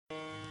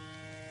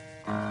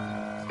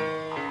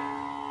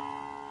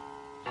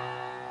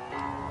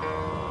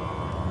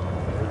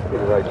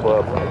right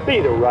club. Be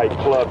the right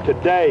club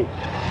today.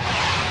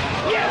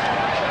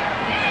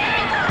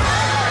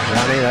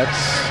 Johnny,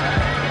 that's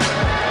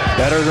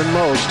better than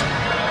most.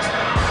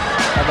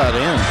 How about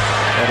in?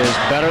 That is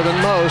better than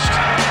most.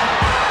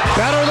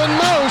 Better than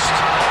most!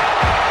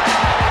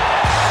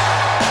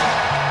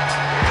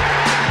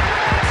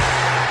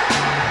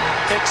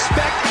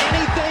 Expect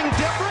anything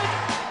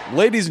different?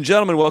 Ladies and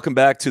gentlemen, welcome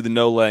back to the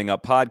No Laying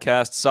Up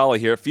podcast. Solly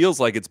here. It feels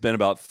like it's been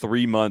about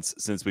 3 months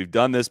since we've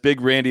done this.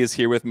 Big Randy is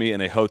here with me in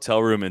a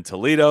hotel room in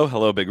Toledo.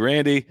 Hello, Big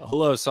Randy.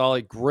 Hello,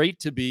 Solly. Great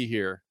to be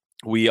here.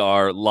 We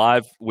are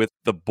live with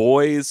the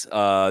boys.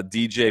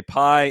 DJ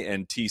Pie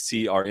and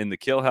TC are in the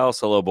Kill House.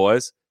 Hello,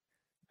 boys.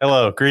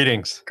 Hello,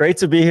 greetings. Great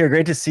to be here.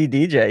 Great to see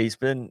DJ. He's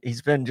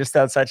been just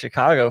outside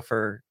Chicago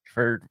for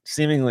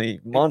seemingly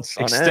months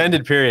on Extended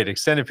end. period.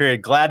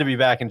 Glad to be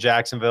back in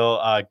Jacksonville.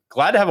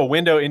 Glad to have a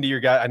window into your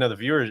guy. I know the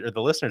viewers or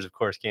the listeners, of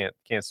course, can't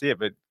see it,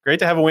 but great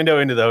to have a window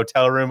into the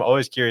hotel room.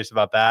 Always curious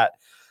about that.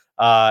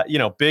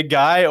 Big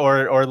guy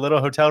or little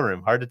hotel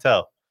room. Hard to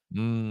tell.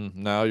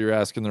 Now you're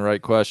asking the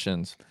right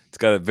questions. It's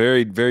got a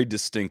very, very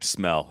distinct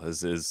smell,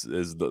 is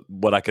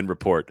what I can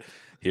report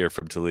here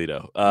from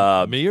Toledo.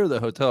 Me or the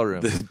hotel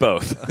room?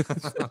 Both.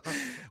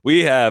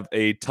 We have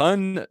a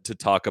ton to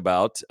talk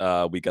about.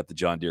 We got the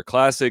John Deere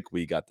Classic.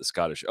 We got the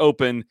Scottish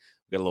Open.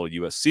 We got a little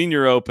U.S.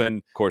 Senior Open.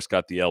 Of course,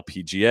 got the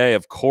LPGA.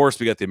 Of course,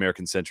 we got the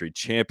American Century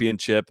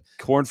Championship.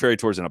 Corn Ferry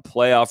Tour's in a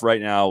playoff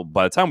right now.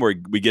 By the time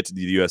we get to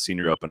the U.S.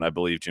 Senior Open, I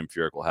believe Jim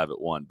Furyk will have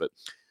it won. But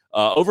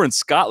over in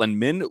Scotland,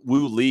 Min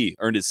Woo Lee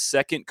earned his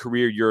second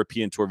career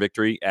European Tour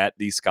victory at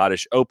the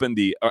Scottish Open.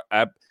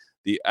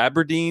 The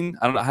Aberdeen,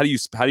 I don't know how do you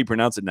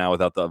pronounce it now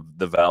without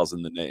the vowels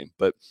in the name,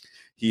 but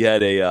he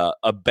had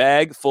a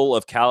bag full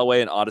of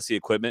Callaway and Odyssey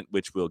equipment,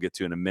 which we'll get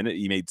to in a minute.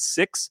 He made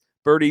 6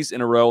 birdies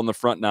in a row on the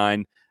front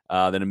 9.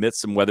 Then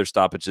amidst some weather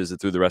stoppages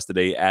through the rest of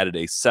the day, he added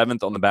a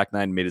 7th on the back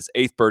 9, made his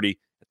 8th birdie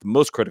at the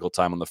most critical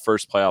time on the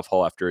first playoff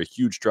hole after a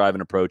huge drive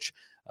and approach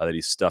that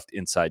he stuffed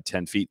inside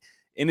 10 feet.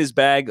 In his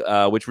bag,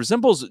 which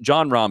resembles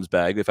John Rahm's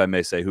bag, if I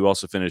may say, who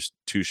also finished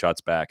 2 shots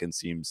back and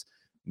seems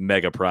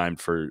mega primed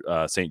for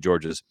St.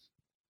 George's.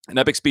 An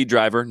Epic Speed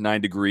driver,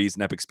 9 degrees,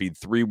 an Epic Speed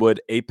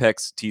 3-wood,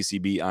 Apex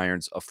TCB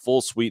irons, a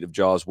full suite of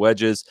Jaws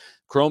wedges,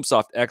 Chrome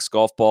Soft X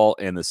golf ball,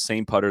 and the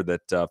same putter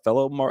that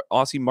fellow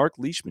Aussie Mark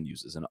Leishman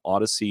uses, an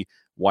Odyssey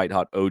White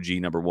Hot OG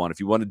 #1. If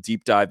you want to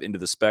deep dive into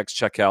the specs,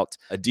 check out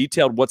a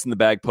detailed What's in the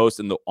Bag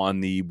post on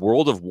the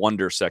World of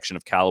Wonder section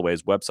of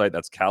Callaway's website.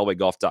 That's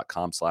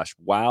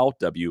CallawayGolf.com/wow,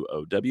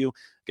 WOW.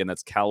 Again,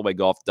 that's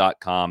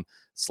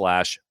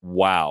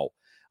CallawayGolf.com/wow.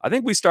 I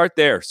think we start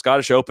there.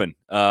 Scottish Open.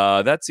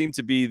 That seemed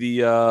to be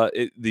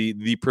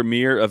the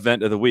premier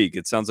event of the week.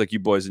 It sounds like you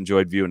boys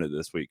enjoyed viewing it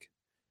this week.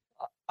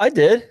 I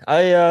did.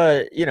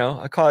 I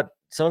caught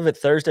some of it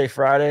Thursday,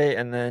 Friday,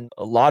 and then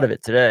a lot of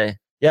it today.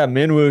 Yeah,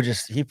 Min Woo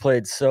he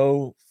played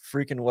so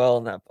freaking well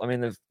in that. I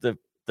mean, the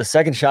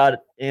second shot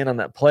in on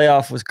that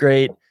playoff was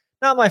great.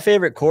 Not my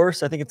favorite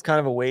course. I think it's kind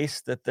of a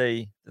waste that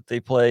they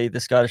play the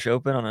Scottish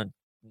Open on a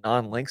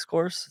non-links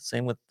course.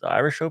 Same with the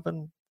Irish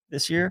Open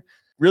this year.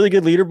 Really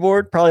good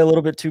leaderboard, probably a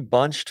little bit too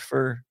bunched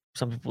for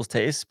some people's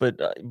tastes, but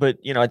I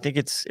think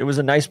it was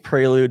a nice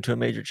prelude to a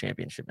major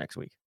championship next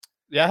week.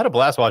 Yeah, I had a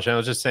blast watching. I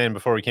was just saying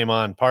before we came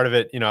on, part of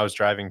it, I was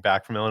driving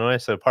back from Illinois,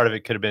 so part of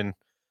it could have been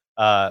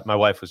my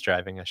wife was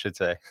driving, I should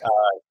say.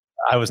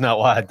 I was not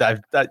wild. I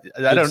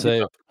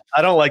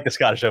don't like the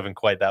Scottish Open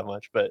quite that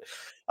much, but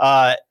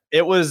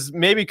it was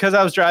maybe because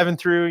I was driving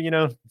through,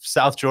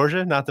 South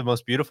Georgia, not the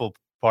most beautiful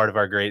part of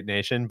our great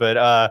nation, but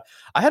I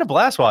had a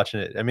blast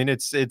watching it. I mean,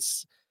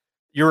 it's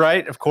you're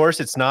right. Of course,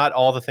 it's not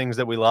all the things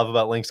that we love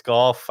about links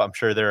golf. I'm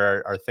sure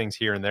there are things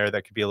here and there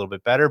that could be a little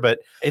bit better, but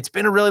it's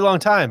been a really long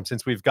time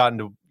since we've gotten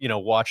to,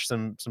 watch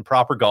some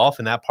proper golf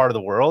in that part of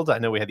the world. I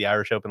know we had the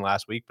Irish Open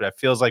last week, but it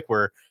feels like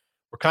we're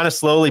kind of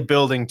slowly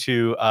building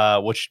to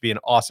what should be an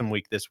awesome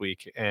week this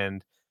week.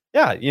 And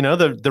yeah,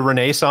 the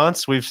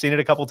Renaissance, we've seen it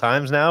a couple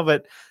times now,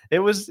 but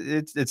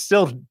it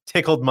still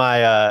tickled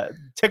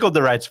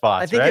the right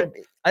spots. I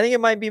think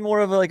it might be more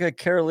of a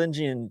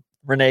Carolingian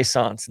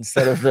Renaissance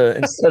instead of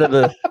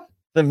the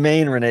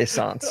main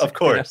Renaissance. Of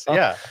course.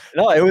 Yeah.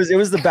 No, it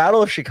was the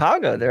Battle of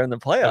Chicago there in the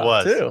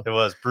playoff too. It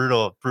was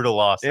brutal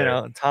loss.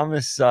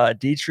 Thomas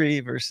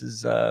Dietrich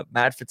versus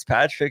Matt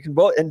Fitzpatrick,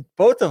 and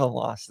both of them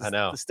lost. I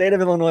know. The state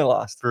of Illinois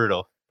lost.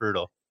 Brutal.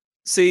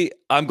 See,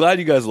 I'm glad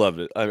you guys loved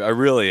it. I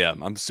really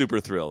am. I'm super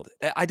thrilled.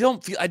 I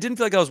didn't feel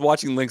like I was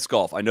watching links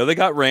golf. I know they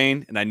got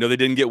rain and I know they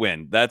didn't get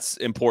wind. That's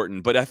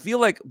important. But I feel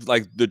like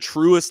the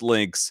truest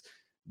links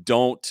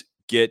don't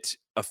get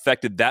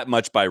affected that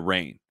much by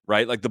rain,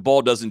 right? Like the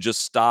ball doesn't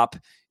just stop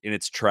in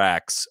its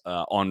tracks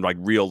on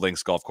real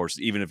links golf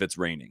courses, even if it's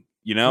raining,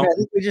 I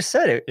think we just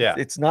said it. Yeah.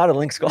 It's not a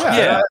links golf.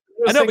 Yeah.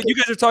 I know, but you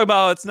guys are talking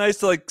about it's nice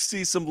to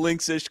see some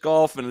links-ish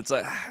golf, and it's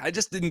like I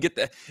just didn't get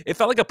that. It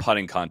felt like a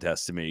putting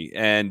contest to me,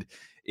 and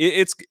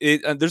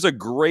there's a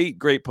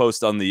great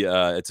post on the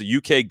it's a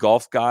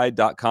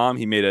ukgolfguide.com.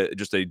 He made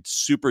just a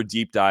super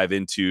deep dive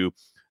into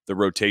the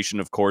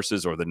rotation of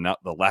courses, or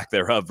the lack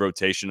thereof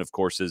rotation of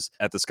courses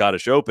at the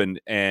Scottish Open,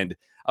 and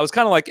I was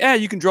kind of like,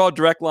 you can draw a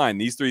direct line.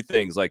 These three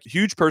things, like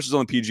huge purses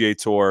on the PGA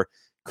Tour,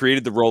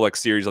 created the Rolex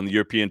series on the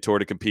European Tour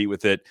to compete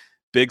with it.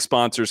 Big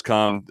sponsors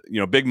come,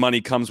 big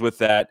money comes with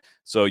that.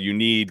 So you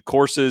need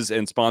courses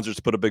and sponsors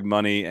to put up big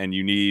money, and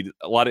you need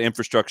a lot of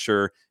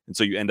infrastructure. And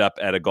so you end up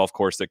at a golf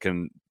course that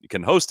can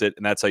host it.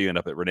 And that's how you end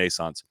up at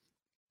Renaissance.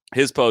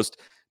 His post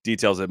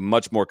details a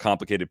much more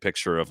complicated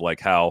picture of like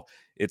how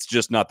it's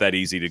just not that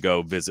easy to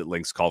go visit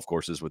links golf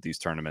courses with these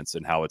tournaments,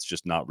 and how it's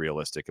just not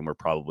realistic. And we're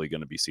probably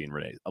going to be seeing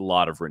a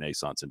lot of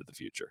Renaissance into the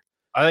future.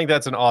 I think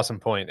that's an awesome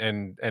point.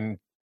 And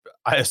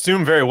I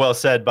assume very well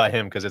said by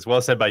him, because it's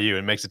well said by you.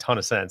 It makes a ton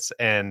of sense.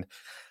 And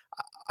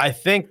I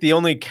think the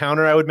only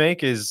counter I would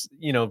make is,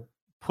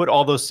 put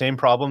all those same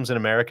problems in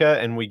America,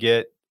 and we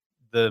get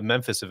the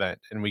Memphis event,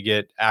 and we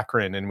get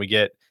Akron, and we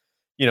get,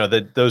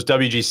 those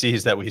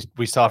WGCs that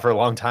we saw for a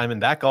long time,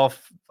 and that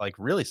golf like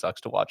really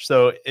sucks to watch.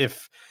 So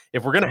if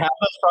we're gonna have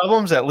those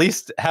problems, at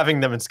least having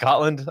them in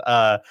Scotland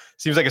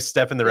seems like a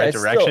step in the right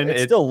direction.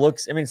 It still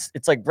looks. I mean,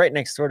 it's like right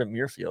next door to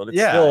Muirfield.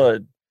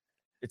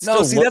 It's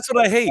still that's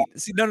what I hate.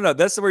 No.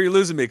 That's where you're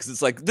losing me, because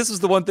it's like this is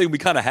the one thing we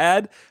kind of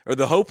had, or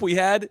the hope we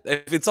had.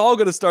 If it's all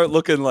going to start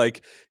looking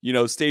like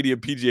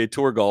stadium PGA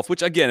Tour golf,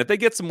 which again, if they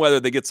get some weather,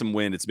 they get some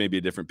wind, it's maybe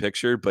a different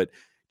picture. But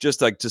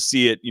just like to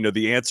see it,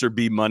 the answer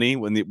be money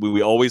when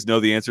we always know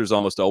the answer is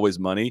almost always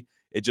money.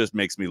 It just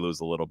makes me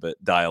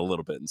die a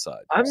little bit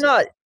inside.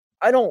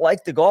 I don't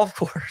like the golf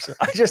course.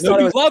 I just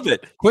love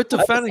it. Quit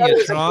defending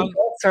it, Sean.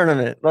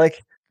 Tournament,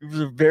 like it was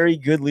a very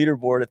good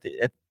leaderboard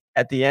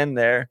at the end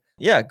there.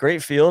 Yeah,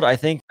 great field. I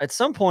think at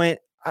some point,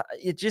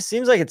 it just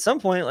seems like at some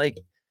point, like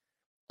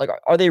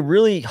are they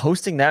really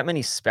hosting that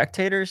many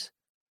spectators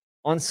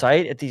on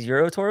site at these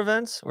Euro Tour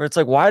events? Where it's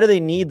like, why do they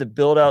need the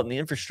build out and the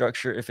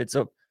infrastructure if it's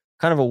a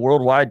kind of a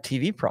worldwide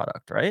TV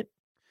product, right?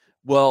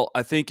 Well,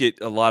 I think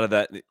a lot of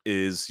that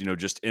is,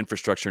 just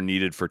infrastructure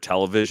needed for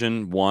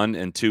television, one,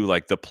 and two,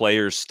 like the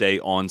players stay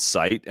on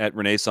site at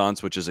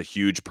Renaissance, which is a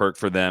huge perk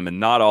for them. And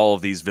not all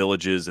of these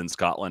villages in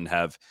Scotland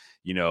have,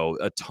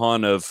 a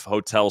ton of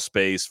hotel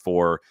space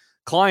for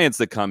clients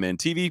that come in,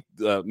 TV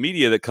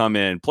media that come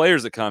in,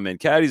 players that come in,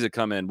 caddies that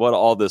come in,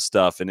 all this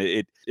stuff. And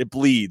it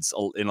bleeds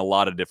in a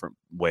lot of different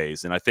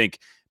ways. And I think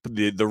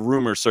the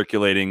rumor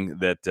circulating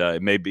that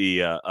it may be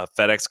a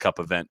FedEx Cup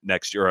event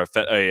next year, or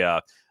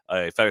a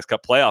FedEx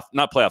Cup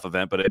not playoff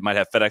event, but it might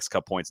have FedEx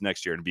Cup points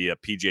next year and be a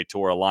PGA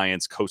Tour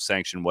Alliance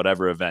co-sanctioned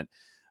whatever event,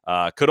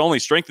 could only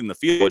strengthen the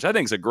field, which I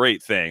think is a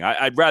great thing.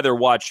 I'd rather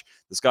watch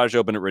the Scottish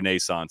Open at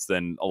Renaissance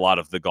than a lot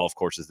of the golf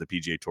courses the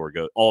PGA Tour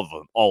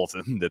all of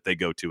them that they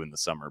go to in the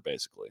summer,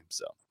 basically.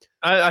 So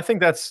I think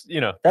that's me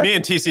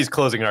and TC's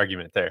closing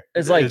argument there.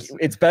 It's like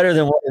it's better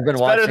than what we've been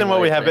watching. Better than what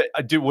we have.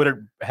 Would it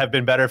have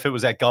been better if it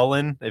was at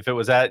Gullin? If it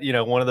was at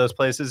one of those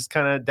places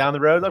kind of down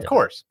the road? Of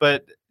course,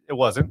 but it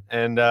wasn't.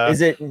 And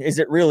is it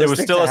realistic? It was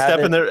still a step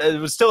It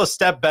was still a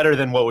step better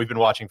than what we've been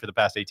watching for the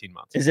past 18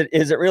 months. Is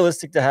it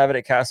realistic to have it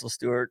at Castle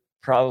Stewart?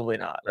 Probably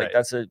not. Like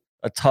that's a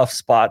tough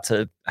spot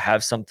to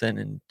have something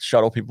and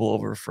shuttle people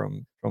over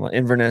from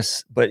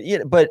Inverness. But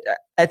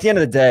at the end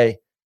of the day,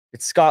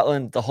 it's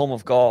Scotland, the home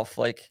of golf.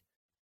 Like,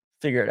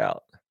 figure it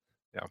out.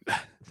 Yeah.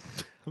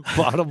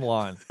 Bottom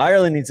line,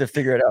 Ireland needs to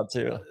figure it out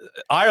too.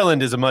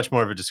 Ireland is a much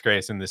more of a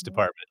disgrace in this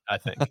department, I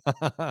think.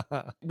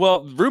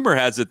 Well, rumor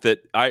has it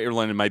that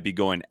Ireland might be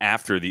going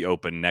after the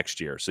Open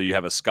next year. So you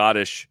have a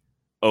Scottish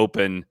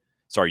Open,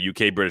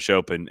 UK British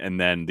Open, and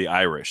then the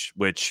Irish,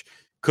 which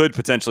could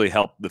potentially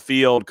help the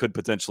field. Could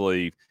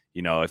potentially,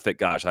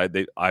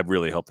 I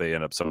really hope they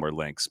end up somewhere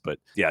links. But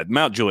yeah,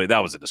 Mount Juliet,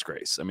 that was a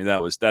disgrace. I mean,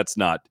 that's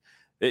not.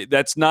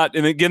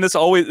 And again, this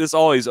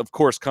always, of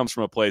course, comes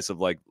from a place of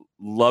like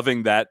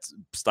loving that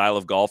style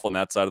of golf on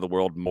that side of the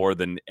world more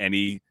than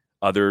any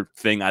other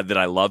thing that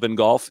I love in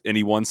golf,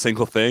 any one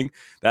single thing.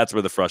 That's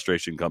where the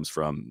frustration comes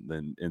from.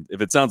 And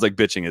if it sounds like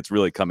bitching, it's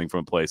really coming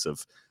from a place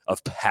of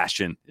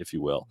passion, if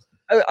you will.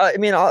 I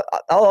mean, I'll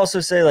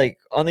also say, like,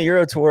 on the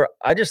Euro Tour,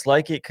 I just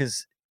like it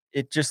because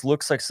it just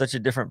looks like such a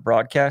different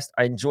broadcast.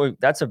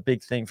 That's a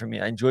big thing for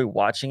me. I enjoy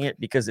watching it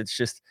because it's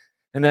just,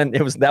 and then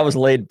that was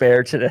laid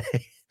bare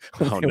today.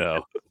 Oh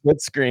no!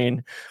 Split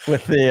screen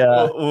with the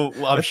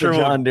I'm sure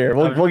John Deere.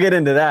 We'll get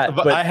into that.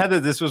 But I had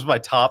this was my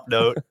top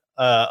note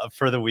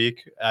for the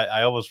week.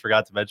 I almost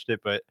forgot to mention it,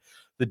 but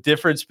the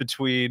difference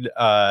between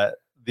the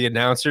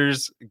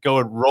announcers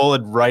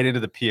rolling right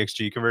into the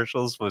PXG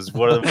commercials was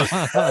one of the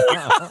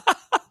most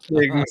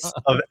things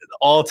of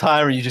all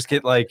time. Where you just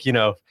get like,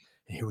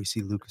 here we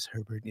see Lucas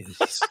Herbert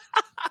is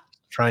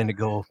trying to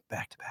go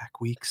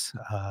back-to-back weeks.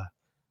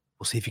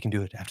 We'll see if you can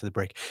do it after the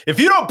break. If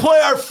you don't play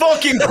our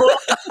fucking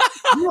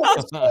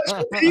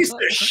piece of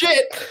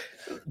shit,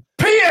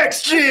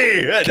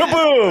 PXG,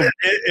 kaboom!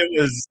 It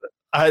was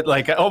I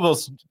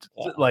almost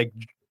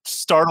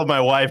startled my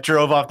wife,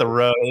 drove off the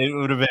road. It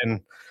would have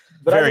been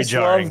very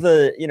jarring.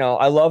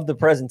 I love the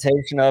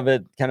presentation of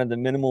it, kind of the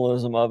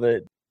minimalism of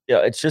it. Yeah,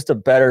 it's just a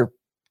better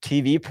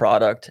TV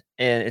product,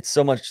 and it's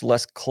so much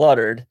less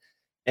cluttered.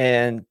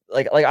 And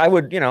I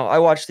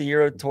watch the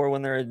Euro Tour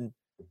when they're in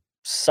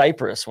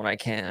Cyprus when I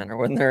can, or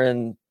when they're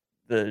in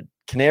the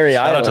Canary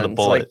Shout Islands. out to the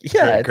Bullet. Like,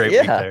 yeah, great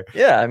week there.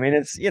 Yeah. I mean,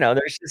 it's,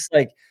 there's just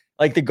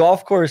like the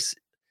golf course.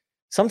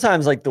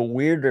 Sometimes like the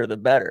weirder, the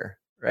better,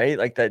 right?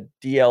 Like that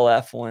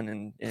DLF one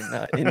in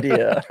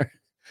India,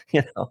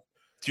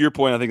 To your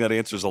point, I think that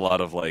answers a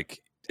lot of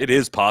like, it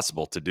is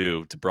possible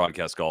to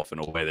broadcast golf in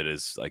a way that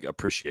is like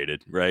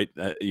appreciated, right?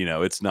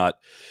 It's not,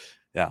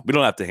 we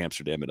don't have to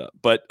Amsterdam it up.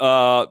 But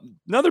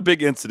another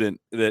big incident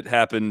that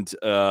happened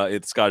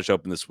at the Scottish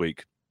Open this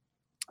week,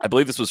 I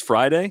believe this was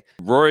Friday.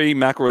 Rory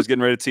McIlroy was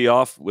getting ready to tee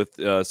off with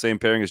same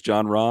pairing as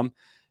Jon Rahm,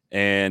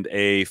 and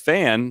a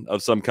fan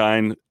of some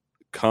kind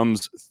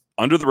comes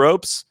under the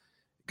ropes,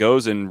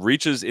 goes and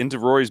reaches into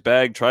Rory's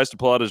bag, tries to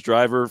pull out his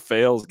driver,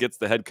 fails, gets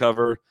the head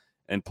cover,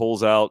 and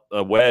pulls out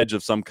a wedge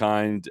of some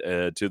kind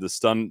to the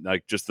stun,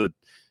 like just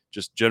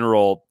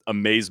general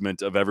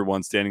amazement of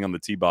everyone standing on the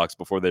tee box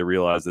before they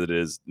realize that it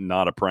is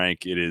not a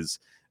prank. It is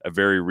a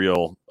very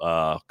real,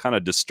 kind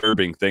of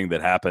disturbing thing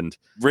that happened.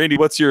 Randy,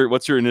 what's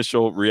your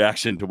initial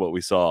reaction to what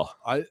we saw?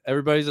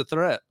 Everybody's a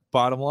threat.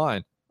 Bottom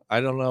line, I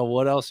don't know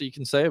what else you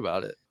can say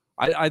about it.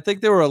 I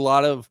think there were a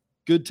lot of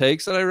good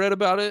takes that I read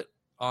about it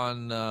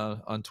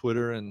on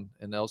Twitter and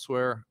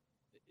elsewhere.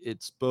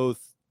 It's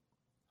both.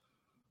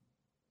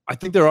 I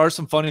think there are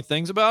some funny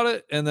things about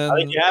it, and then I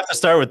think you have to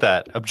start with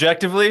that.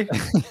 Objectively,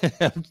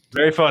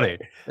 very funny.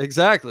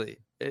 Exactly.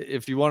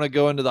 If you want to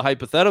go into the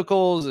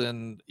hypotheticals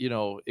and,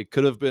 it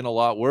could have been a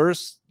lot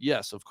worse.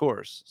 Yes, of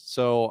course.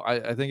 So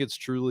I think it's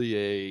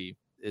truly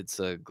it's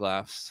a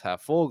glass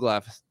half full,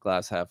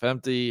 glass half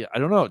empty. I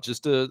don't know.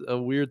 Just a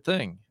weird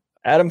thing.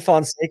 Adam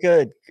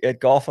Fonseca at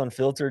Golf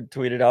Unfiltered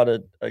tweeted out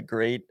a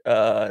great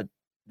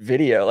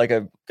video, like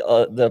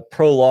the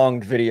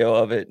prolonged video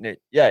of it. And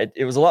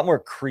it was a lot more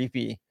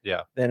creepy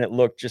than it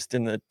looked just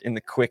in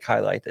the quick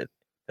highlight that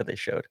they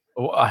showed.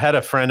 I had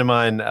a friend of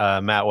mine,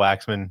 Matt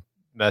Waxman,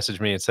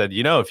 messaged me and said,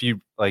 if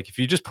you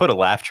just put a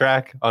laugh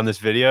track on this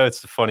video,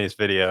 it's the funniest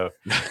video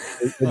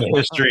in the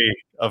history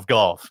of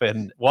golf.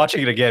 And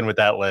watching it again with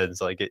that lens,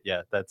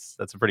 that's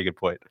a pretty good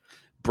point.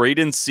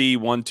 Braden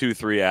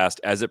C123 asked,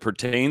 as it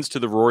pertains to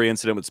the Rory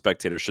incident with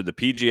spectators, should the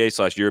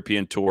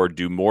PGA/European Tour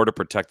do more to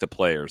protect the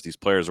players? These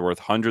players are worth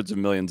hundreds of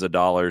millions of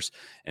dollars,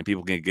 and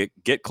people can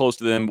get close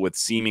to them with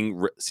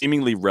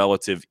seemingly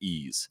relative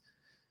ease.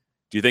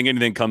 Do you think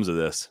anything comes of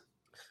this?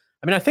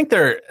 I mean, I think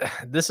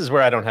this is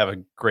where I don't have a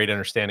great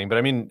understanding, but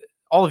I mean,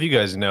 all of you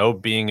guys know,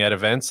 being at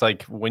events,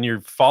 like when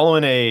you're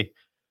following a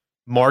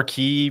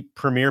marquee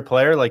premier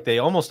player, like they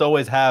almost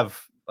always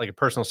have like a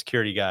personal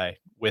security guy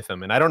with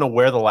them. And I don't know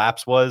where the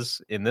lapse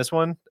was in this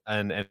one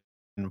and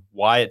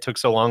why it took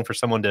so long for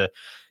someone to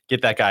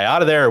get that guy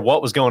out of there or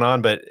what was going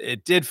on, but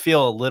it did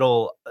feel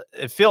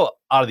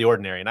out of the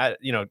ordinary. And I,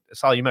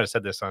 Sal, you might have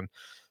said this on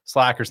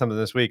Slack or something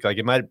this week. Like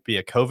it might be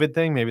a COVID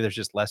thing. Maybe there's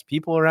just less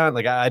people around.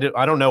 Like I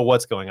don't know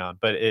what's going on,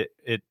 but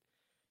it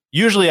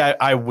usually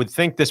I would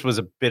think this was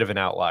a bit of an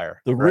outlier.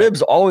 The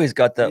Ribs always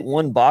got that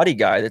one body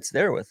guy that's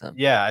there with them.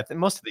 Yeah. I think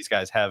most of these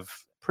guys have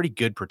pretty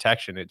good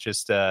protection. It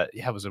just,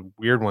 it was a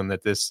weird one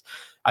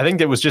I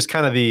think it was just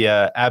kind of the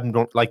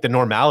the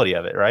normality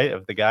of it, right?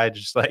 Of the guy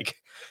just like,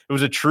 it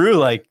was a true,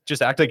 like,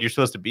 just act like you're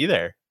supposed to be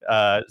there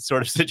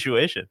sort of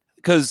situation.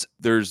 Because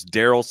there's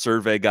Daryl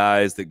survey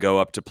guys that go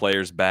up to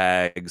players'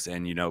 bags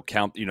and,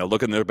 count,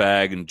 look in their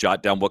bag and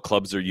jot down what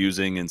clubs they're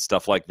using and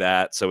stuff like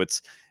that. So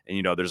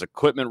there's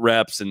equipment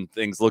reps and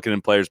things looking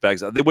in players'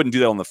 bags. They wouldn't do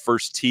that on the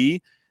first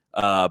tee,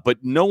 but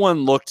no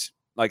one looked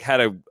like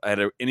had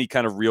any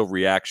kind of real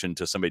reaction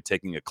to somebody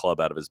taking a club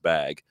out of his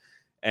bag.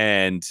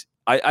 And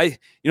I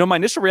my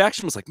initial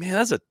reaction was like, man,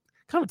 that's a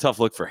kind of a tough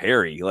look for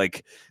Harry.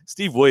 Like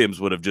Steve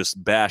Williams would have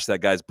just bashed that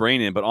guy's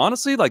brain in. But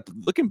honestly, like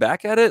looking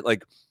back at it,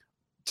 like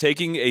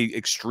taking a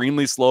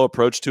extremely slow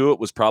approach to it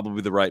was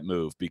probably the right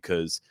move,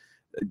 because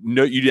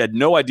you had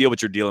no idea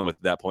what you're dealing with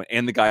at that point.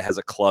 And the guy has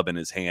a club in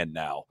his hand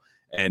now.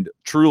 And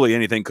truly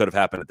anything could have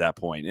happened at that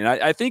point. And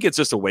I think it's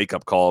just a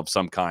wake-up call of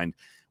some kind,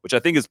 which I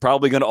think is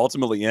probably going to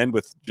ultimately end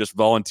with just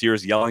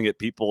volunteers yelling at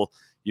people,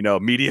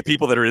 media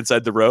people that are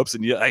inside the ropes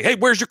and like, hey,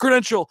 where's your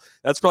credential?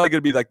 That's probably going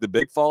to be like the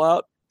big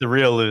fallout. The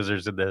real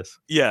losers in this.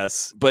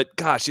 Yes. But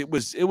gosh, it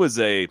was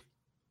a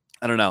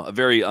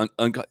very,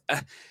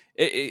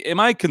 am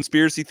I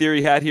conspiracy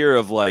theory hat here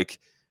of like,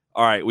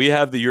 all right, we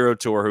have the Euro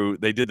Tour who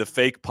they did the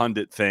fake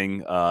pundit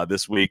thing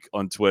this week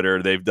on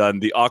Twitter. They've done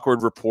the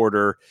awkward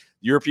reporter.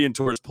 European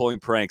Tour is pulling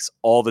pranks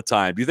all the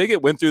time. Do you think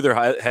it went through their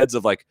heads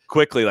of like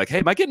quickly, like, hey,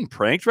 am I getting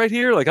pranked right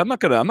here? Like, I'm not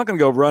gonna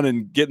go run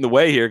and get in the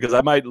way here because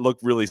I might look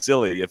really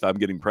silly if I'm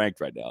getting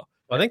pranked right now.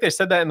 Well, I think they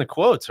said that in the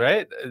quotes,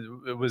 right?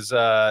 It was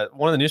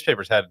one of the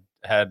newspapers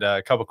had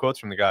a couple quotes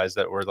from the guys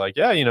that were like,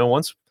 yeah,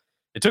 once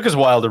it took us a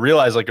while to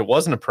realize like it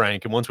wasn't a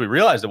prank, and once we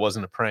realized it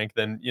wasn't a prank,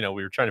 then we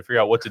were trying to figure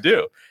out what to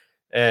do.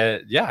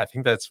 Yeah, I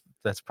think that's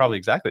probably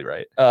exactly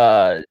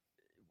right.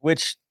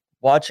 Which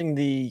watching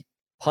the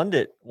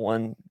pundit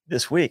one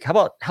this week, how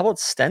about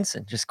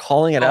Stenson just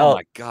calling it out? Oh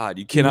my God,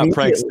 you cannot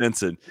prank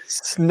Stenson.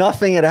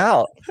 Snuffing it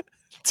out.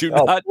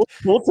 Not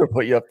Coulter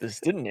put you up this,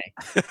 didn't he?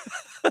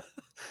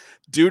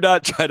 Do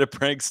not try to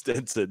prank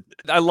Stinson.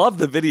 I love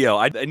the video.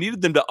 I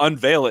needed them to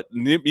unveil it.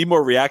 Need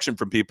more reaction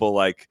from people.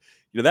 Like,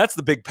 that's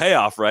the big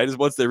payoff, right? Is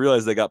once they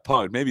realize they got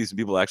punked. Maybe some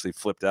people actually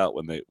flipped out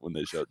when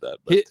they showed that.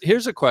 But.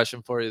 Here's a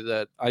question for you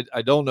that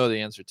I don't know the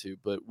answer to.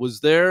 But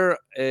what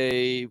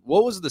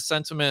was the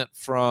sentiment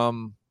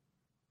from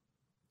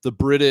the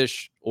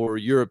British or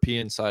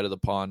European side of the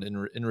pond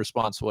in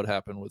response to what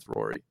happened with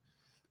Rory?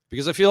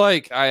 Because I feel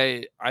like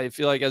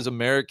as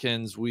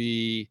Americans,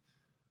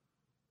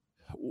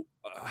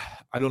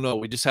 I don't know,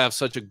 we just have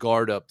such a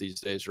guard up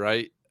these days,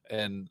 right?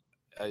 And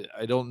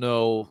I don't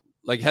know,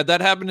 like, had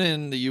that happened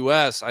in the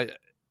US,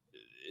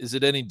 is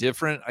it any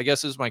different? I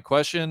guess is my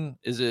question.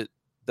 Is it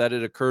that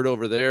it occurred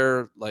over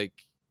there? Like,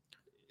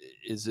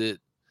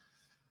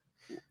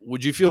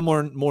 would you feel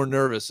more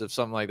nervous if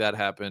something like that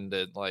happened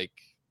at, like,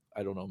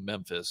 I don't know,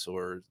 Memphis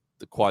or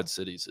the Quad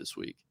Cities this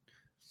week?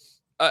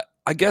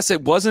 I guess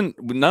it wasn't.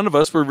 None of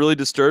us were really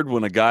disturbed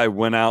when a guy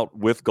went out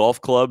with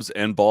golf clubs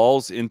and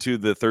balls into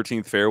the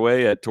 13th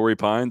fairway at Torrey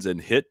Pines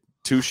and hit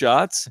 2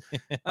 shots.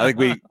 I think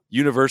we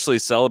universally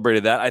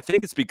celebrated that. I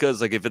think it's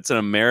because, like, if it's an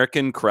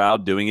American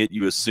crowd doing it,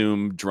 you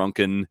assume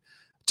drunken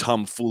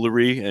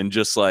tomfoolery and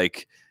just,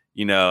 like,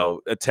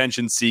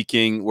 attention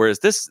seeking. Whereas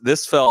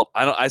this felt,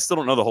 I still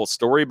don't know the whole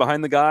story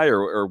behind the guy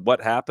or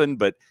what happened,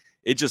 but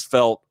it just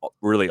felt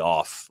really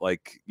off,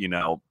 like,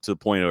 to the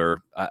point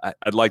where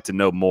I'd like to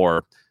know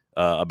more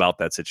about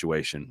that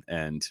situation.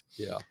 And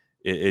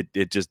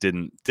it just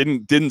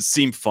didn't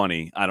seem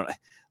funny. I don't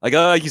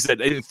like you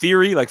said, in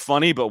theory, like,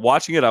 funny, but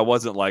watching it, I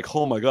wasn't like,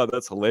 oh my God,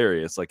 that's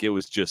hilarious. Like, it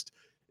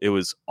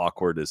was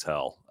awkward as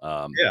hell.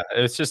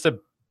 It's just a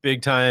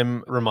big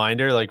time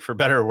reminder, like, for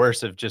better or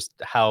worse, of just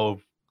how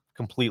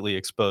completely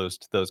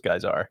exposed those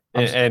guys are.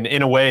 And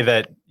in a way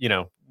that,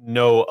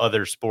 no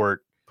other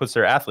sport puts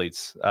their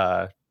athletes,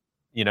 and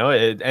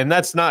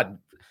that's not,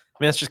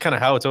 that's just kind of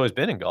how it's always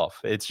been in golf.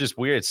 It's just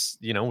weird. It's,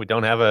 we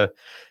don't have a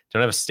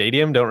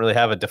stadium, don't really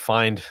have a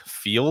defined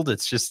field.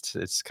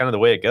 It's kind of the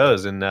way it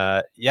goes. And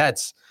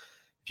it's,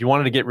 if you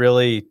wanted to get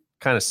really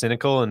kind of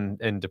cynical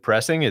and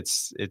depressing,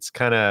 it's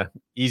kind of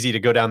easy to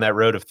go down that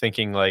road of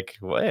thinking, like,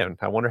 well,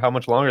 I wonder how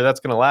much longer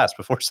that's going to last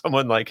before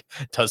someone, like,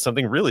 does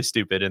something really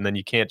stupid. And then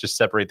you can't just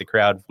separate the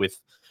crowd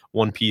with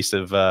one piece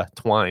of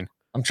twine.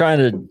 I'm trying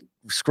to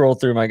scroll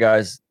through my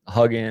guys,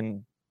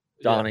 Huggin,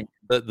 Donnie.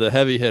 The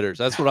heavy hitters.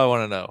 That's what I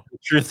want to know.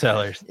 Truth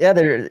tellers. Yeah,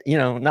 they're,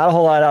 not a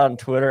whole lot out on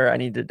Twitter. I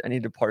need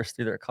to parse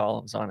through their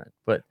columns on it.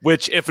 But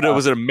which, if it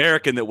was an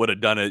American that would have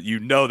done it,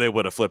 they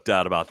would have flipped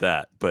out about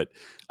that. But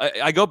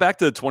I go back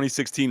to the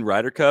 2016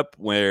 Ryder Cup,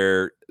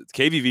 where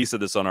KVV said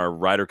this on our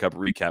Ryder Cup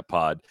recap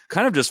pod,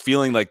 kind of just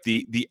feeling like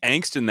the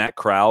angst in that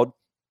crowd.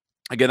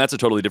 Again, that's a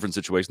totally different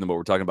situation than what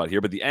we're talking about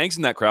here, but the angst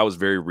in that crowd was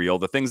very real.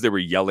 The things they were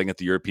yelling at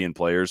the European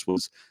players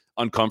was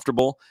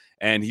uncomfortable.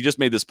 And he just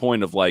made this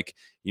point of, like,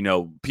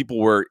 people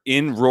were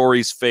in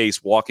Rory's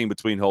face walking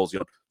between holes,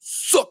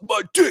 suck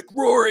my dick,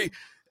 Rory.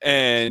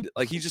 And,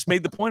 like, he just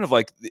made the point of,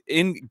 like,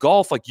 in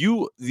golf, like,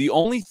 the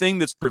only thing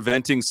that's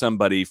preventing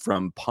somebody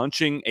from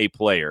punching a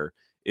player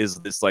is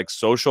this, like,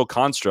 social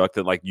construct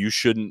that, like, you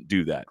shouldn't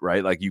do that,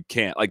 right? Like, you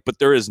can't, like, but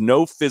there is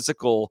no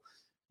physical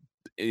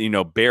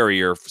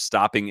barrier for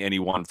stopping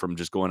anyone from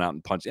just going out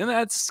and punching. And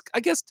that's, I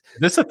guess,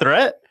 is this a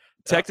threat?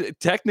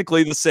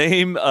 Technically the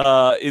same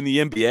in the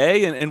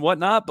NBA and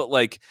whatnot, but,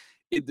 like,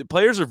 the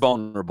players are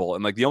vulnerable,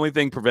 and, like, the only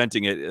thing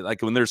preventing it,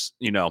 like, when there's,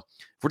 if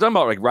we're talking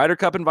about, like, Ryder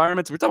Cup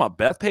environments, we're talking about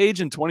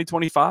Bethpage in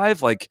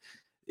 2025, like,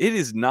 it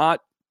is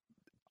not,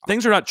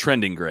 things are not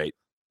trending great.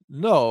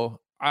 No,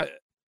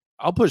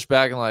 I'll push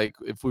back, and, like,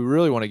 if we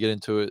really want to get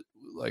into it,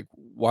 like,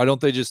 why don't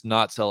they just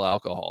not sell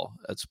alcohol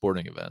at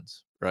sporting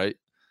events, right?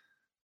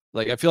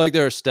 Like, I feel like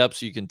there are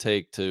steps you can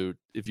take to,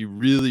 if you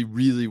really,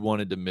 really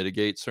wanted to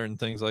mitigate certain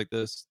things like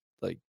this,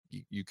 like,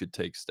 you could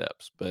take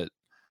steps. But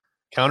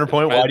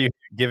counterpoint, why do you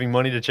giving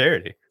money to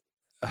charity?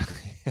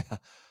 Yeah.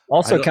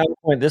 Also,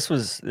 counterpoint, this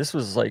was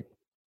like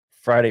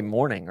Friday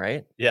morning,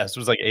 right? Yeah, this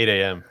was like 8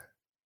 a.m.,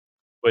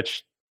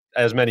 which,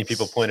 as many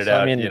people pointed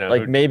out, I mean,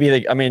 like, maybe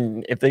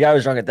if the guy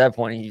was drunk at that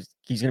point,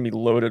 he's going to be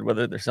loaded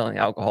whether they're selling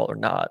alcohol or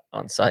not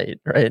on site,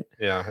 right?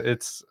 Yeah,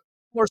 it's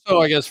more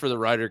so, I guess, for the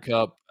Ryder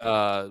Cup.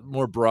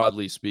 More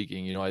broadly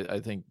speaking, I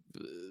think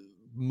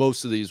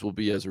most of these will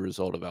be as a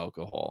result of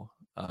alcohol.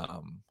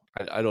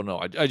 I don't know.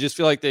 I just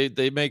feel like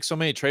they make so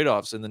many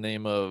trade-offs in the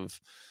name of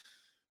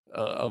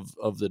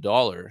the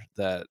dollar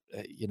that,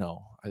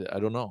 I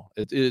don't know.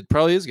 It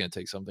probably is going to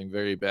take something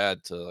very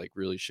bad to, like,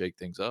 really shake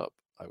things up,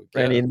 I would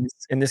guess. And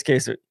in this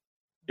case, it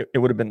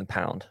would have been the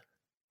pound.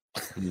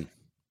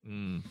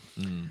 An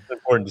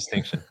important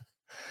distinction.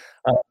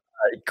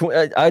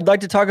 I'd like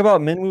to talk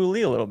about Minwoo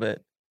Lee a little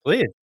bit.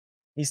 Please.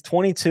 He's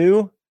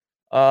 22,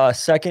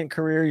 second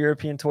career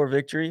European Tour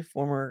victory,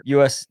 former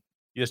U.S.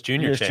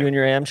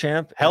 Junior Am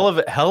champ. Hell of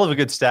a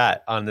good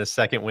stat on this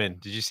second win.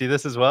 Did you see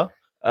this as well?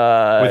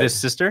 With his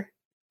sister?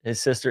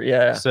 His sister,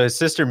 yeah. So his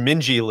sister,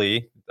 Minji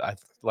Lee,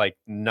 like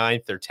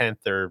 9th or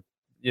 10th or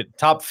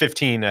top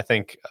 15, I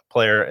think,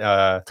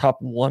 player. Top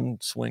one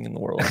swing in the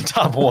world.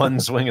 Top one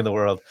swing in the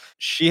world.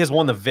 She has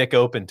won the Vic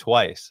Open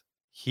twice.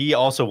 he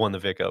also won the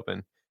Vic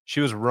Open. She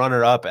was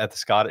runner-up at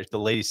the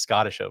Ladies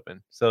Scottish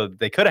Open. So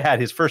they could have had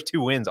his first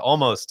 2 wins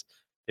almost.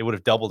 They would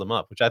have doubled him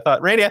up, which I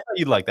thought, Randy, I thought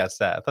you'd like that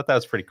stat. I thought that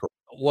was pretty cool.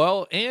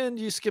 Well, and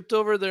you skipped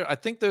over there. I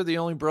think they're the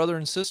only brother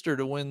and sister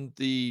to win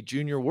the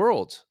Junior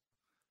Worlds.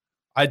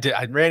 Randy,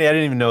 I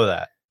didn't even know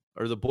that.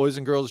 Or the Boys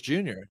and Girls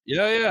Junior.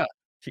 Yeah.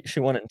 She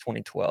won it in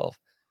 2012.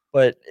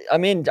 But I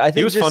mean, I think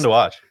he was fun to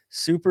watch.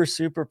 Super,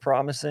 super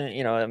promising.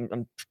 You know,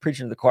 I'm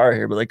preaching to the choir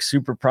here, but like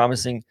super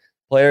promising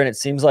player. And it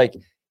seems like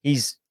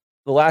the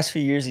last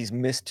few years he's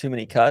missed too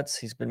many cuts.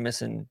 He's been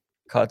missing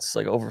cuts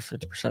like over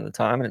 50% of the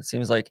time. And it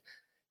seems like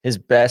his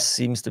best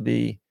seems to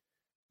be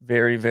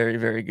very, very,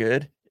 very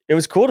good. It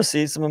was cool to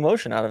see some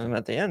emotion out of him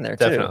at the end there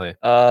too. Definitely.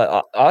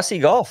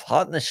 Aussie golf,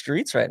 hot in the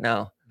streets right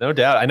now. No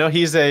doubt. I know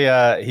he's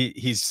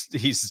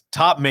he's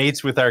top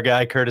mates with our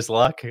guy Curtis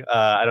Luck.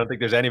 I don't think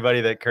there's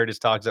anybody that Curtis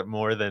talks up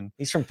more than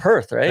he's from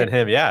Perth, right? Than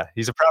him. Yeah,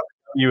 he's a proud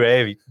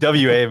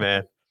WA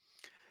man.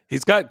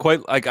 He's got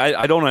quite like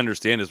I don't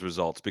understand his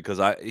results because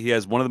he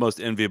has one of the most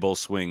enviable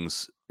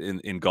swings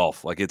in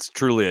golf. Like it's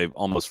truly a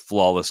almost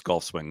flawless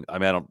golf swing. I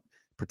mean, I don't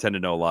pretend to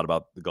know a lot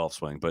about the golf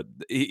swing, but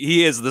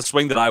he is the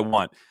swing that I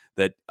want.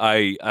 That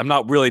I'm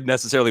not really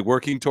necessarily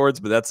working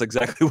towards, but that's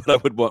exactly what I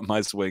would want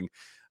my swing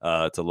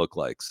to look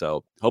like.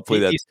 So hopefully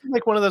he's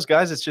like one of those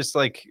guys. It's just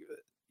like,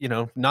 you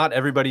know, not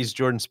everybody's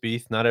Jordan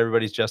Spieth, not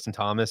everybody's Justin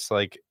Thomas.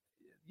 Like,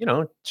 you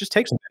know, it just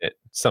takes a minute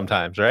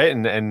sometimes, right?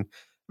 And I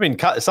mean,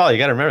 Saul, you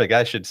got to remember the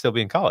guy should still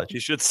be in college. He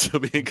should still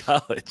be in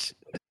college.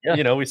 Yeah.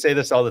 You know, we say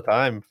this all the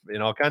time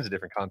in all kinds of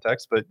different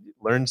contexts, but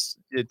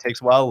it takes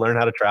a while to learn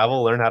how to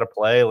travel, learn how to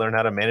play, learn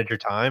how to manage your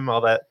time,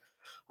 all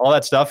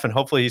that stuff. And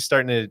hopefully he's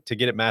starting to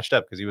get it matched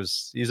up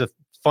because he's a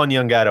fun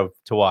young guy to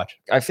watch.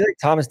 I feel like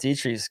Thomas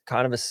Dietrich is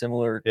kind of a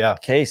similar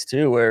case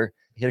too, where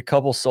he had a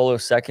couple solo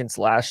seconds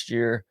last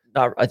year.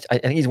 I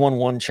think he's won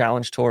one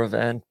Challenge Tour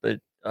event, but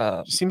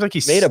seems like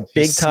he made a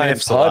big time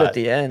putt at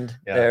the end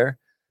there.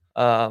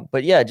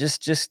 But yeah,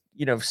 just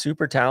you know,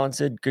 super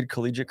talented, good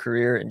collegiate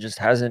career, and just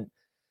hasn't.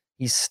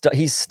 He's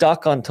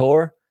stuck on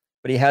tour,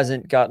 but he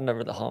hasn't gotten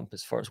over the hump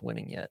as far as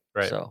winning yet.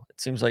 Right. So it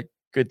seems like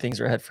good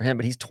things are ahead for him,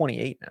 but he's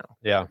 28 now.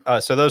 Yeah.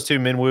 So those two,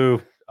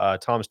 Minwoo,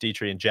 Thomas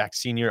Dietrich, and Jack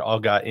Sr. all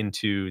got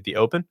into the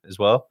Open as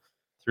well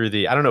through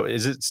I don't know,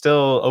 is it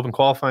still Open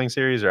qualifying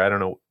series, or I don't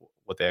know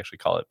what they actually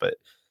call it,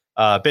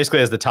 but basically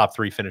as the top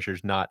 3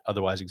 finishers, not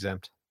otherwise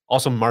exempt.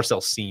 Also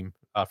Marcel Siem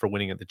for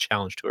winning at the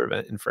Challenge Tour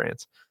event in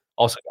France.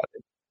 Also got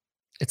it.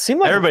 It seemed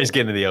like everybody's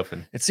getting to the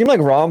Open. It seemed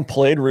like Rahm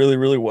played really,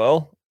 really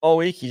well all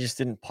week. He just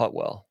didn't putt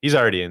well. He's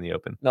already in the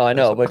Open. No, I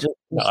know, but just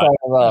talking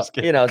about,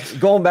 you know,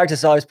 going back to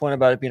Sally's point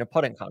about it being a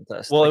putting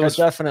contest. Well, like, it was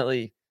I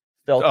definitely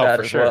felt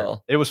that as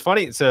well. It was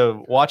funny.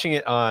 So watching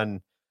it I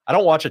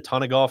don't watch a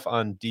ton of golf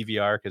on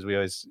DVR because we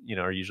always, you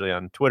know, are usually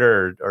on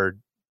Twitter or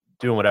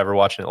doing whatever,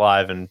 watching it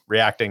live and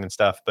reacting and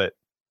stuff. But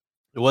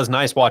it was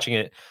nice watching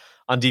it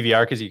on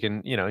DVR because you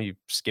can, you know, you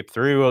skip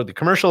through the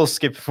commercials,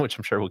 which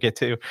I'm sure we'll get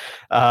to,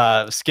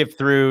 skip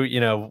through,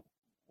 you know,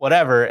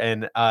 whatever.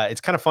 And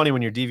it's kind of funny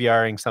when you're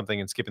DVRing something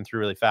and skipping through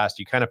really fast,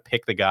 you kind of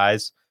pick the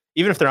guys,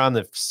 even if they're on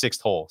the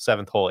 6th hole,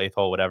 7th hole, 8th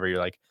hole, whatever, you're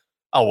like,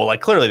 oh, well,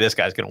 like clearly this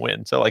guy's going to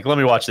win. So like, let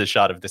me watch this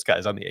shot of this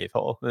guy's on the 8th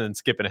hole and then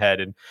skipping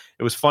ahead. And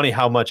it was funny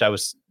how much I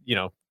was, you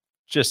know,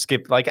 just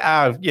skip like,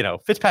 you know,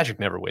 Fitzpatrick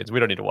never wins. We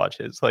don't need to watch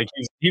his, like,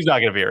 he's not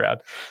going to be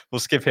around. We'll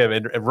skip him.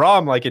 And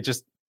Rahm, like, it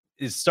just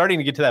is starting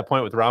to get to that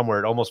point with Rahm where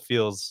it almost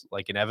feels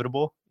like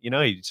inevitable. You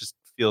know, he just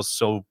feels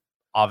so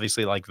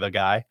obviously like the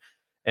guy.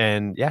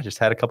 And yeah, just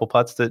had a couple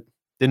putts that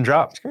didn't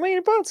drop. Couldn't make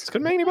any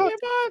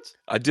putts.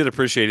 I did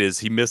appreciate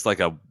he missed like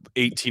a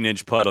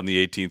 18-inch putt on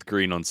the 18th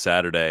green on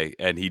Saturday,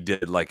 and he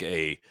did like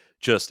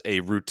just a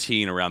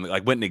routine around,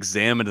 like went and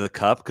examined the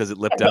cup because it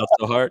lipped out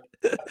so hard.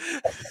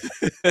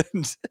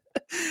 And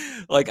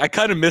like I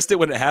kind of missed it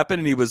when it happened,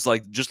 and he was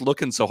like just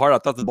looking so hard. I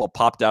thought the ball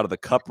popped out of the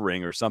cup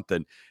ring or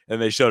something,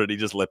 and they showed it. He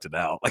just lipped it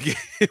out, like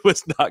it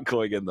was not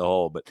going in the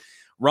hole. But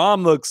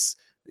Rahm looks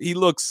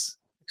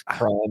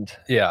primed.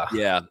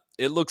 Yeah.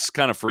 It looks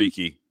kind of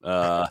freaky.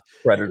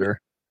 Predator.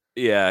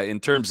 Yeah,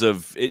 in terms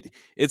of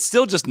it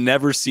still just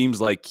never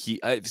seems like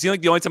it seemed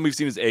like the only time we've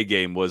seen his A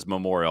game was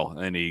Memorial,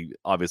 and he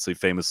obviously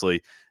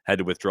famously had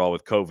to withdraw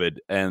with COVID.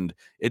 And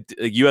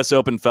U.S.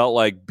 Open felt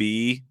like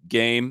B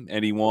game,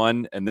 and he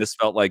won, and this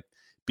felt like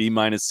B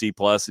minus C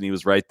plus, and he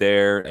was right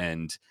there.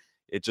 And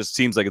it just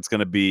seems like it's going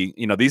to be,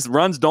 you know, these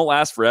runs don't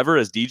last forever,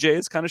 as DJ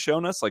has kind of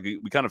shown us. Like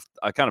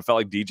I kind of felt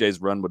like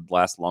DJ's run would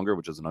last longer,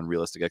 which is an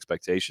unrealistic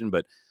expectation,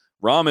 but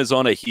Rahm is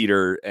on a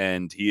heater,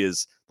 and he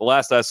is, the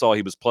last I saw,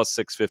 he was plus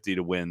 650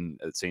 to win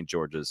at St.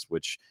 George's,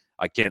 which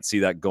I can't see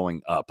that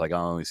going up. Like I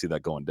only see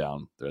that going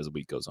down as the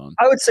week goes on.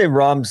 I would say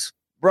Rahm's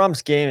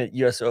game at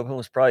U.S. Open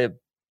was probably a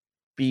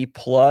B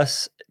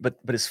plus, but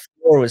his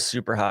floor was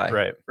super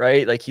high.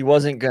 Right. Like he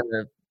wasn't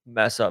gonna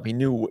mess up. He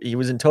knew he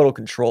was in total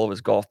control of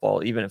his golf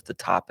ball, even if the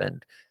top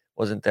end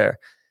wasn't there.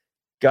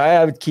 Guy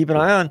I would keep an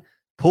eye on,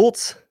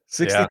 Poultz.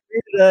 63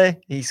 today.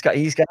 He's got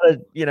to,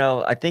 you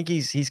know, I think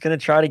he's going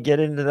to try to get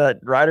into that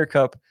Ryder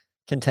Cup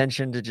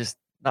contention to just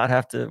not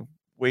have to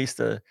waste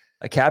a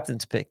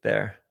captain's pick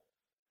there.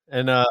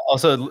 And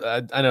also,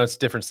 I know it's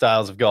different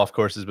styles of golf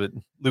courses, but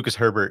Lucas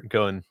Herbert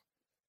going,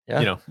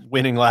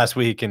 winning last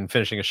week and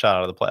finishing a shot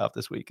out of the playoff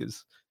this week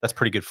that's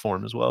pretty good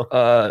form as well.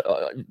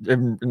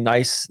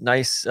 Nice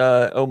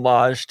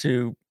homage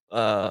to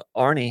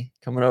Arnie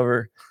coming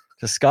over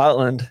to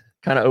Scotland,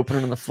 kind of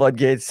opening the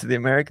floodgates to the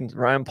Americans.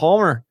 Ryan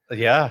Palmer,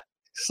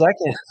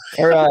 second,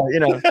 or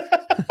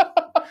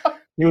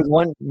he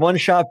was one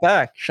shot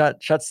back.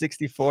 Shot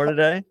 64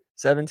 today,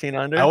 17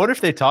 under. I wonder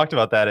if they talked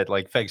about that at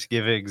like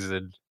Thanksgivings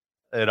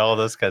and all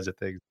those kinds of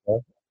things.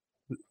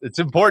 It's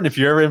important if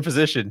you're ever in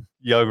position,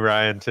 young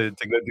Ryan, to go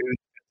do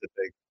this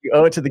thing. You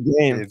owe it to the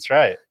game. That's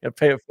right. You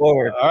pay it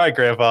forward. All right,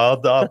 Grandpa,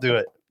 I'll do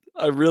it.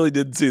 I really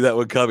didn't see that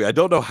one coming. I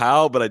don't know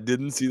how, but I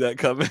didn't see that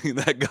coming.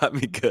 That got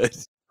me good.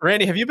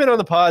 Randy, have you been on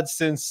the pod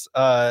since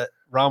Rahm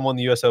won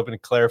the U.S. Open to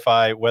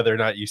clarify whether or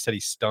not you said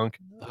he stunk?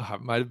 I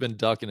might have been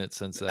ducking it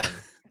since then.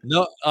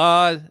 No,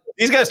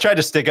 these guys tried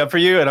to stick up for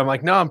you, and I'm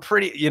like, no, I'm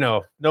pretty.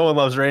 No one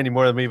loves Randy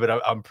more than me,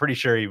 but I'm pretty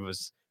sure he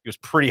was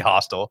pretty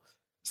hostile,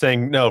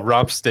 saying no,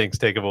 Rahm stinks,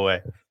 take him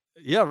away.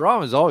 Yeah,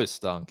 Rahm has always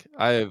stunk.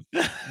 I've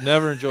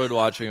never enjoyed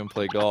watching him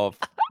play golf.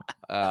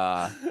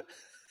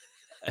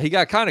 He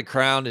got kind of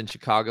crowned in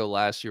Chicago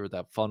last year with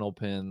that funnel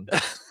pin.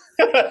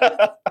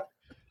 I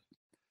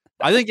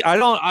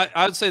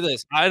would say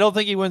this. I don't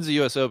think he wins the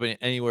U.S. Open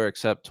anywhere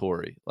except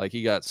Torrey. Like,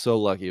 he got so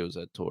lucky it was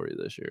at Torrey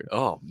this year.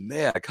 Oh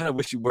man, I kind of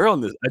wish you were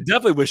on this. I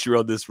definitely wish you were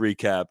on this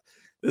recap.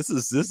 This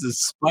is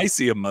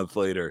spicy a month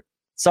later.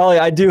 Solly,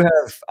 I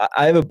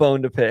have a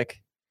bone to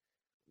pick.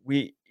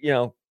 We're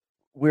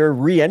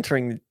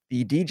re-entering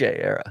the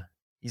DJ era.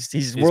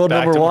 He's world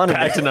number one.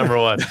 Back to number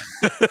one.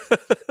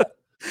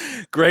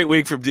 Great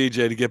week from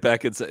DJ to get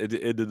back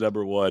into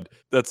number one.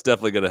 That's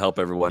definitely going to help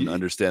everyone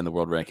understand the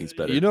world rankings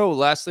better.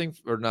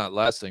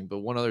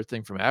 One other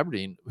thing from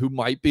Aberdeen, who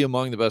might be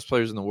among the best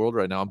players in the world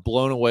right now. I'm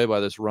blown away by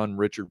this run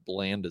Richard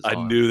Bland is on.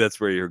 I knew that's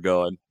where you're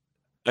going.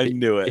 I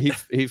knew it.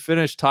 He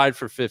finished tied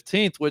for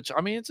 15th, which,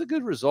 I mean, it's a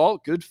good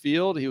result, good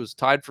field. He was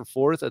tied for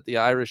 4th at the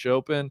Irish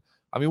Open.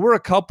 I mean, we're a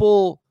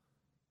couple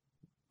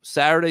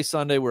Saturday,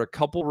 Sunday, we're a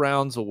couple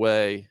rounds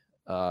away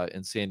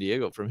in San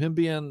Diego from him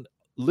being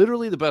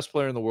literally the best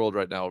player in the world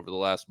right now over the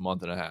last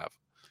month and a half.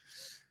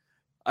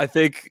 I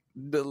think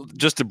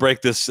just to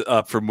break this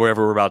up from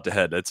wherever we're about to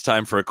head, it's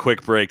time for a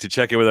quick break to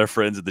check in with our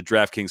friends at the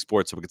DraftKings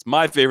Sportsbook. It's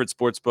my favorite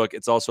sportsbook.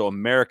 It's also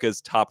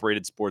America's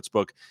top-rated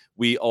sportsbook.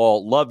 We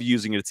all love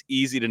using it. It's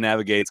easy to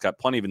navigate. It's got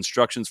plenty of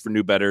instructions for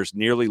new bettors,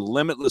 nearly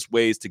limitless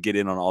ways to get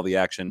in on all the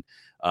action.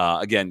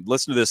 Again,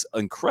 listen to this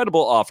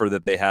incredible offer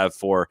that they have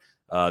for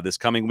this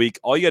coming week.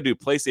 All you got to do,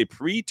 place a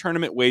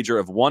pre-tournament wager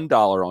of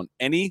 $1 on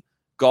any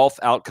golf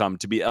outcome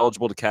to be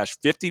eligible to cash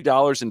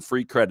 $50 in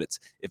free credits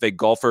if a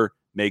golfer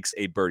makes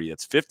a birdie.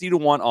 That's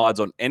 50-1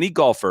 odds on any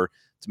golfer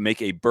to make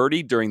a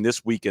birdie during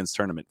this weekend's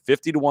tournament.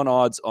 50-1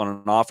 odds on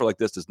an offer like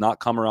this does not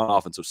come around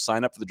often. So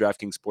sign up for the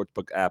DraftKings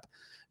Sportsbook app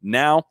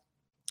now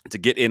to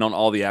get in on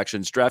all the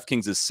actions.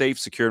 DraftKings is safe,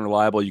 secure, and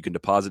reliable. You can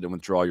deposit and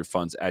withdraw your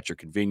funds at your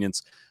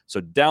convenience. So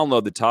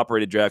download the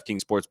top-rated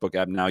DraftKings Sportsbook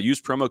app now. Use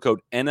promo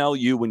code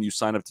NLU when you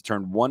sign up to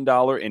turn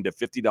 $1 into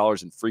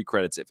 $50 in free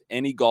credits if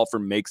any golfer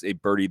makes a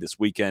birdie this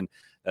weekend.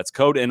 That's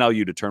code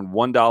NLU to turn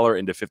 $1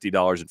 into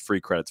 $50 in free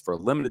credits for a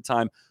limited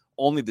time.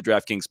 Only the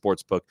DraftKings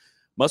Sportsbook.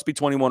 Must be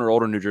 21 or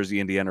older, New Jersey,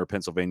 Indiana, or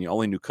Pennsylvania.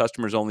 Only new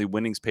customers only.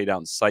 Winnings paid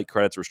out in site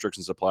credits.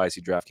 Restrictions apply.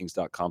 See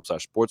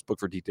DraftKings.com/sportsbook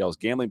for details.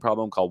 Gambling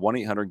problem? Call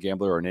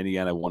 1-800-GAMBLER or in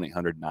Indiana,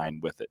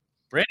 1-800-9-WITH-IT.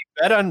 Randy,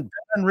 bet on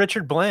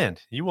Richard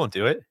Bland. You won't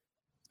do it.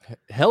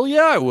 Hell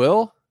yeah, I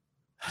will.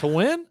 To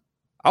win?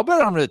 I'll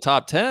bet on the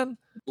top 10.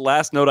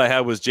 Last note I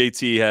had was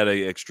JT had an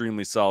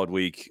extremely solid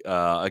week.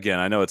 Again,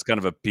 I know it's kind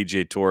of a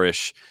PGA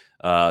Tour-ish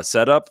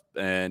setup,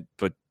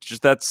 but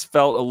just that's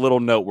felt a little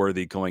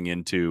noteworthy going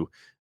into.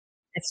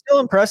 It's still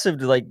impressive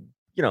to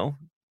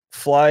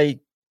fly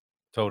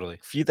totally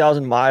a few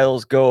thousand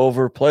miles, go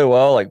over, play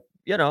well.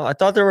 I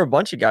thought there were a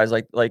bunch of guys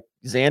like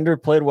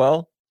Xander played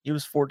well. He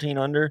was 14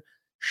 under.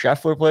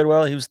 Scheffler played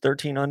well. He was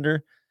 13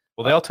 under.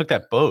 Well, they all took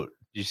that boat.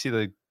 Did you see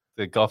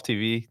the Golf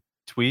TV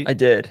tweet? I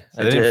did.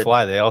 So they didn't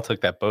fly. They all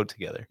took that boat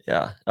together.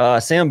 Yeah.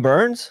 Sam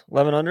Burns,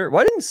 11 under.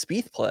 Why didn't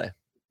Spieth play?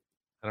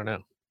 I don't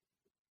know.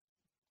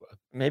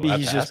 Maybe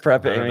he's just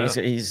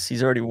prepping.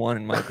 He's already won,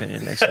 in my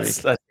opinion, next week.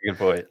 That's a good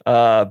point.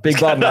 Big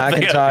Bob McIntyre.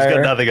 He's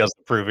got nothing else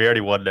to prove. He already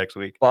won next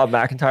week. Bob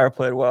McIntyre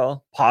played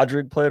well.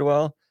 Podrick played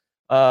well.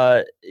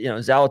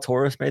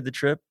 Zalatoris made the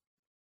trip,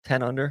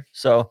 10 under.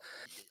 So,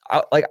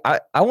 I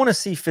want to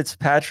see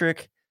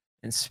Fitzpatrick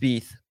and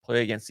Spieth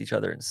play against each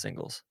other in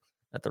singles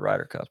at the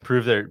Ryder Cup.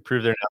 Prove they're not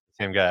the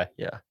same guy.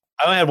 Yeah.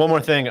 I only had one more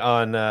thing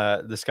on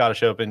the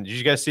Scottish Open. Did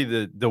you guys see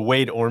the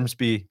Wade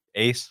Ormsby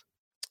ace?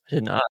 I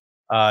did not.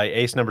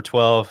 Ace number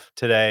 12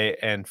 today.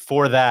 And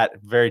for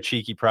that very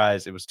cheeky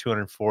prize, it was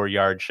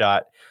 204-yard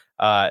shot.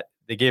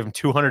 They gave him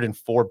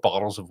 204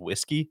 bottles of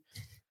whiskey,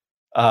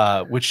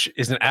 which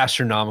is an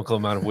astronomical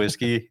amount of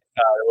whiskey. It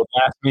will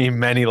last me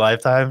many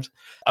lifetimes.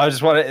 I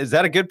just want to, is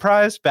that a good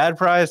prize? Bad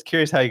prize?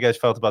 Curious how you guys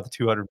felt about the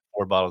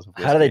 204 bottles of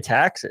whiskey. How do they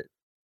tax it?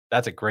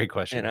 That's a great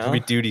question. You know? There'll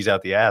be duties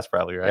out the ass,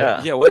 probably, right?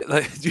 Yeah. Yeah, what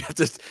you have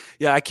to?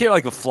 Yeah, I can't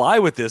like fly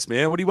with this,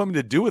 man. What do you want me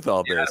to do with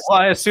all this? Well,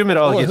 I assume it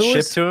all gets who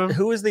shipped to him.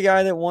 Who was the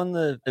guy that won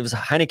it was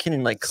Heineken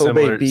and like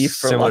Kobe Similar- beef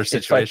for similar life,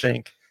 situation. I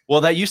think.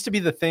 Well, that used to be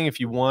the thing if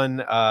you won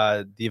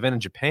the event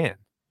in Japan.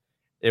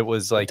 It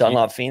was like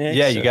Dunlop Phoenix.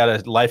 Yeah, you got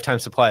a lifetime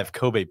supply of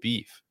Kobe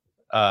beef.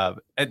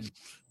 And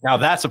now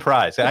that's a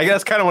prize. I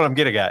guess kind of what I'm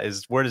getting at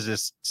is where does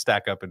this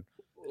stack up? And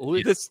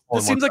This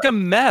seems like a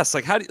mess.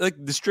 Like how do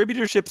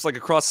distributorships like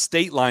across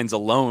state lines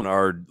alone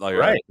are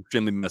like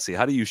extremely messy.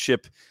 How do you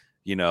ship,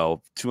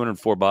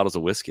 204 bottles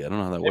of whiskey? I don't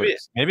know how that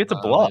works. Maybe it's a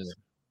bluff.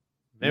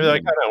 Maybe they're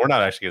like, no, we're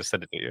not actually going to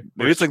send it to you.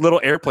 Maybe it's like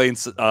little airplane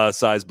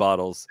size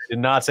bottles. Did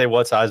not say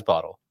what size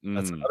bottle.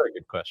 That's another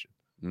good question.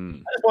 I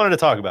just wanted to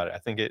talk about it. I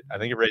think it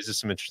raises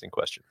some interesting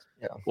questions.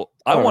 Yeah. Well,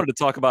 I wanted to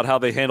talk about how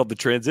they handled the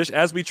transition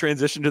as we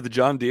transitioned to the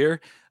John Deere.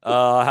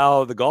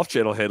 How the Golf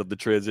Channel handled the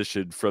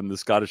transition from the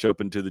Scottish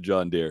Open to the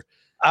John Deere.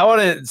 I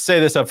want to say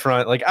this up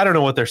front. Like, I don't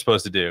know what they're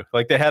supposed to do.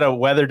 Like, they had a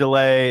weather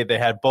delay. They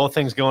had both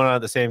things going on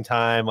at the same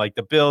time. Like,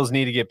 the Bills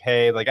need to get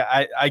paid. Like,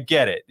 I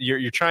get it.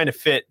 You're trying to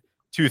fit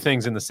two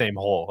things in the same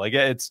hole. Like,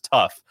 it's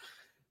tough.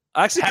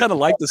 I actually kind of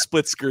like the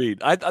split screen.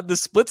 I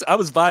was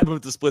vibing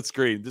with the split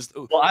screen. I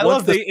once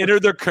love they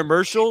entered their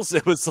commercials,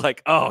 it was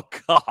like, oh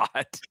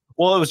god.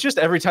 Well, it was just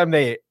every time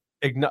they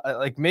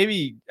like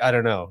maybe I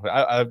don't know.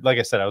 I like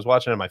I said, I was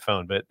watching on my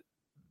phone, but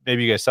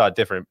maybe you guys saw it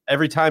different.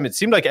 It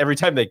seemed like every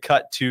time they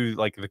cut to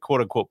like the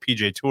quote unquote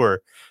PJ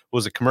Tour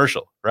was a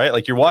commercial, right?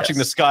 Like you're watching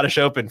the Scottish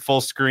Open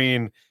full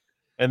screen,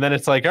 and then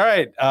it's like, all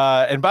right,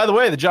 and by the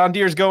way, the John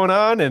Deere's going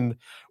on, and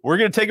we're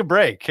gonna take a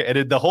break.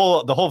 And the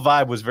whole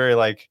vibe was very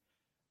like,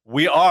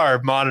 we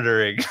are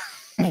monitoring.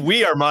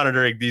 We are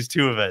monitoring these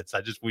two events.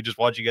 We just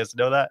want you guys to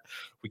know that.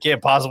 We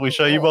can't possibly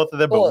show you both of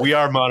them, but we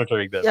are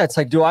monitoring them. Yeah, it's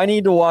like, do I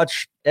need to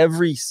watch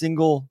every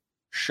single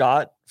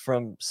shot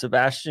from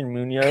Sebastian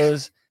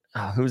Munoz?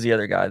 Who's the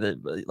other guy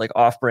that like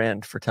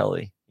off-brand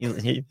Fratelli?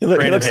 He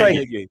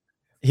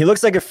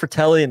looks like if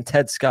Fratelli and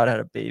Ted Scott had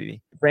a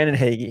baby. Brandon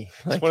Hagee.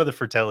 It's one of the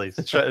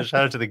Fratellis. Shout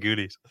out to the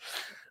Goodies.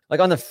 Like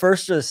on the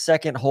first or the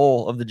second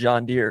hole of the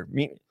John Deere.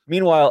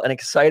 Meanwhile, an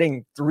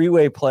exciting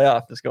three-way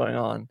playoff is going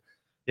on.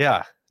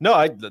 Yeah. No,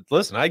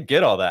 I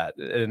get all that.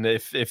 And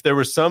if there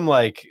was some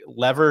like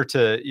lever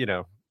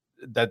to,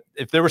 that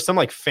if there was some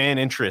like fan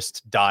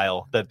interest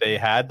dial that they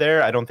had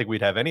there, I don't think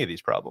we'd have any of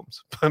these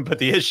problems. But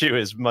the issue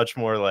is much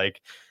more like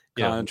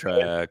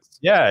contracts.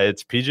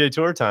 It's PGA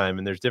Tour time,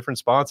 and there's different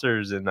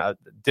sponsors and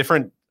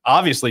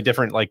obviously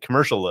different like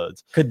commercial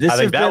loads. Could this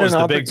have been an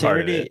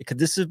opportunity? Could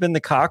this have been the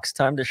Cock's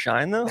time to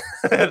shine, though?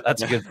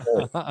 That's a good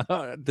point.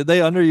 Did they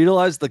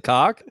underutilize the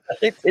cock? I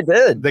think they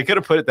did. They could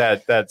have put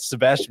that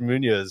Sebastian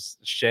Munoz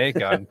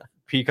shank on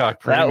Peacock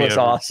Premium. That was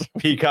awesome.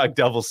 Peacock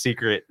Double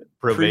Secret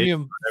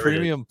Premium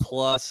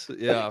Plus.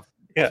 Yeah.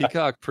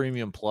 Peacock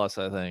Premium Plus,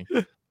 I think.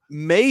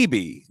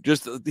 Maybe,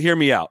 just hear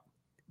me out.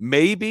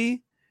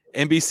 Maybe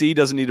NBC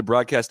doesn't need to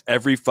broadcast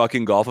every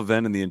fucking golf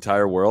event in the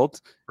entire world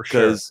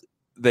because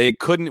they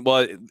couldn't.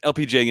 Well,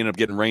 LPGA ended up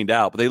getting rained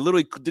out, but they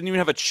literally didn't even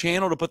have a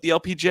channel to put the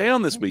LPGA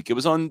on this week. It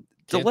was on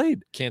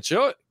delayed. Can't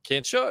show it.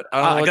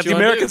 I got the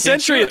American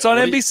Century. It's on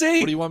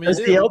NBC. What do you want me to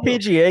do? Does the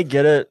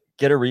LPGA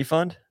get a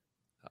refund?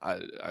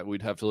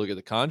 We'd have to look at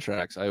the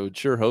contracts. I would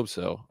sure hope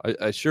so.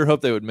 I sure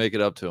hope they would make it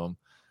up to them.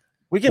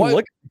 We can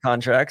look at the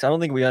contracts. I don't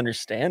think we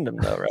understand them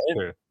though, right?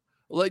 Sure.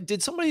 Like,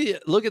 did somebody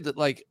look at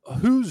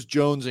who's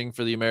jonesing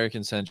for the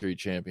American Century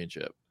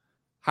Championship?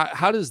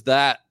 How does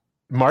that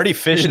Marty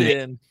Fish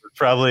in?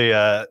 Probably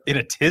in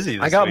a tizzy.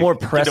 I got more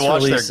press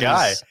releases. Their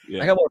guy.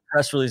 I got more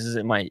press releases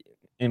in my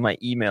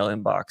email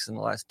inbox in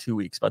the last 2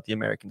 weeks about the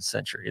American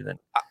Century than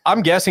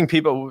I'm guessing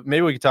people.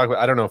 Maybe we could talk about.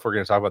 I don't know if we're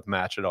going to talk about the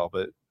match at all,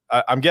 but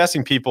I'm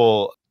guessing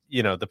people.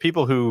 The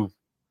people who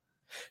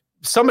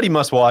somebody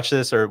must watch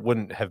this or it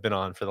wouldn't have been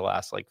on for the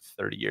last like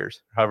 30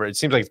 years. However, it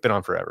seems like it's been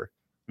on forever.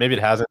 Maybe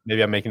it hasn't.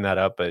 Maybe I'm making that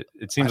up, but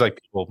it seems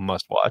like people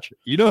must watch.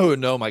 You know who would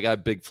know? My guy,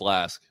 Big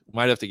Flask.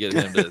 Might have to get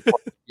him to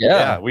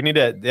we need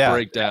to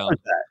break down.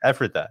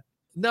 Effort that.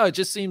 No, it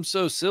just seems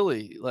so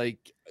silly. Like,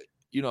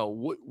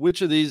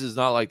 which of these is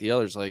not like the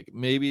others? Like,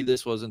 maybe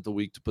this wasn't the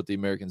week to put the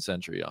American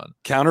Century on.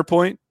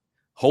 Counterpoint,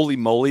 Holy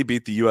Moly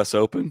beat the U.S.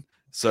 Open.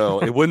 So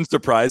it wouldn't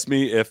surprise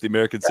me if the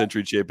American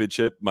Century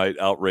Championship might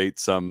outrate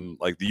some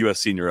like the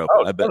U.S. Senior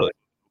Open. I bet. Totally.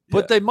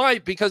 But they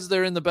might because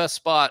they're in the best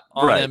spot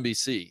on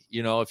NBC.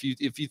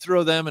 If you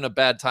throw them in a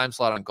bad time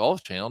slot on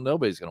Golf Channel,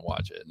 nobody's going to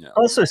watch it. Yeah.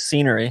 Also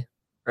scenery,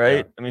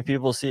 right? Yeah. I mean,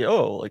 people see,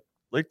 like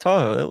Lake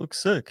Tahoe, that looks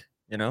sick,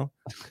 and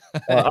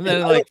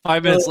then like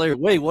 5 minutes later,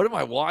 wait, what am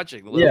I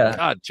watching?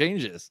 God,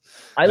 changes.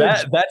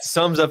 That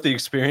sums up the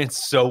experience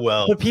so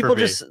well. But people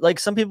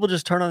some people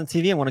just turn on the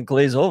TV and want to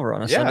glaze over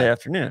on a Sunday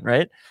afternoon,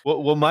 right?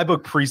 What my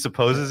book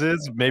presupposes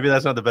is maybe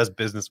that's not the best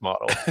business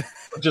model.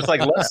 Just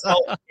like let's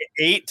sell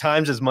 8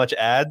 times as much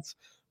ads,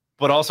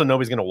 but also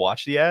nobody's going to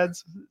watch the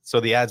ads. So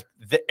the ads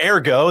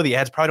probably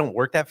don't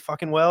work that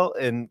fucking well.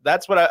 And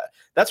that's what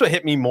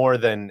hit me more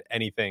than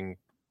anything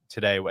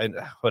today, and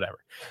whatever.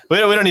 We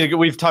don't need to.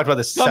 We've talked about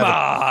this. Come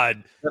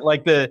on,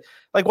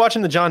 like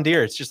watching the John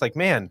Deere. It's just like,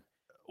 man,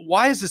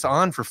 why is this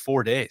on for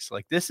 4 days?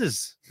 Like this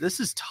is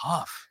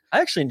tough. I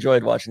actually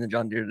enjoyed watching the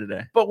John Deere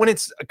today. But when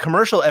it's a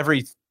commercial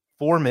every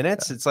 4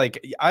 minutes, it's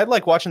like I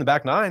like watching the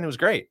back nine. It was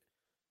great.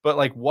 But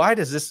like, why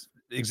does this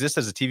exist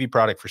as a TV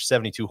product for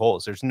 72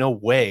 holes? There's no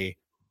way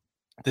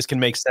this can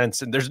make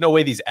sense, and there's no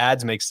way these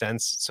ads make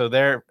sense. So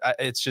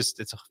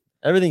it's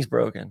everything's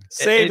broken.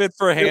 Save it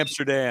for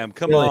Amsterdam.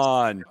 Come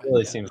on. It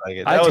really seems like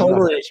it. I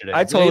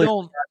totally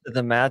don't that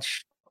the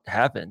match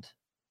happened.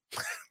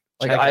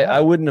 Like I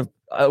wouldn't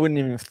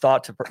even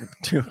thought to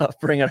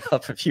bring it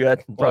up if you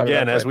hadn't brought it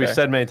up. Again, as we've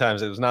said many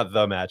times, it was not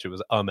the match, it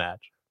was a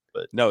match.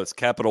 But no, it's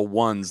Capital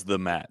One's the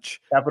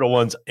match. Capital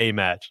One's a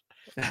match.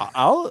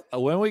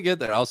 When we get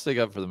there, I'll stick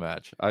up for the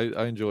match.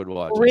 I enjoyed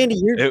watching. Well, Randy,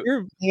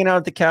 you're hanging out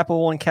at the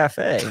Capital One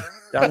Cafe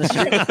down the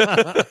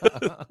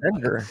street.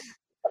 Denver.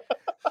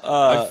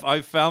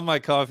 I found my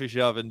coffee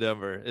shop in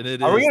Denver, and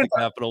it is the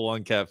Capital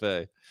One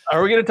Cafe.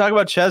 Are we going to talk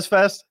about Ches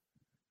Fest?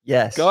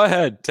 Yes. Go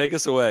ahead. Take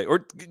us away. Or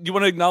do you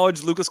want to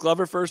acknowledge Lucas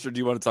Glover first, or do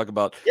you want to talk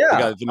about the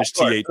guy that finished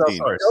T18?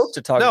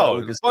 To talk about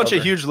Lucas a bunch Glover.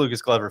 of huge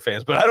Lucas Glover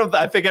fans, but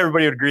I think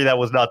everybody would agree that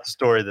was not the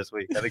story this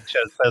week. I think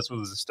Ches Fest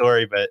was the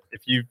story, but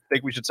if you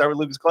think we should start with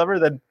Lucas Glover,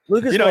 then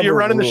you're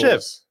running the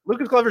ship.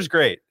 Lucas Glover's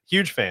great.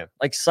 Huge fan.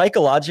 Like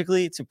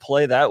psychologically, to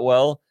play that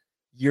well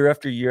year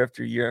after year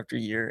after year after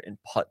year and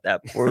putt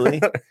that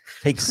poorly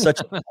takes such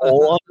a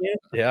toll on you.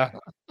 Yeah.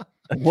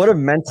 What a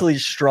mentally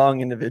strong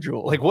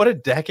individual. Like what a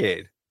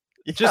decade.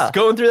 Yeah. Just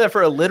going through that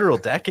for a literal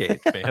decade,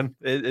 man.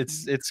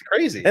 It's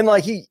crazy. And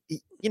like he's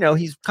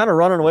kind of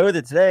running away with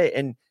it today.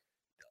 And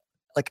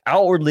like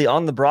outwardly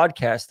on the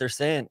broadcast, they're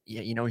saying,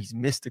 he's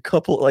missed a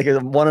couple, like a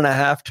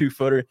 1.5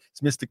 2-footer.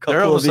 He's missed a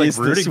couple of these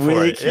this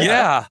week.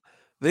 Yeah.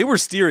 They were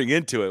steering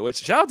into it. Which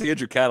shout out to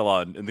Andrew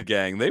Catalan and the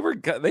gang. They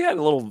had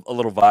a little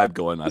vibe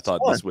going. I thought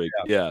this week.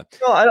 Yeah.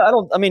 No, I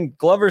don't. I mean,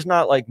 Glover's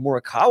not like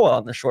Morikawa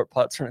on the short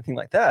putts or anything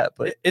like that.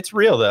 But it's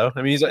real though.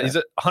 I mean, he's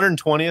at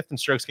 120th in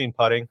strokes gained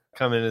putting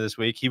coming into this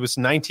week. He was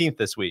 19th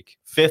this week,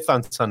 5th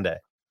on Sunday.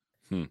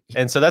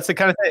 And so that's the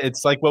kind of thing.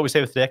 It's like what we say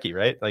with Hideki,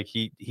 right? Like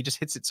he just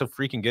hits it so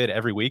freaking good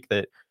every week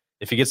that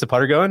if he gets the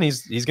putter going,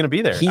 he's going to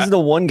be there. He's the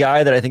one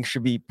guy that I think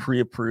should be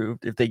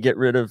pre-approved if they get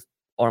rid of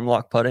arm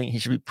lock putting. He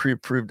should be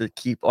pre-approved to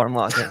keep arm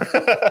locking.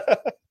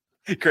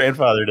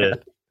 Grandfather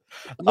did.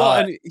 Well,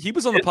 and he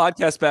was on the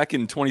podcast back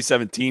in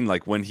 2017,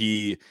 like when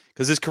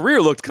because his career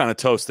looked kind of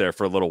toast there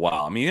for a little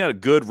while. I mean, he had a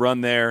good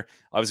run there.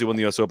 Obviously, won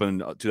the U.S.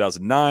 Open in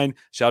 2009.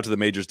 Shout out to the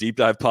Majors Deep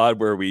Dive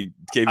Pod where we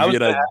gave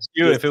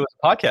you if it was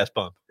a podcast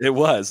bump. It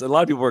was. A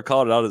lot of people were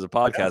calling it out as a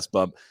podcast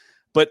bump.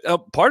 But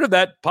part of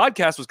that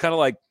podcast was kind of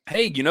like,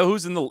 hey,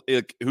 who's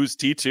who's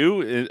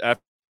T2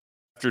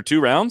 after 2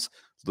 rounds?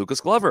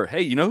 Lucas Glover.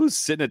 Hey, who's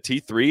sitting at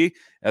T3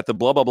 at the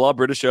blah, blah, blah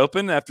British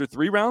Open after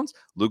 3 rounds?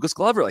 Lucas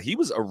Glover. Like he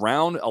was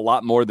around a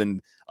lot more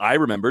than I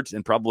remembered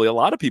and probably a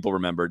lot of people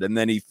remembered. And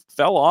then he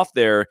fell off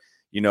there,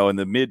 in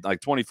the mid,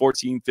 like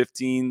 2014,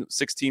 15,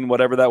 16,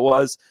 whatever that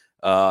was.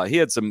 He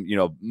had some,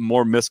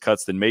 more missed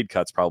cuts than made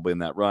cuts probably in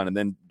that run. And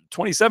then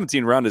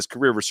 2017 around his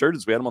career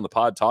resurgence, we had him on the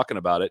pod talking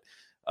about it.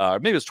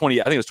 Maybe it was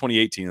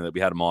 2018 that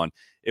we had him on.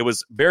 It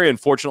was very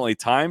unfortunately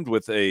timed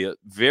with a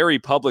very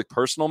public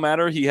personal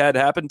matter he had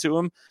happened to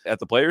him at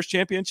the Players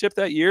Championship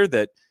that year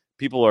that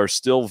people are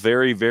still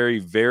very, very,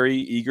 very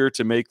eager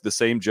to make the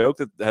same joke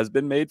that has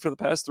been made for the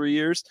past 3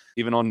 years,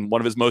 even on one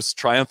of his most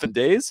triumphant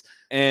days.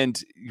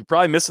 And you're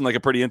probably missing like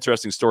a pretty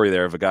interesting story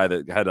there of a guy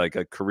that had like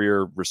a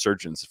career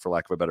resurgence, for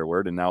lack of a better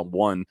word, and now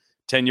won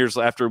 10 years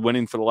after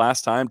winning for the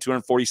last time,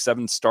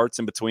 247 starts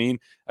in between.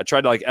 I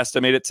tried to like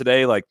estimate it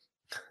today, like,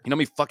 how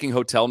many fucking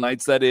hotel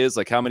nights that is,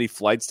 like how many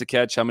flights to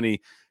catch, how many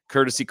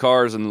courtesy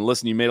cars, and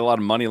listen, you made a lot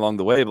of money along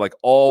the way, but like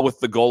all with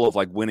the goal of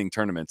like winning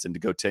tournaments and to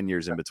go 10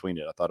 years in between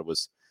it. I thought it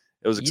was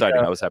exciting.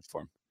 I was happy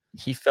for him.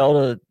 He fell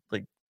to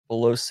like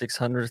below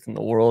 600th in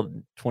the world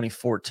in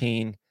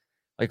 2014,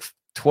 like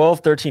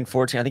 12, 13,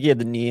 14. I think he had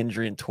the knee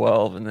injury in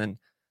 12, and then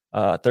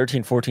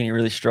 13, 14, he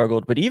really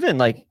struggled. But even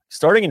like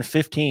starting in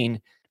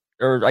 15,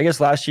 or I guess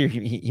last year,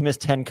 he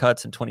missed 10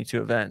 cuts in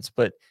 22 events,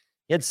 but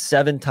he had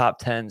 7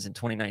 top 10s in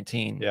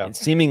 2019. Yeah. And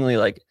seemingly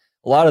like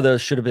a lot of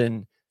those should have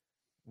been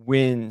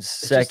wins,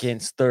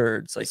 seconds,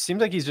 thirds. Like it seems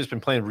like he's just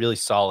been playing really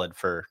solid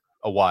for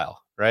a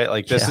while, right?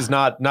 Like this is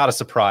not a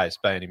surprise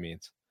by any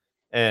means.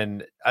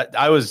 And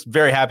I was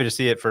very happy to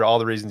see it for all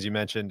the reasons you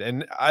mentioned.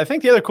 And I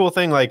think the other cool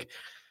thing, like,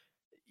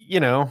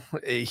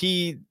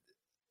 he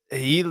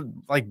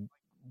like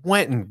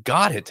went and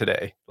got it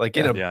today, like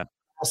in a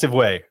massive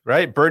way,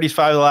 right? Birdie's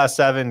 5 of the last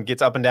 7,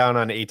 gets up and down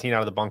on 18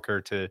 out of the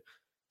bunker to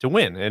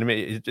win. And I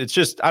mean, it's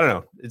just, I don't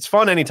know. It's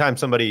fun anytime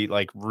somebody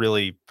like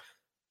really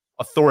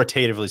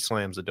authoritatively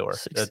slams the door.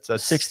 That's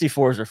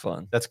 64s are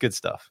fun. That's good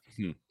stuff.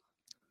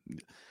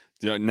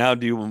 Now,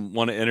 do you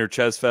want to enter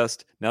Ches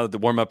Fest now that the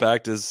warm-up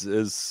act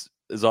is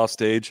off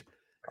stage?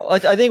 I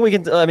think we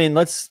can. I mean,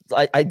 I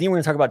think we're going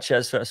to talk about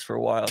Ches Fest for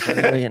a while. So I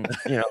think we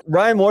can,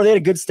 Ryan Moore, they had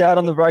a good stat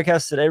on the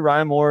broadcast today.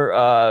 Ryan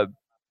Moore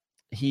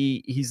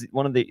he's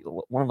one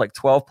of like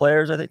 12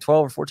 players, I think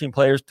 12 or 14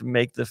 players to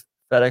make the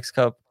FedEx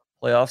Cup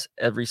playoffs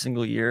every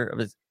single year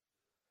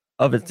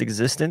of its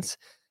existence.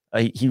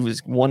 He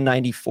was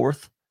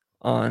 194th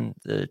on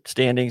the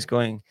standings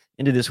going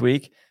into this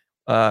week.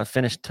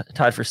 Finished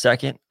tied for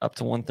second, up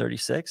to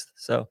 136th.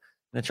 So I'm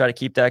gonna try to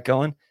keep that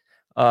going.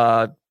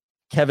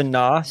 Kevin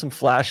Na, some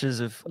flashes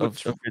of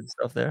good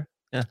stuff there.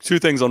 Yeah. 2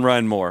 things on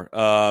Ryan Moore.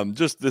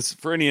 Just this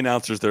for any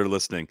announcers that are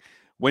listening.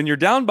 When you're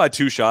down by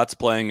 2 shots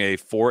playing a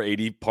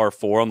 480 par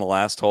 4 on the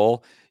last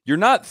hole, you're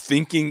not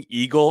thinking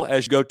eagle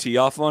as you go tee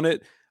off on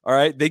it. All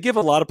right. They give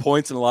a lot of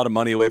points and a lot of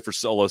money away for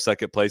solo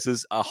second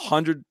places.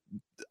 100.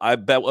 I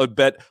would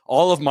bet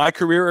all of my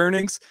career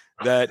earnings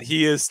that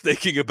he is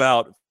thinking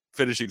about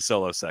finishing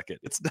solo second.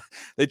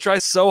 They try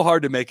so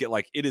hard to make it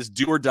like it is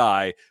do or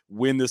die,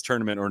 win this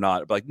tournament or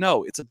not. But like,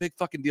 no, it's a big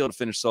fucking deal to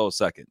finish solo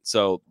second.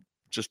 So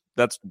just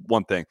that's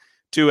one thing.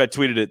 2, I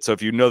tweeted it. So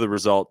if you know the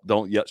result,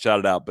 don't yet shout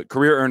it out. But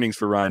career earnings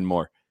for Ryan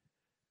Moore.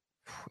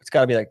 It's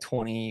got to be like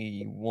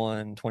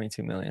 21,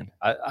 22 million.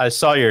 I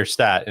saw your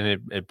stat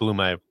and it blew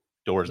my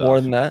doors off. More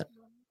than that?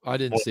 I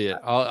didn't see it.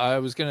 I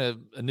was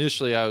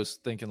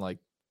thinking like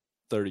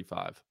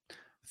 35.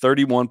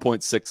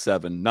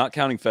 31.67, not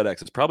counting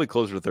FedEx. It's probably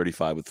closer to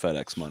 35 with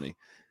FedEx money.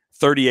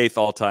 38th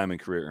all time in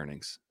career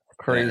earnings.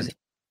 Crazy. And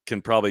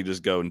can probably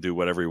just go and do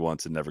whatever he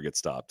wants and never get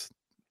stopped.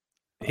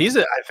 He's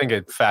I think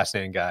a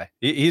fascinating guy.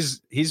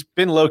 He's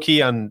been low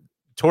key on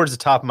towards the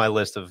top of my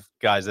list of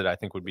guys that I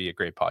think would be a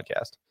great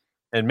podcast.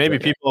 And maybe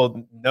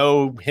people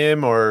know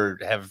him or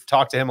have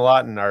talked to him a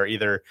lot and are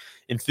either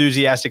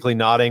enthusiastically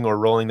nodding or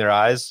rolling their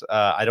eyes.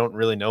 I don't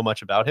really know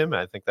much about him.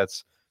 I think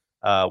that's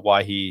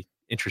why he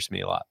interests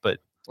me a lot. But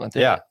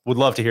yeah, would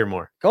love to hear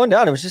more. Going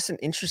down, it was just an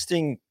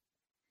interesting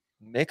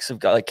mix of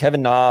guys like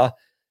Kevin Na,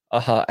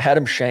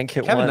 Adam Schenk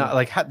hit Kevin one. Na,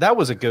 like that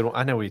was a good one.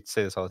 I know we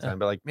say this all the time,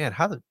 but like, man,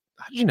 how did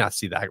you not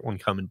see that one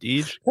coming,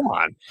 Deej? Come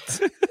on,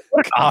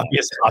 what an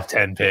obvious top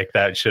 10 pick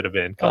that should have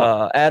been.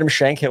 Adam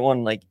Schenk hit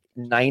one like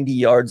 90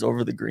 yards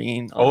over the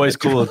green. Always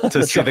cool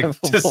to see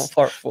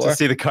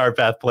the car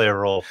path play a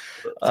role.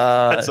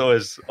 That's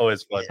always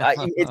fun.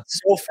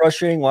 It's so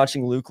frustrating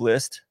watching Luke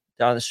List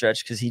down the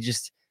stretch because he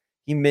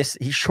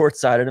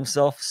short-sighted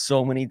himself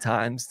so many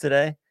times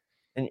today,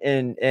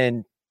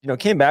 and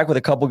came back with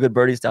a couple good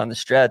birdies down the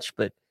stretch.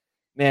 But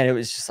man, it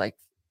was just like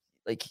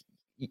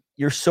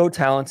you're so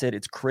talented.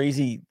 It's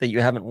crazy that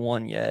you haven't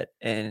won yet,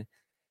 and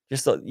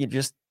you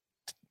just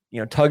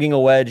tugging a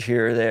wedge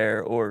here or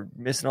there or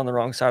missing on the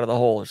wrong side of the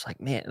hole. It's like,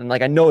 man, and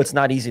like I know it's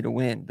not easy to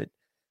win, but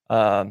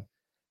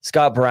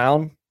Scott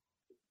Brown,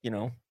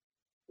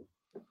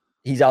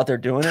 he's out there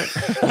doing it.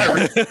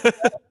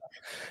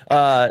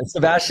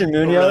 Sebastian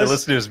Munoz. Really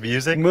listen to his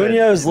music.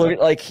 Munoz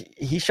looked like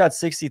he shot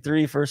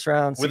 63 first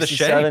round, with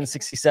 67,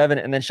 67,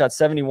 and then shot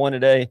 71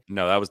 today.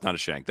 No, that was not a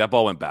shank. That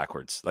ball went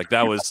backwards. Like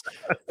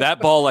that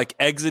ball like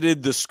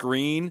exited the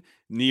screen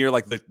near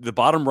like the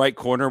bottom right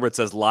corner where it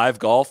says live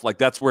golf. Like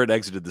that's where it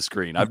exited the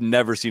screen. I've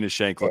never seen a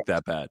shank look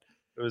that bad.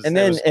 It was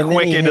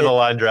quick into the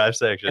line drive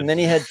section. And then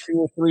he had 2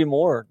 or 3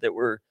 more that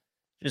were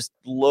just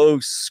low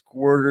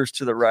squirters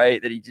to the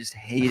right that he just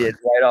hated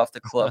right off the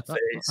club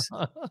face.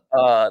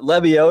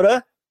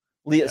 Lebioda,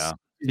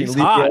 he's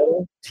hot.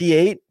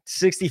 T8,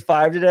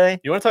 65 today.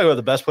 You want to talk about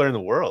the best player in the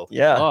world?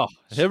 Yeah. Oh,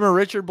 him or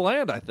Richard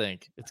Bland, I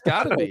think. It's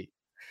got to be.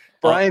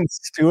 Brian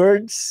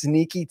Stewart,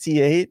 sneaky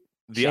T8.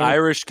 The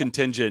Irish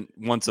contingent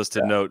wants us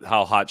to note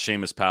how hot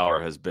Seamus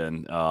Power has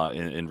been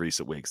in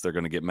recent weeks. They're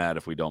going to get mad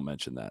if we don't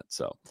mention that.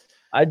 So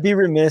I'd be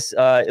remiss.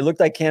 It looked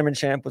like Cameron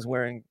Champ was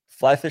wearing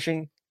fly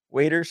fishing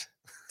waders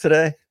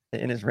today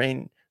in his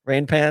rain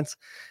pants.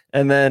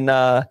 And then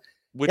and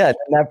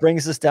that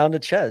brings us down to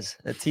Ches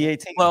at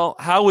T18. Well,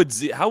 how would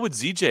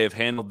ZJ have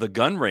handled the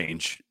gun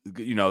range,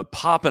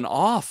 popping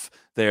off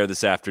there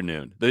this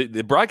afternoon?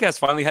 The broadcast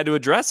finally had to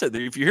address it.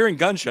 If you're hearing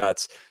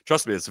gunshots,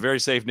 trust me, it's a very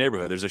safe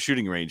neighborhood. There's a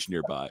shooting range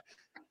nearby.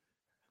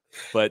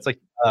 But it's like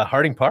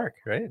Harding Park,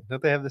 right?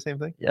 Don't they have the same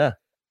thing? Yeah.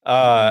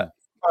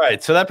 All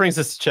right, so that brings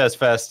us to Ches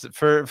Fest.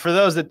 For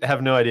those that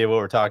have no idea what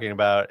we're talking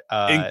about,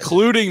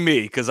 including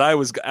me, because I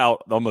was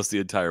out almost the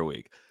entire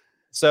week.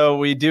 So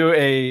we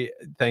do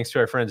thanks to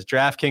our friends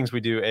DraftKings, we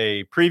do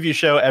a preview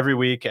show every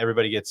week.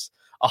 Everybody gets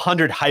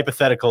 100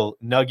 hypothetical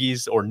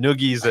nuggies or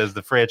noogies, as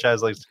the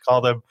franchise likes to call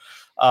them.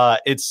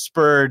 It's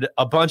spurred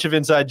a bunch of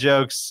inside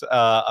jokes,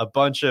 a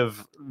bunch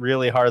of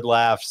really hard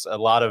laughs, a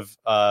lot of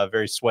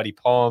very sweaty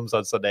palms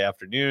on Sunday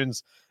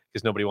afternoons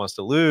because nobody wants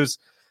to lose.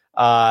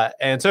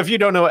 And so if you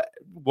don't know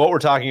what we're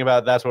talking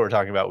about, that's what we're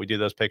talking about. We do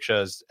those pick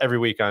shows every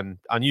week on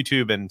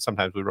YouTube, and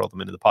sometimes we roll them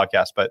into the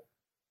podcast. But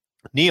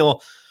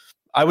Neil,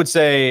 I would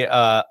say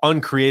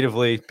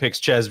uncreatively picks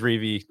Ches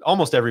Reavie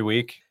almost every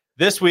week.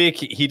 This week,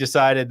 he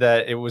decided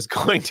that it was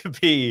going to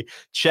be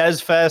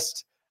Ches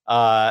Fest.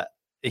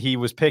 He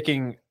was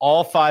picking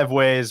all 5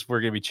 ways.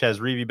 We're going to be Ches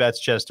Reavie bets,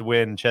 Ches to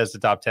win, Ches to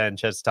top 10,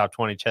 Ches to top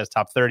 20, Ches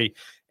top 30,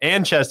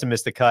 and Ches to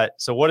miss the cut.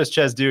 So what does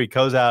Ches do? He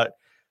goes out,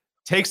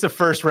 takes the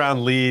first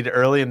round lead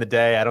early in the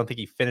day. I don't think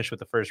he finished with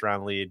the first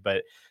round lead,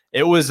 but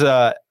It was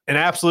an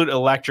absolute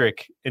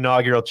electric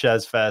inaugural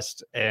Ches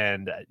Fest,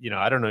 and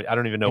I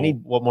don't even know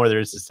what more there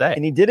is to say.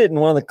 And he did it in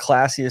one of the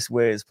classiest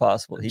ways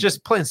possible. He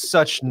just playing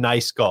such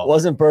nice golf.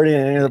 Wasn't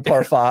birdieing any of the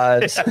par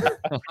fives.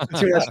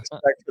 Too much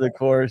respect for the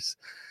course.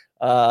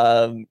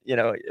 And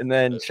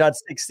then shot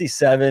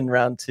 67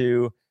 round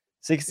 2,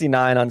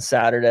 69 on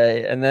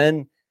Saturday, and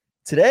then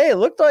today it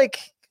looked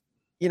like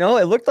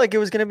it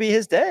was going to be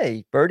his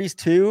day. Birdies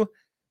 2,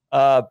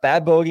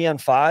 bad bogey on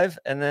 5,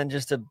 and then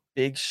just a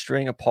big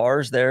string of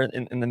pars there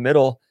in the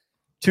middle.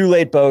 2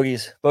 late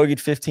bogeys, bogeyed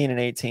 15 and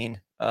 18.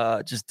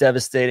 Just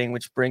devastating,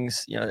 which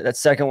brings, that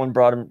second one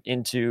brought him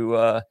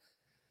into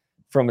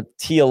from a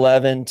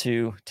T11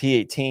 to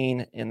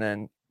T18. And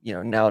then,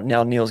 now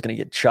Neil's going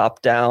to get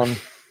chopped down.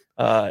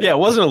 It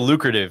wasn't a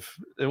lucrative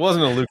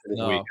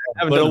week.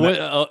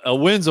 But a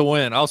win's a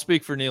win. I'll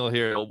speak for Neil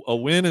here. A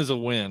win is a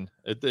win.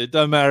 It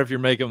doesn't matter if you're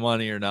making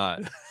money or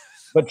not.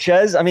 But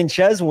Ches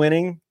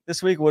winning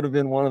this week would have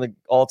been one of the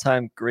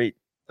all-time great,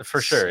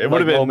 for sure. It would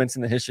have been moments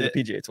in the history of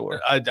the PGA Tour.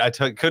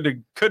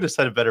 Couldn't have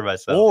said it better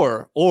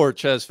myself. Or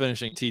Ches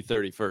finishing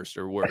T31st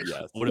or worse.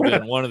 Would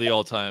have been one of the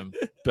all-time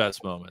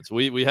best moments.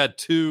 We had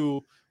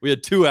two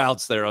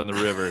outs there on the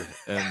river,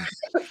 and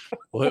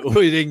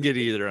we didn't get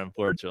either,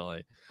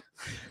 unfortunately.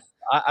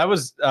 I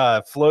was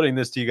floating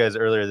this to you guys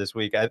earlier this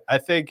week. I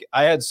think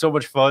I had so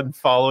much fun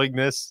following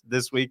this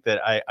week that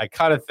I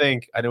kind of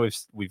think, I know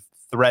we've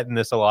threatened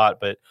this a lot,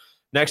 but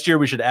next year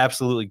we should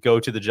absolutely go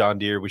to the John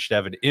Deere. We should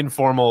have an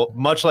informal,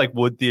 much like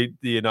the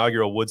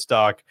inaugural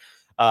Woodstock.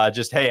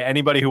 Just, hey,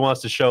 anybody who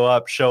wants to show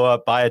up,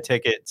 buy a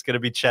ticket. It's going to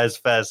be Ches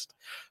Fest,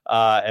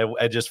 and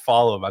just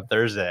follow him on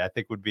Thursday. I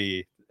think would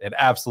be an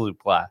absolute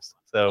blast.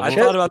 So I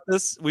thought about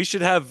this. We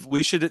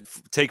should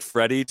take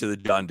Freddie to the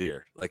John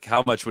Deere. Like,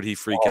 how much would he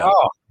freak out?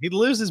 He'd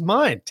lose his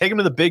mind. Take him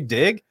to the Big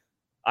Dig.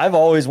 I've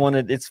always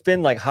wanted. It's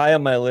been like high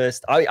on my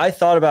list. I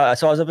thought about.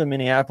 So I was up in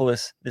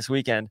Minneapolis this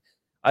weekend.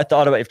 I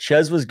thought about if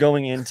Ches was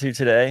going into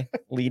today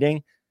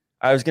leading,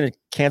 I was going to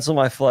cancel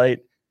my flight,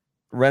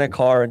 rent a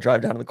car, and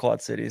drive down to the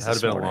Quad Cities. That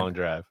would have been a long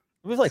drive.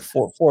 It was like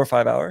 4 or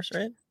 5 hours,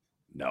 right?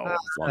 No,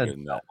 it's longer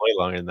than that. Way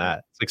longer than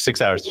that. It's like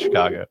 6 hours to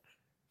Chicago.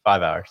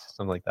 5 hours,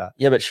 something like that.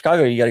 Yeah, but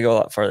Chicago, you got to go a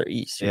lot farther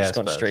east. You're just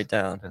going straight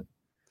down.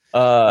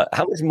 How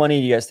much money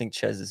do you guys think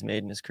Ches has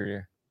made in his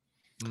career?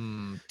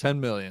 10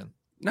 million.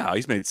 No,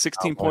 he's made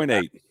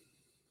 16.8.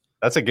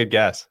 That's a good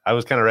guess. I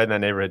was kind of right in that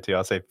neighborhood too.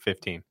 I'll say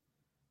 15.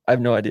 I have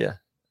no idea.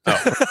 Oh,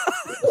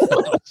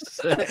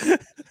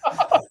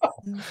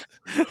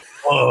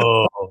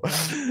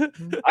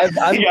 I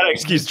got an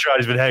excuse to try.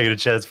 He's been hanging at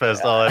Ches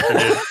Fest all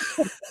afternoon.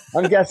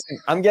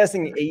 I'm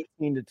guessing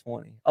 18 to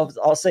 20.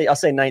 I'll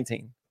say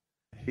 19.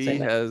 He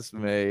has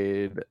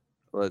made,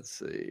 let's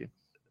see.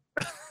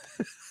 I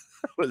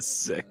was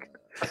sick.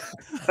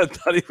 I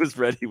thought he was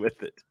ready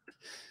with it.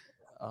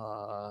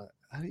 How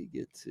do you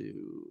get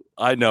to?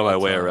 I know my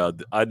way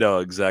around. I know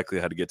exactly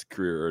how to get to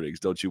career earnings.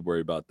 Don't you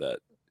worry about that.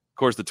 Of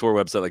course, the tour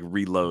website like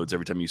reloads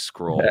every time you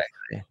scroll.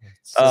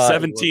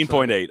 Exactly.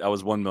 17.8. I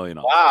was 1 million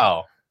off.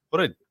 Wow,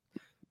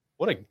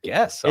 what a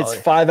guess! It's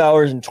 5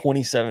 hours and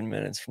 27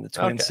 minutes from the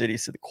Twin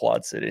Cities to the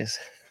Quad Cities.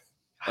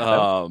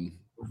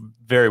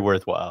 Very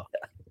worthwhile.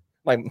 Yeah.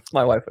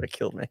 My wife would have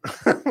killed me.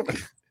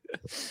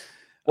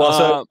 Well,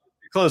 so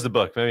close the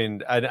book. I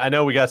mean, I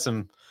know we got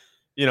some,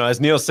 as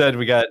Neil said,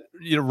 we got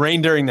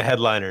rain during the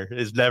headliner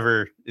is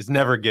never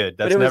good.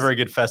 That's never a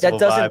good festival.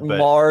 That doesn't vibe,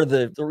 mar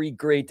the 3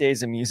 great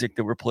days of music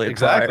that were played.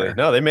 Exactly. Prior.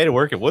 No, they made it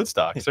work at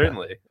Woodstock,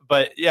 certainly.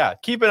 But yeah,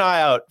 keep an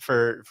eye out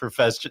for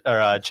Fest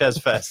or Ches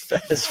Fest.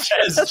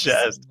 Ches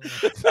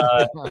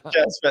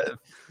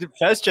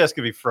Fest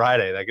could be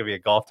Friday. That could be a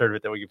golf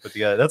tournament that we could put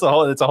together. It's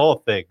a whole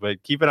thing.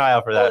 But keep an eye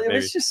out for that. It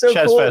was just so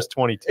Ches cool. Fest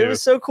 22. It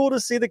was so cool to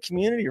see the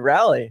community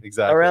rally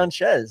around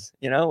Ches.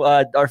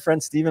 Our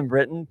friend Stephen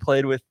Britton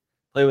played with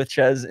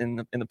Ches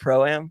in the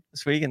Pro-Am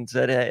this week and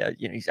said, hey,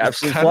 he's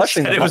absolutely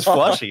flushing it. It was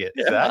flushing it.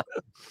 Yeah.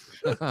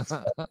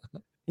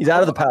 He's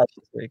out of the pouch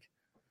this week.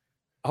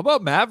 How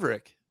about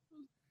Maverick?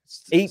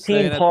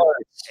 18 pars.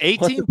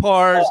 18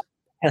 pars.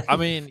 I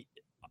mean,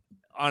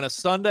 on a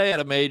Sunday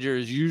at a major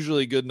is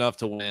usually good enough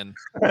to win.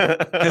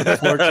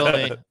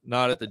 Unfortunately,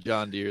 not at the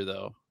John Deere,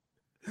 though.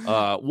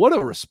 What a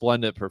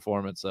resplendent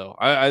performance, though.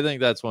 I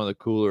think that's one of the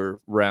cooler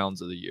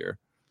rounds of the year.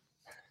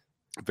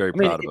 Very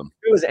proud of him.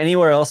 If it was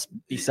anywhere else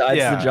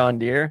besides the John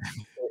Deere,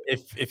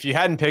 if you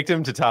hadn't picked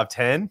him to top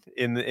 10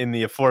 in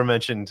the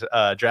aforementioned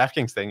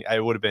DraftKings thing,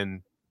 I would have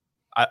been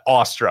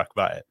awestruck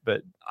by it.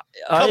 But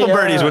a couple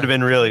birdies would have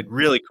been really,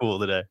 really cool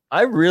today.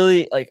 I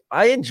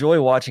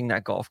enjoy watching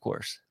that golf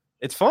course.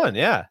 It's fun,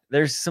 yeah.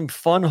 There's some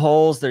fun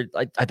holes.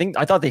 I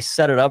thought they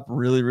set it up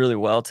really, really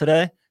well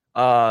today.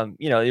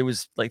 It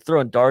was like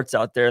throwing darts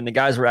out there, and the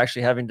guys were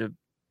actually having to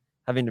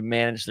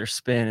manage their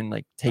spin and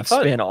like take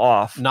spin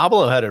off.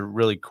 Nobilo had a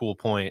really cool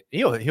point.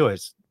 He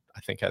always, I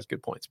think, has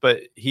good points,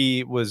 but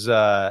he was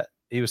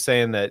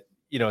saying that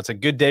it's a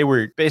good day.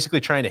 We're basically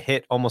trying to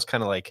hit almost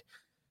kind of like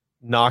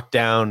knock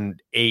down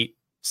 8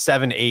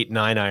 7, 8,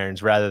 9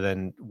 irons rather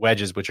than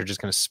wedges, which are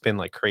just going to spin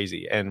like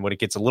crazy. And when it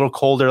gets a little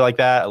colder like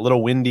that, a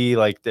little windy,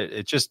 like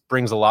it just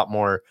brings a lot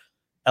more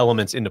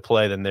elements into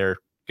play than they're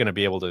going to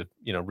be able to,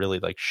 really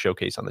like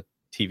showcase on the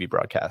TV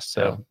broadcast.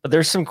 So, but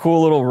there's some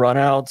cool little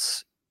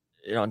runouts,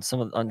 on some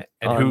of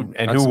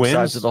who wins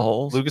sides of the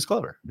holes. Lucas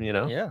Glover,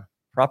 Yeah,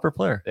 proper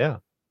player. Yeah.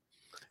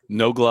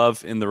 No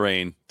glove in the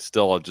rain.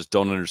 Still, I just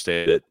don't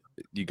understand it.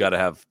 You got to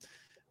have,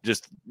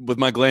 just with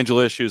my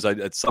glandular issues,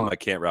 it's something I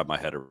can't wrap my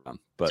head around.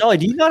 But Sully,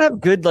 do you not have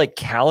good like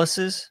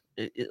calluses?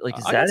 Like,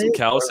 is I that got some it?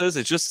 calluses?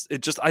 It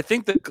just. I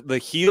think the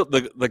heel,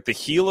 the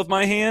heel of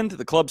my hand,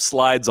 the club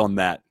slides on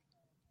that.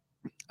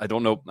 I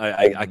don't know.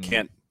 I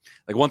can't.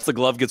 Like once the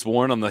glove gets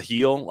worn on the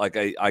heel, like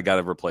I got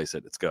to replace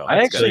it. Let's go. I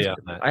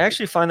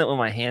actually find that when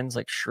my hands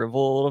like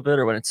shrivel a little bit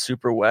or when it's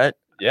super wet,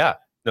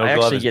 no I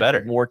glove actually is get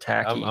better. more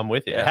tacky. I'm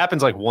with you. Yeah. It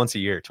happens like once a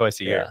year, twice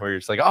a year, where you're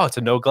just like, oh, it's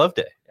a no glove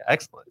day.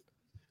 Excellent.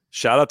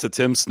 Shout out to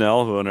Tim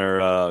Snell, who in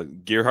our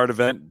Gearhart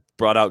event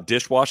brought out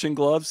dishwashing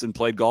gloves and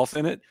played golf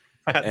in it.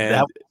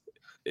 And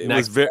it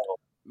was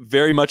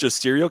very much a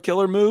serial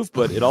killer move,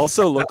 but it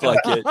also looked like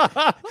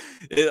it.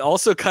 It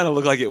also kind of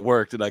looked like it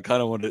worked, and I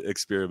kind of wanted to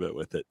experiment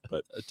with it.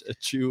 But a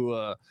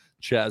true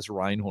Chaz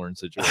Reinhorn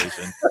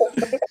situation.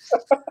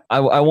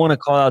 I want to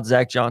call out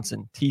Zach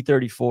Johnson,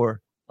 T34,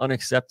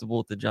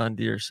 unacceptable at the John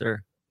Deere,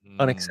 sir.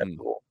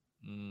 Unacceptable.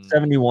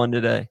 71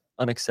 today.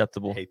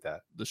 Unacceptable. I hate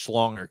that. The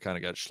schlonger kind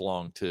of got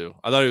schlonged too.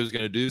 I thought he was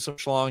going to do some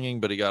schlonging,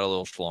 but he got a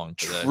little schlonged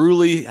today.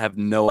 Truly have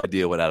no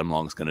idea what Adam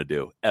Long's going to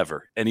do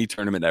ever, any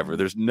tournament ever.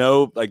 There's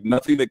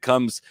nothing that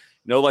comes,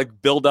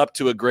 build up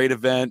to a great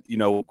event,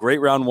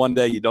 great round one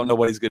day. You don't know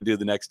what he's going to do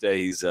the next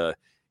day.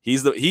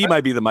 He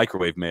might be the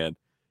microwave man.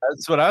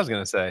 That's what I was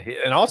going to say.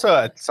 And also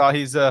I saw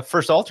he's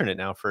first alternate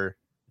now for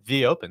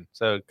the Open.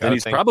 So and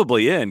he's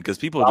probably in because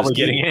people are just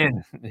getting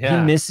in. Yeah.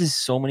 He misses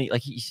so many,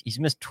 like he's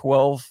missed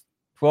 12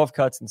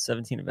 cuts in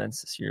 17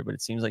 events this year, but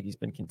it seems like he's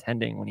been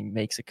contending when he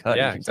makes a cut.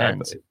 Yeah, he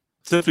contends. exactly.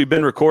 Since we've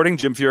been recording,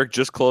 Jim Furyk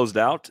just closed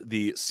out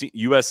the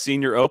U.S.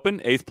 Senior Open,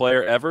 8th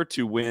player ever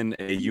to win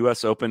a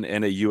U.S. Open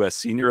and a U.S.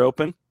 Senior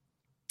Open.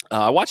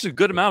 I watched a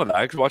good amount of that.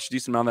 I actually watched a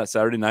decent amount of that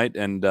Saturday night,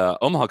 and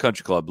Omaha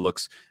Country Club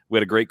we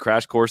had a great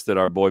crash course that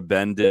our boy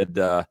Ben did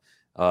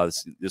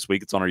this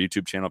week. It's on our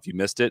YouTube channel if you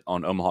missed it,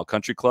 on Omaha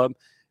Country Club.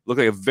 Looked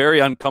like a very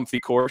uncomfy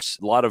course.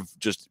 A lot of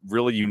just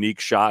really unique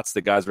shots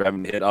that guys were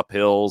having to hit up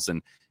hills,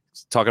 and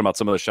talking about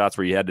some of the shots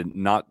where you had to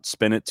not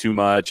spin it too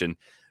much. And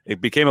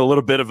it became a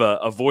little bit of a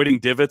avoiding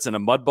divots and a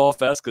mud ball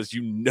fest because the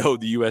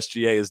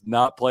USGA is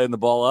not playing the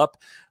ball up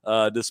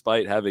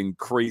despite having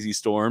crazy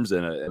storms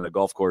and a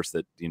golf course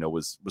that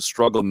was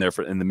struggling there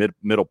in the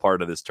middle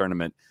part of this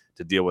tournament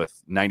to deal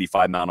with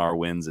 95-mile-an-hour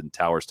winds and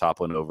towers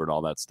toppling over and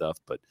all that stuff.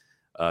 But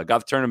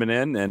got the tournament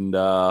in, and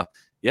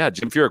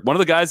Jim Furyk, one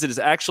of the guys that is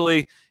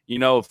actually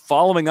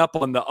following up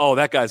on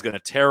that guy's going to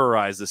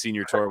terrorize the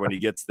senior tour when he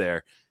gets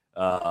there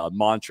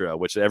mantra,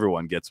 which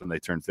everyone gets when they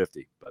turn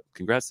 50. But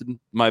congrats to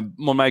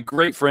my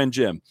great friend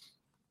Jim.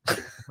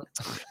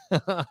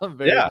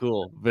 Very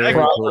cool. Very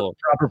cool.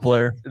 Proper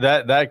player.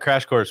 That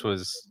crash course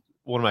was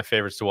one of my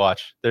favorites to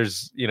watch.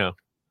 There's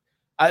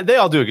they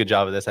all do a good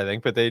job of this, I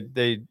think, but they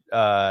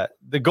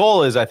the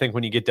goal is, I think,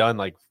 when you get done,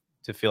 like,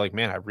 to feel like,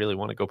 man, I really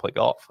want to go play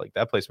golf. Like,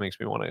 that place makes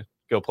me want to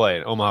go play.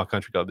 And Omaha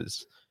Country Club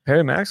is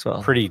Perry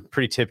Maxwell, pretty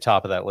tip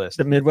top of that list.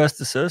 the Midwest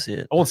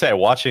Associate. I won't say I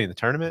watched any of the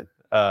tournament,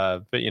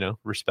 but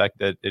respect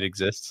that it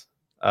exists.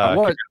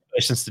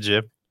 Congratulations to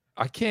Jim.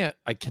 I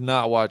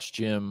cannot watch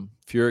Jim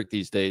Furyk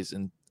these days,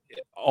 and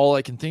all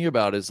I can think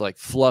about is like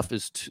Fluff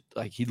is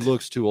he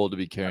looks too old to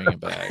be carrying a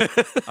bag.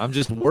 I'm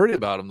just worried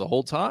about him the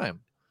whole time.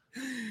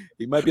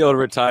 He might be able to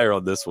retire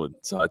on this one,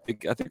 so I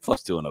think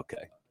Fluff's doing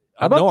okay.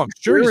 I'm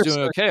sure he's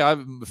doing okay.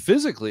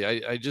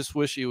 I just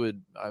wish he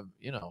would,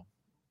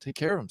 take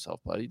care of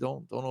himself, buddy.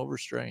 Don't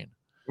overstrain.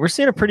 We're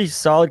seeing a pretty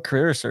solid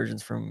career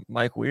resurgence from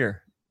Mike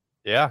Weir.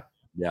 Yeah.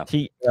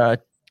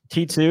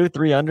 T2,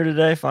 3 under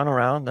today, final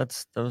round.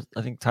 That was,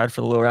 I think, tied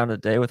for the low round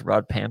of the day with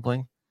Rod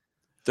Pampling.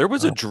 There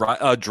was a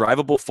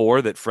drivable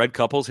 4 that Fred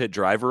Couples hit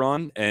driver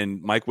on,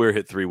 and Mike Weir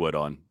hit 3-wood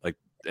on,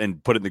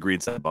 and put it in the green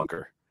side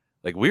bunker.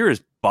 Like, Weir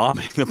is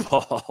bombing the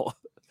ball.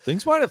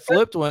 Things might have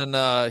flipped when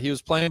he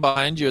was playing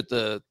behind you at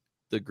the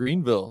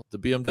Greenville, the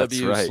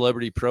BMW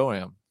Celebrity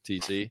Pro-Am,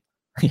 TC.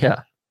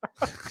 Yeah.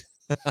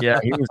 Yeah,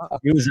 he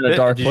was in a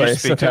dark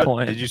place at that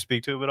point. Did you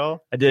speak to him at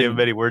all? I did. Give him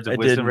any words of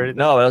wisdom or anything?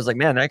 No, I was like,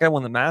 man, that guy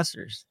won the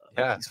Masters.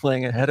 Yeah. He's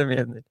playing ahead of me.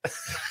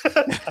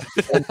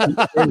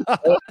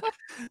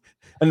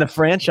 And the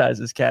franchise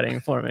is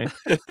caddying for me.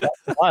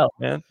 That's wild,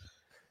 man.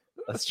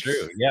 That's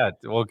true. Yeah.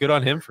 Well, good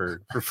on him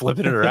for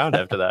flipping it around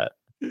after that.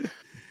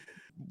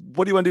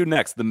 What do you want to do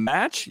next? The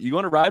match? You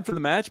want to ride for the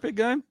match, big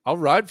guy? I'll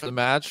ride for the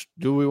match.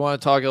 Do we want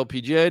to talk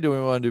LPGA? Do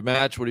we want to do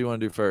match? What do you want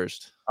to do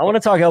first? I want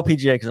to talk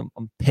LPGA because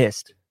I'm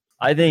pissed.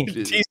 I think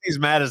TC's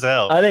mad as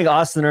hell. I think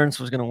Austin Ernst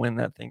was going to win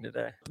that thing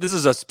today. This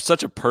is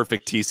such a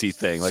perfect TC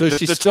thing. Like, so the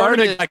she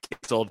started got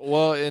canceled.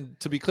 Well, and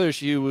to be clear,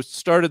 she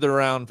started the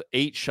round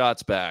 8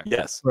 shots back.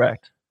 Yes,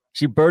 correct.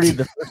 She birdied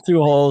the first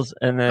 2 holes,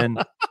 and then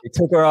they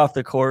took her off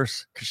the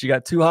course because she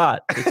got too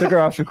hot. They took her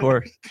off the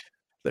course.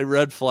 They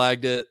red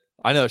flagged it.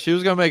 I know she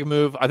was going to make a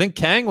move. I think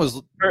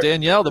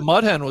Danielle, the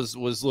mud hen, was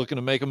looking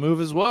to make a move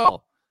as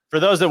well. For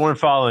those that weren't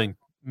following,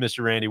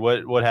 Mr. Randy,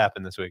 what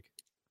happened this week?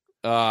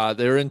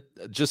 They're in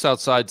just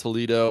outside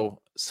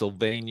Toledo,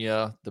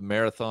 Sylvania, the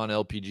Marathon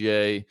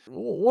LPGA.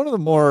 One of the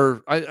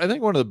more, I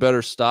think, one of the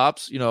better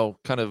stops.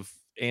 Kind of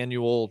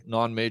annual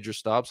non-major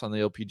stops on the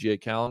LPGA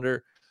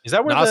calendar. Is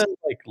that where the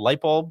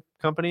light bulb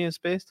company is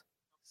based?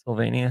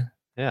 Sylvania.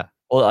 Yeah.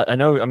 Well, I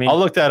know. I mean, I'll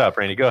look that up,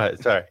 Randy. Go ahead.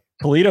 Sorry.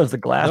 Toledo's the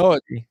glass.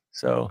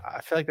 So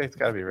I feel like that's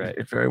got to be right.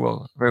 It very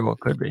well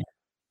could be.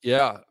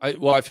 Yeah. I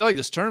feel like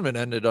this tournament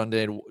ended on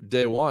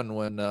day one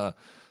when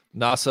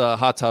Nasa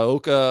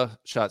Hataoka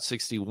shot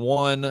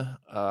 61,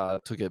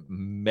 took it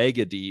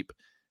mega deep.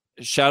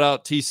 Shout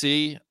out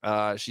TC.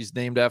 She's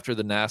named after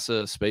the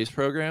NASA space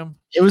program.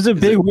 It was a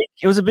big week.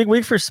 It was a big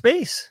week for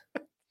space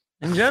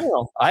in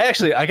general.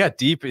 I got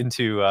deep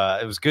into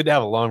it was good to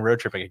have a long road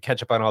trip. I could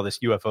catch up on all this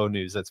UFO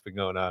news that's been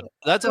going on.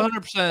 That's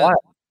 100%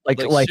 like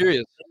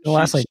serious. The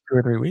last 2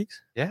 or 3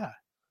 weeks. Yeah.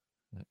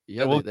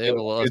 Yeah, they have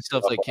a lot of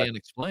stuff they can't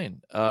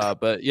explain.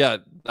 But yeah,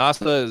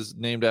 NASA is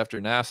named after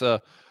NASA.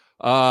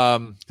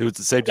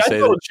 It's safe to say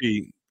that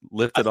she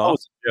lifted off.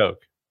 It's a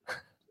joke.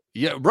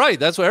 Yeah, right.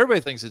 That's what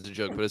everybody thinks it's a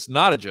joke, but it's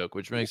not a joke,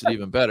 which makes it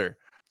even better.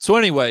 So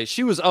anyway,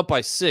 she was up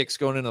by 6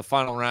 going into the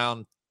final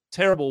round.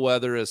 Terrible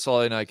weather, as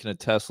Solly and I can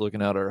attest,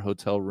 looking out our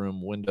hotel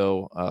room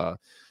window.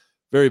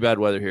 Very bad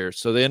weather here.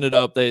 So they ended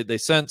up, they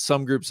sent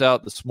some groups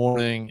out this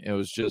morning. It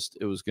was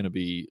going to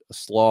be a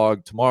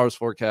slog. Tomorrow's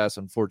forecast,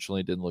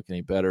 unfortunately, didn't look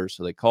any better.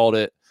 So they called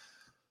it.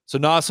 So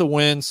NASA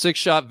wins,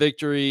 6-shot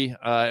victory.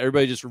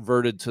 Everybody just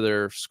reverted to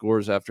their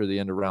scores after the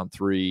end of round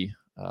 3.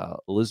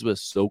 Elizabeth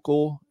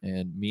Sokol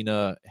and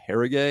Mina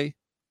Harigay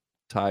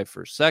tie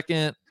for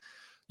second.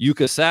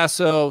 Yuka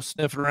Sasso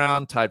sniffing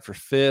around, tied for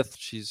 5th.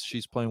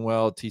 She's playing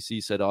well.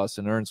 TC said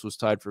Austin Ernst was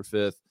tied for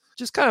 5th.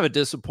 Just kind of a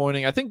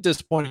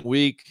disappointing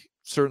week,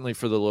 certainly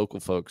for the local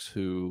folks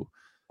who,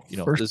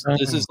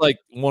 this is like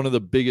one of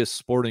the biggest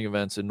sporting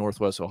events in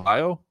Northwest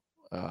Ohio.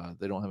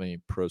 They don't have any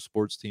pro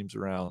sports teams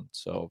around,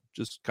 so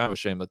just kind of a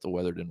shame that the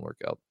weather didn't work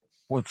out.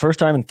 Well, first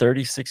time in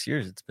 36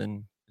 years it's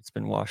been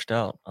washed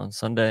out on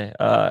Sunday.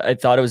 I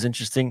thought it was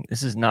interesting.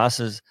 This is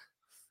NASA's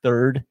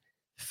 3rd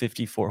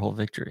 54-hole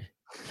victory.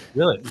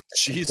 Really?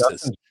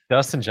 Jesus.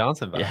 Dustin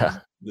Johnson. Yeah.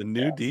 The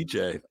new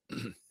DJ.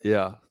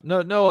 Yeah.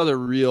 No other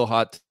real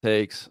hot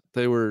takes.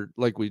 They were,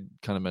 like we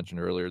kind of mentioned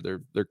earlier,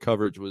 their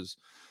coverage was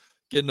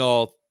getting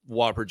all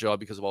whopper jaw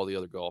because of all the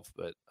other golf,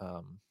 but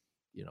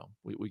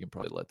we can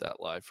probably let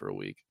that lie for a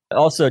week.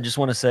 Also, just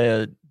want to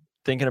say,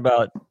 thinking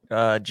about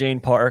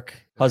Jane Park,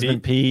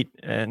 husband Pete,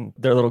 and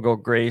their little girl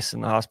Grace in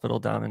the hospital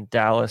down in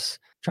Dallas,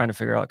 trying to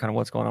figure out kind of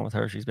what's going on with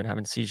her. She's been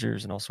having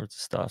seizures and all sorts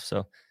of stuff.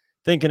 So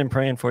thinking and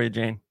praying for you,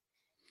 Jane.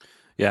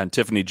 Yeah, and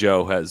Tiffany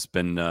Joe has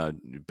been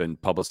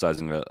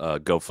publicizing a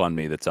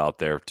GoFundMe that's out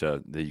there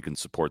that you can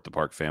support the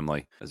Park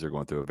family as they're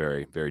going through a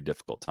very, very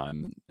difficult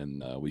time,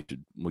 and we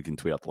can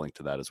tweet out the link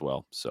to that as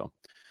well. So,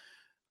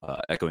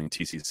 echoing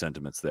TC's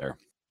sentiments there.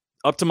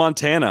 Up to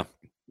Montana,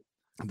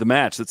 the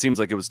match that seems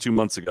like it was 2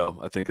 months ago.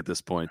 I think at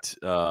this point,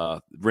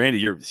 Randy,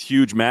 you're a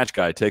huge match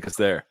guy. Take us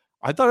there.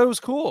 I thought it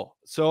was cool.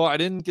 So I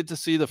didn't get to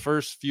see the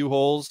first few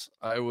holes.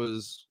 I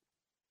was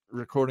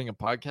recording a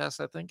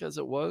podcast, I think, as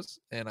it was,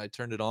 and I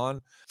turned it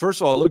on.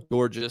 First of all, it looked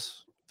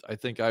gorgeous. I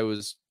think I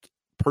was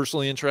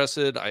personally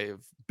interested. I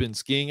have been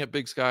skiing at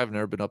Big Sky. I've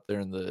never been up there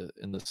in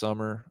the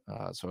summer,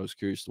 so I was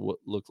curious to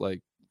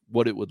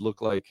what it would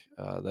look like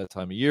that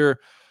time of year.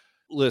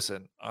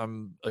 Listen,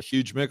 I'm a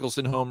huge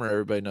Mickelson homer.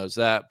 Everybody knows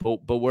that.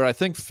 But where I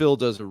think Phil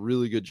does a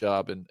really good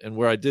job, and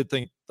where I did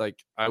think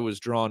like I was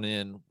drawn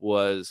in,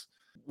 was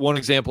one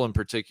example in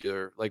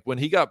particular. Like when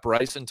he got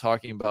Bryson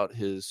talking about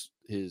his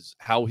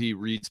how he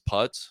reads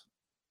putts,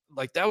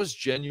 like that was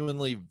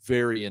genuinely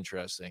very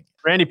interesting.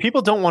 Randy,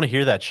 people don't want to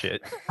hear that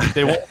shit.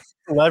 They want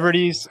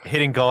celebrities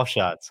hitting golf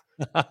shots.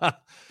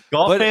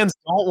 Fans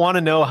don't want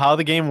to know how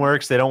the game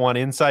works. They don't want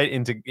insight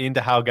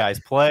into how guys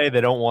play. They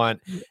don't want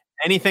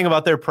anything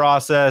about their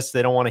process.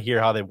 They don't want to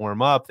hear how they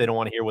warm up. They don't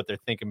want to hear what they're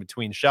thinking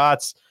between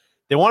shots.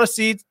 They want to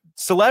see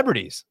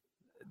celebrities.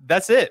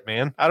 That's it,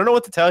 man. I don't know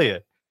what to tell you.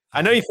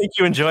 I know you think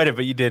you enjoyed it,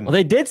 but you didn't. Well,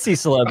 they did see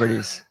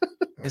celebrities.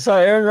 You saw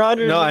Aaron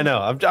Rodgers. No, I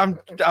know.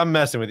 I'm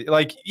messing with you.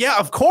 Like, yeah,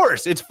 of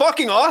course. It's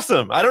fucking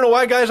awesome. I don't know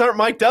why guys aren't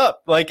mic'd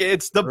up. Like,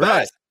 it's the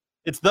best.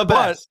 It's the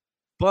best.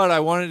 But I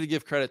wanted to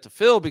give credit to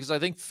Phil because I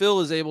think Phil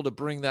is able to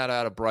bring that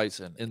out of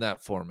Bryson in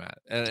that format.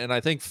 And I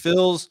think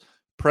Phil's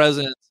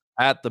presence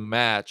at the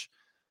match,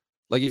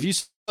 like if you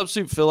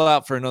substitute Phil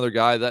out for another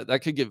guy,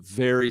 that could get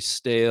very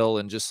stale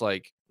and just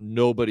like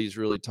nobody's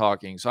really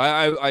talking. So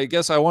I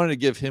guess I wanted to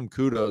give him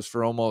kudos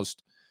for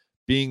almost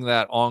being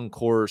that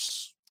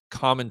on-course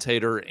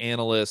commentator,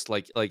 analyst.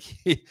 Like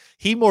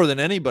he more than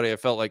anybody, I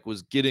felt like,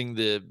 was getting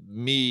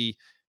me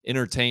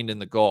entertained in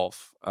the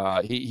golf.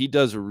 He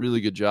does a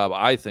really good job,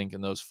 I think,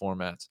 in those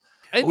formats.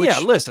 And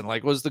listen,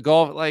 like, was the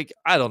golf, like,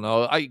 I don't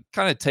know. I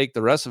kind of take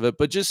the rest of it,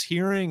 but just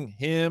hearing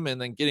him and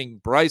then getting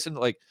Bryson,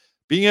 like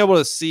being able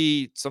to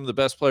see some of the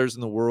best players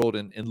in the world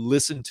and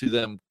listen to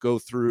them go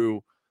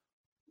through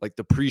like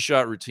the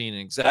pre-shot routine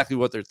and exactly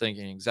what they're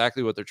thinking,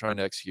 exactly what they're trying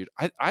to execute.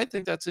 I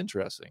think that's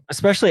interesting.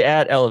 Especially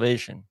at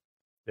elevation.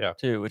 Yeah.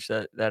 Too, which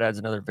that adds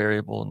another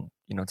variable,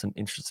 and it's an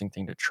interesting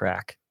thing to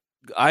track.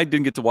 I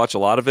didn't get to watch a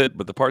lot of it,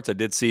 but the parts I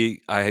did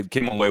see, I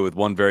came away with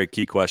one very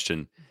key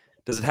question.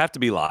 Does it have to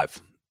be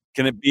live?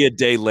 Can it be a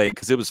day late?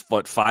 Because it was,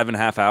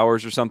 5.5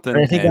 hours or something?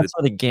 I think that's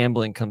where the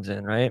gambling comes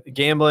in, right?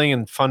 Gambling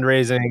and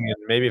fundraising, and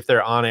maybe if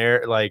they're on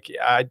air, like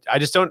I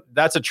just don't.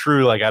 That's a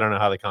true, like, I don't know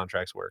how the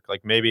contracts work.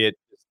 Like maybe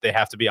they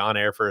have to be on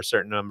air for a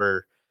certain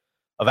number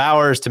of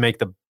hours to make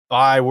the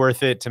buy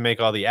worth it, to make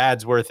all the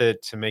ads worth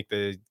it, to make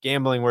the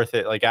gambling worth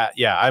it. Like,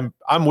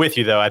 I'm with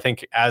you though. I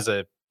think as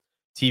a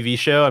TV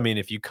show, I mean,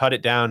 if you cut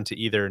it down to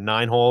either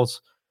 9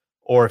 holes,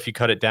 or if you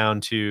cut it down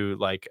to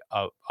like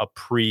a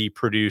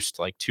pre-produced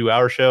like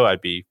 2-hour show,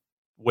 I'd be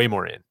way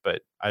more in.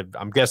 But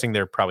I'm guessing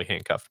they're probably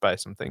handcuffed by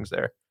some things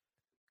there.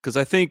 Because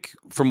I think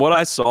from what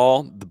I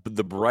saw,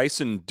 the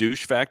Bryson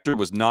douche factor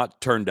was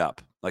not turned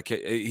up. Like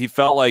he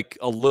felt like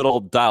a little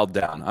dialed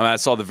down. I mean, I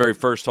saw the very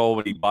first hole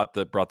when he brought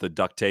the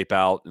duct tape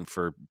out and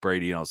for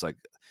Brady, and I was like,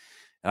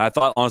 and I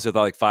thought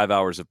like 5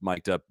 hours of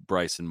mic'd up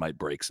Bryson might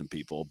break some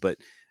people. But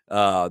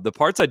the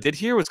parts I did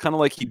hear was kind of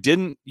like he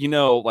didn't,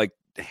 like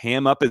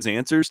ham up his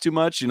answers too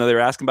much. They were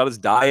asking about his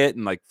diet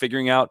and like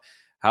figuring out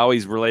how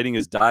he's relating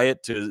his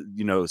diet to,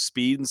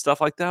 speed and stuff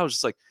like that. I was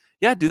just like,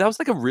 yeah, dude, that was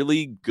like a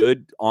really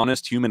good,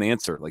 honest human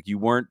answer. Like you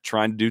weren't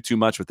trying to do too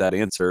much with that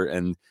answer.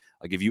 And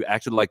like if you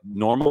acted like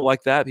normal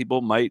like that,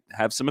 people might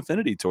have some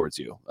affinity towards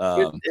you.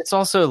 It's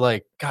also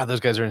like, God, those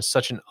guys are in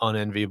such an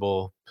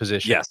unenviable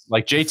position. Yes.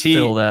 Like JT,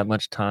 Fill that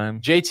much time.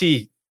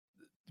 JT,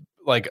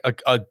 like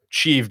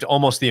achieved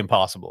almost the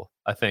impossible.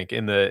 I think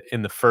in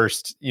the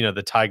first,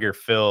 the Tiger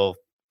Phil,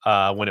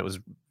 when it was,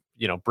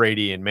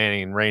 Brady and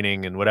Manning and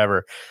Raining and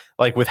whatever,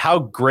 like with how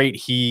great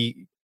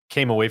he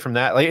came away from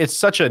that. Like it's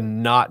such a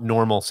not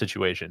normal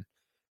situation,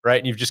 right?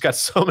 And you've just got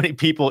so many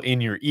people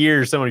in your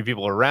ears, so many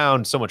people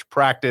around, so much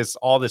practice,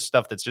 all this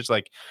stuff that's just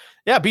like,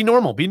 yeah, be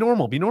normal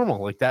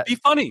like that. Be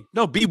funny.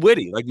 No, be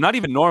witty. Like not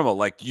even normal.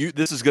 Like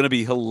this is going to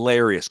be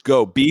hilarious.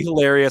 Go be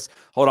hilarious.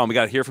 Hold on. We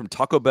got to hear from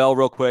Taco Bell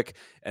real quick.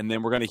 And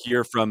then we're going to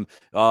hear from,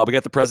 we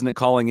got the president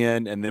calling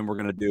in, and then we're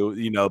going to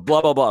do,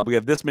 blah, blah, blah. We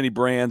have this many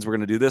brands. We're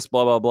going to do this,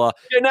 blah, blah, blah.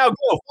 Yeah, now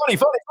go.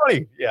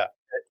 Funny. Yeah.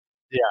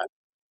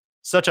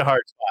 Such a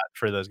hard spot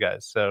for those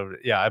guys. So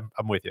yeah,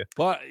 I'm with you.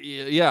 But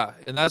yeah,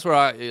 and that's where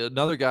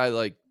another guy,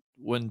 like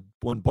when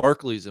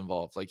Barkley's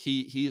involved, like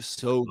he is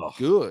so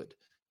good.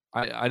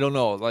 I don't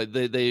know, like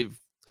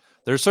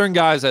there's certain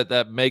guys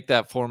that make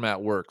that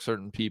format work,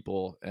 certain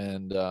people,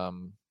 and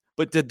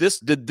but did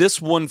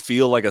this one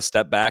feel like a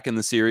step back in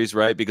the series,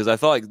 right? Because I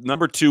thought like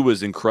number 2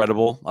 was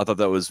incredible. I thought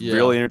that was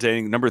really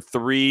entertaining. Number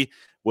 3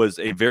 was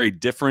a very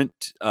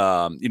different,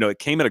 it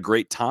came at a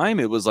great time.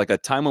 It was like a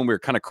time when we were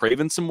kind of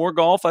craving some more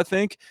golf, I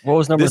think. What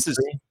was number 3?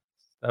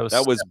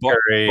 That was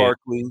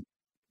Barkley.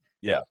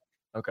 Yeah.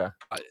 Okay.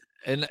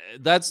 And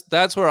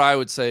that's where I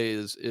would say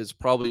is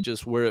probably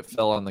just where it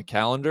fell on the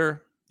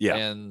calendar. Yeah.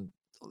 And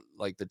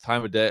like the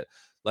time of day,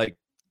 like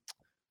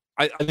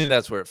I think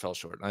that's where it fell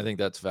short. And I think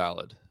that's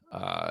valid.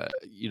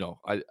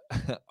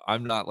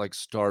 I'm not like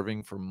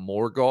starving for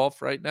more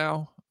golf right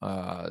now.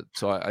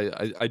 So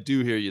I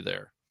do hear you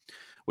there.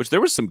 Which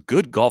there was some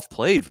good golf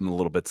played from the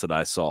little bits that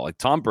I saw. Like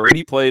Tom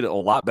Brady played a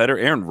lot better.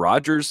 Aaron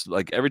Rodgers,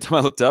 like every time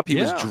I looked up, he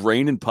was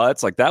draining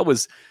putts. Like that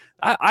was,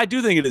 I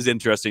do think it is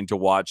interesting to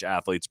watch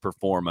athletes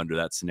perform under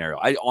that scenario.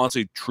 I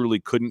honestly, truly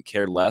couldn't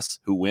care less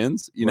who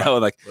wins.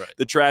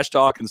 The trash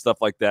talk and stuff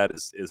like that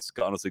is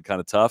honestly kind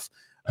of tough.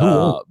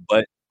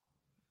 But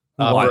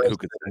who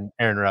could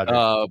Aaron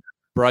Rodgers?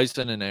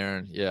 Bryson and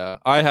Aaron. Yeah,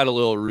 I had a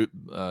little.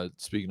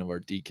 Speaking of our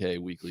DK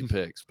weekly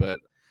picks, but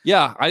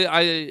yeah,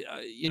 I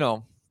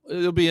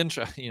it'll be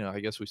interesting. I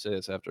guess we say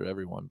this after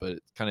everyone, but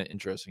it's kind of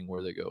interesting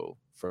where they go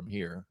from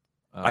here.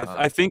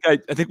 I think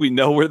we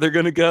know where they're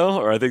going to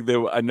go, or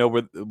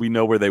we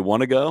know where they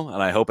want to go,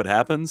 and I hope it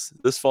happens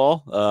this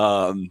fall.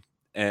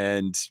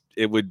 And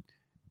it would,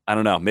 I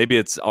don't know, maybe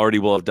it's already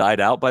will have died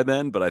out by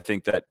then, but I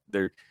think that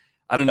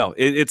I don't know.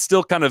 It's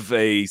still kind of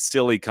a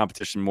silly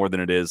competition more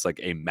than it is like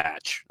a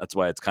match. That's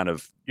why it's kind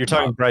of. You're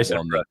talking Bryson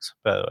and Brooks,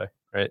 by the way,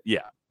 right?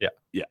 Yeah.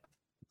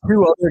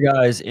 2 other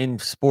guys in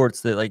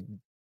sports that like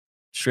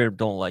straight up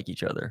don't like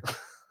each other,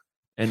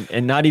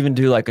 and not even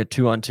do like a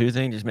 2-on-2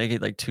 thing. Just make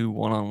it like 2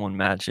 1-on-1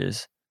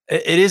 matches.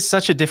 It is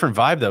such a different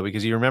vibe though,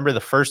 because you remember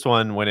the first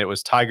one when it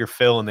was Tiger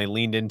Phil and they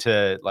leaned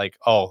into like,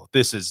 oh,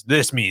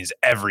 this means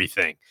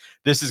everything.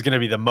 This is going to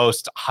be the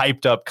most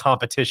hyped up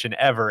competition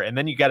ever, and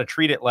then you got to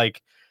treat it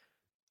like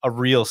a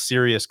real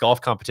serious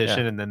golf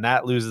competition, and then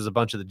that loses a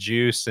bunch of the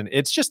juice, and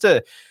it's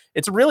a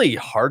really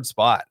hard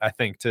spot, I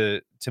think,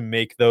 to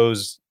make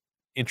those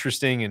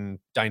interesting and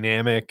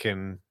dynamic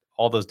and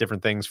all those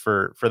different things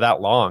for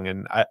that long.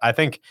 And I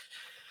think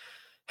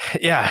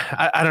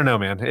Yeah, I don't know,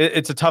 man.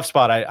 It's a tough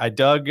spot. I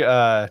dug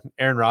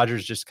Aaron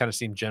Rodgers just kind of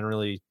seemed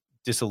generally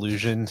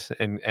disillusioned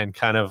and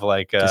kind of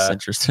like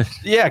Disinterested.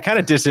 yeah, kind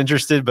of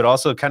disinterested, but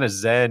also kind of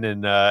zen.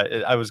 And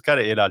I was kind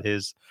of in on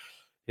his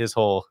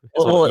whole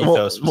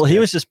ethos. Well, he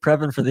was just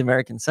prepping for the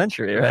American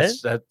century, right?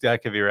 That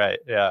could be right.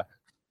 Yeah.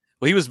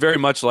 Well, he was very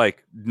much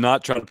like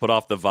not trying to put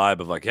off the vibe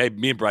of like, hey,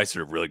 me and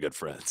Bryson are really good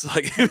friends.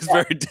 Like he was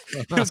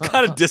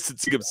kind of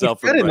distancing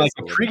himself from in like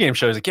Bryson. the pregame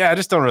show. He's like, yeah, I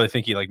just don't really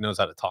think he like knows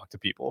how to talk to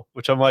people.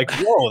 Which I'm like,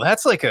 whoa,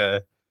 that's like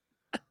a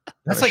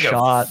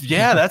shot.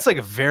 That's like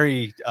a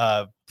very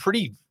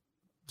pretty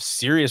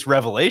serious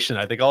revelation.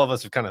 I think all of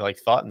us have kind of like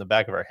thought in the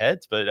back of our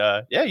heads,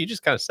 but yeah, you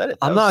just kind of said it.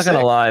 I'm not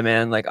gonna lie,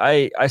 man. Like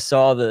I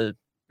saw it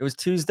was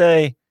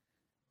Tuesday,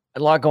 a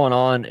lot going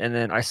on, and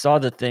then I saw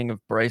the thing of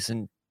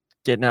Bryson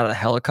getting out of the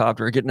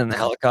helicopter, getting in the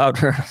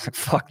helicopter. I was like,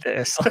 fuck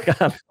this. Like,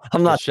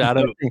 I'm not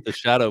the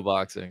shadow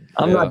boxing.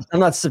 I'm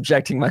not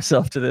subjecting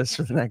myself to this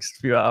for the next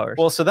few hours.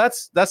 Well, so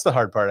that's the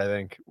hard part, I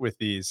think, with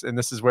these. And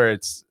this is where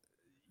it's,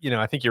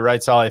 I think you're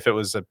right, Solly. If it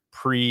was a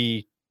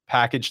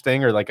pre-packaged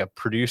thing or like a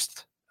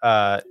produced,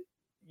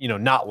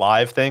 not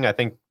live thing, I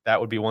think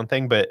that would be one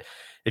thing. But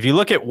if you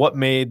look at what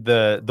made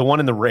the one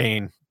in the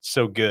rain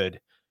so good,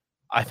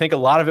 I think a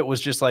lot of it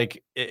was just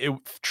like, it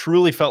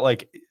truly felt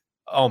like,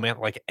 oh man,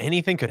 like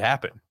anything could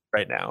happen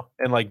right now.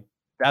 And like,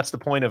 that's the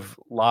point of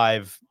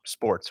live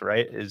sports,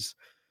 right? Is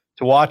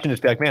to watch and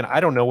just be like, man, I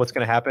don't know what's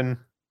going to happen.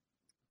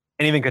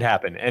 Anything could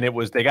happen. And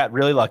they got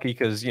really lucky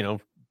because,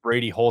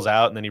 Brady holes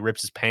out and then he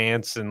rips his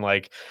pants and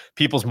like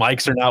people's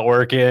mics are not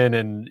working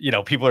and,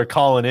 people are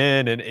calling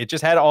in and it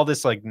just had all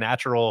this like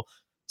natural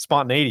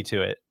spontaneity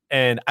to it.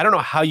 And I don't know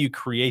how you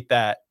create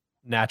that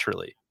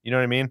naturally. You know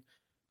what I mean?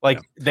 Like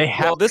they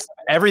have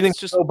everything's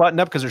just so buttoned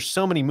up because there's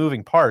so many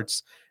moving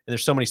parts. And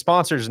there's so many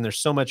sponsors and there's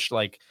so much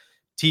like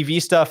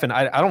TV stuff. And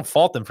I don't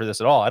fault them for this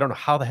at all. I don't know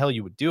how the hell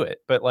you would do it,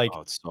 but like,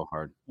 it's so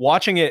hard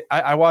watching it.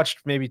 I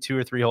watched maybe 2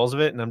 or 3 holes of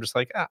it and I'm just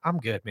like, I'm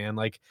good, man.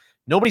 Like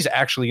nobody's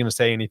actually going to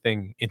say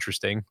anything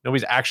interesting.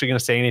 Nobody's actually going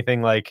to say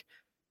anything like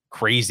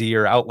crazy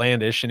or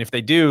outlandish. And if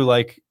they do,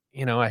 like,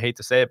 I hate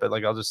to say it, but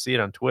like, I'll just see it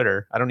on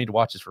Twitter. I don't need to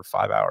watch this for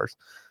 5 hours.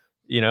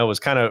 It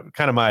was kind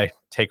of my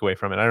takeaway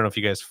from it. I don't know if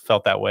you guys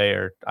felt that way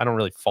or I don't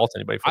really fault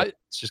anybody for it.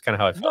 It's just kind of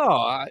how I felt.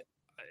 No,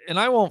 and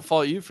I won't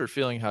fault you for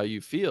feeling how you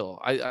feel.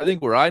 I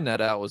think where I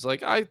net out was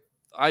like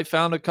I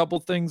found a couple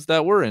things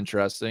that were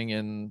interesting,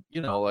 and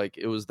like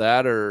it was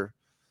that, or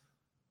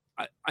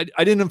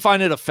I didn't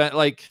find it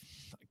like,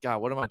 God,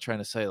 what am I trying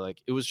to say? Like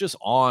it was just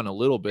on a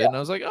little bit, and I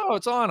was like, oh,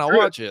 it's on, I'll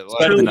watch it. Like,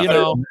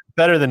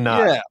 better than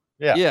not.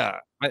 Yeah.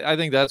 I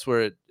think that's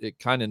where it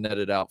kind of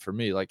netted out for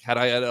me. Like had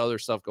I had other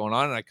stuff going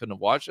on and I couldn't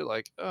have watched it,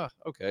 like, oh,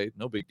 okay,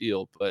 no big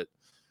deal. But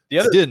the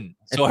other didn't,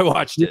 so I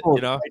watched it.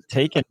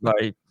 Taken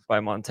by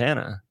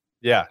Montana.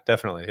 Yeah,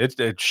 definitely.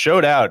 It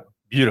showed out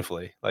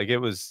beautifully. Like it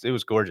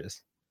was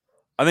gorgeous.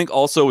 I think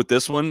also with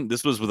this one,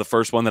 this was the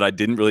first one that I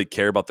didn't really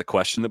care about the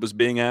question that was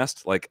being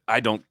asked. Like, I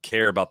don't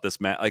care about this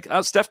match. Like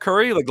Steph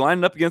Curry, like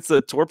lining up against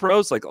the Tour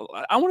pros. Like,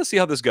 I want to see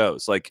how this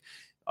goes. Like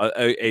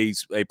a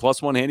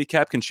 +1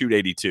 handicap can shoot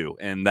 82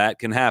 and that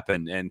can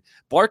happen. And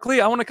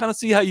Barkley, I want to kind of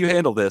see how you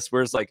handle this.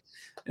 Whereas like,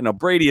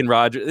 Brady and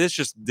Roger, this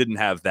just didn't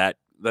have that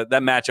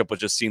matchup would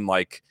just seem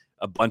like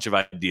a bunch of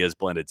ideas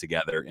blended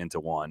together into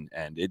one.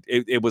 And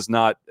it was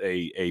not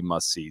a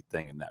must-see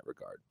thing in that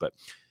regard. But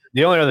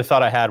the only other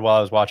thought I had while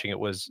I was watching it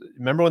was,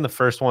 remember when the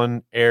first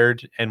one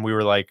aired and we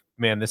were like,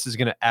 man, this is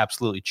going to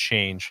absolutely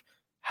change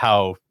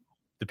how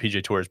the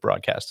PGA Tour is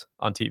broadcast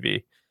on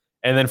TV.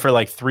 And then for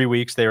like 3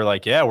 weeks, they were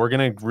like, yeah,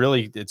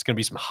 it's going to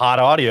be some hot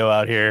audio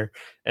out here.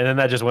 And then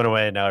that just went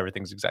away and now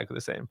everything's exactly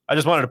the same. I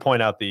just wanted to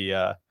point out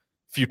the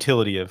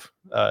futility of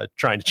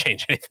trying to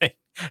change anything.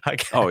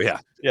 Oh, yeah.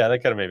 Yeah,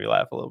 that kind of made me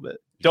laugh a little bit.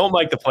 Don't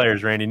like the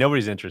players, Randy.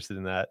 Nobody's interested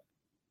in that.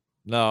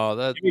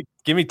 No,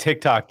 give me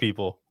TikTok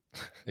people.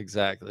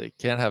 Exactly.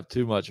 Can't have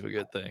too much of a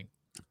good thing.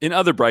 In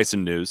other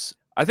Bryson news,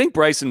 I think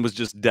Bryson was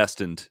just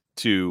destined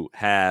to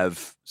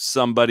have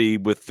somebody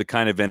with the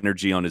kind of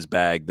energy on his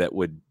bag that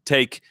would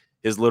take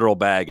his literal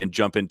bag and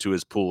jump into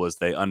his pool as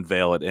they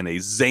unveil it in a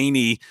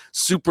zany,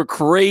 super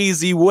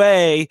crazy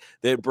way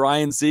that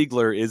Brian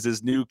Ziegler is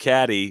his new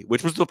caddy,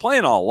 which was the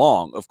plan all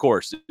along, of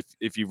course.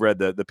 If you've read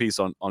the piece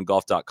on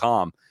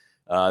golf.com,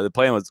 the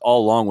plan was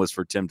all along was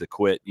for Tim to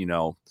quit,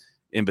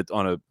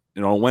 on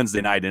a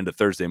Wednesday night into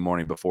Thursday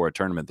morning before a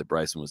tournament that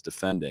Bryson was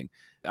defending.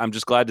 I'm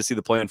just glad to see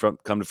the plan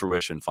come to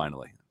fruition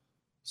finally.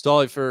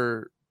 Stolly,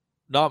 for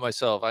not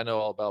myself, I know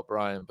all about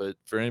Brian, but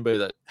for anybody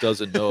that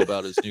doesn't know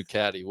about his new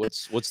caddy,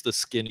 what's the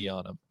skinny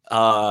on him?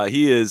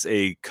 He is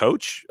a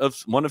coach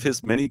of one of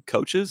his many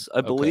coaches,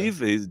 I believe.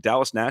 He's a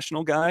Dallas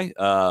National guy.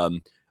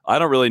 I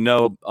don't really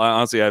know.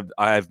 Honestly,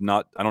 I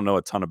don't know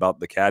a ton about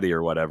the caddy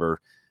or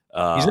whatever.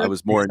 He's not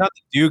the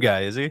do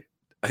guy, is he?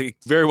 He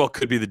very well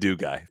could be the do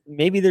guy.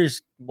 Maybe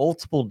there's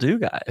multiple do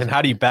guys. And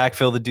how do you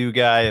backfill the do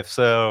guy? If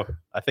so,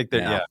 I think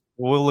that,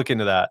 we'll look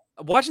into that.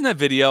 Watching that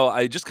video,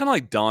 I just kind of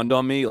like dawned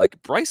on me,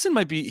 like Bryson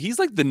he's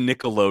like the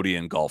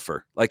Nickelodeon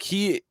golfer. Like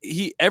he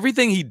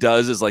everything he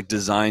does is like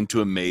designed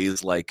to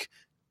amaze like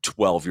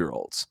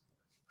 12-year-olds.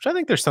 Which I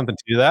think there's something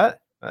to that.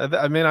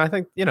 I mean, I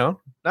think, not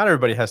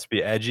everybody has to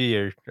be edgy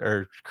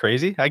or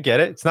crazy. I get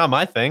it. It's not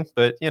my thing,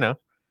 but,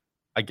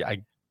 I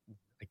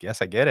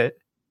guess I get it.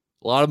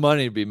 A lot of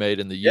money to be made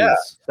in the Yeah,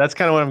 youths. that's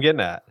kind of what I'm getting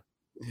at.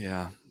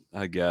 Yeah,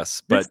 I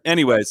guess. But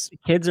anyways.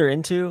 Kids are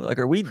into, like,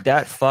 are we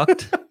that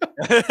fucked?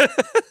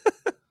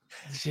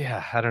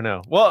 Yeah, I don't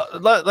know. Well,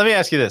 let me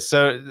ask you this.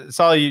 So,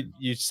 Saul,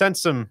 you sent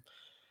some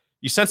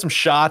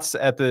shots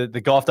at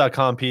the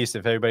golf.com piece.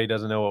 If everybody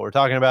doesn't know what we're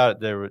talking about,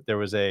 there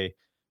was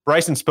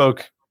Bryson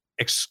spoke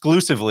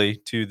exclusively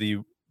to the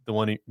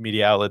one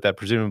media outlet that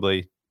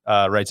presumably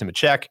writes him a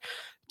check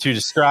to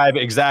describe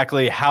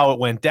exactly how it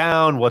went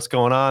down, what's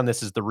going on.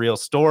 This is the real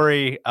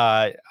story.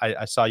 I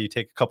saw you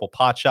take a couple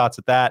pot shots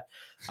at that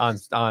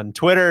on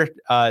Twitter.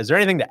 Is there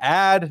anything to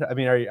add? I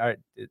mean,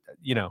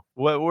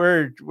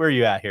 where are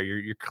you at here?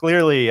 You're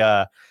clearly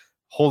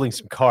holding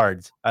some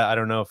cards. I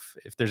don't know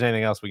if there's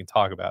anything else we can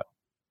talk about.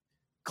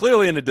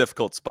 Clearly in a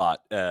difficult spot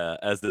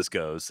as this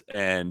goes.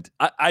 And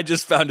I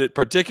just found it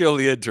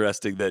particularly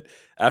interesting that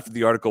after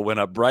the article went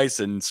up,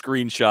 Bryson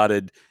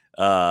screenshotted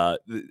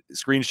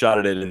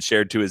it and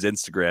shared to his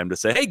Instagram to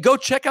say, hey, go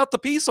check out the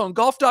piece on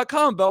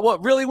golf.com about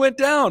what really went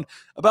down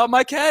about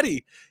my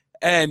caddy.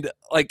 And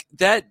like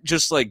that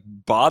just like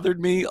bothered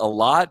me a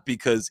lot,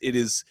 because it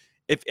is,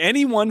 if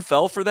anyone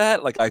fell for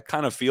that, like I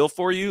kind of feel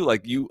for you,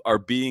 like you are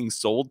being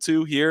sold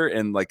to here.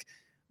 And like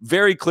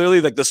very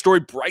clearly, like the story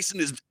Bryson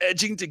is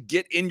edging to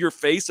get in your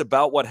face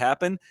about what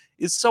happened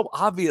is so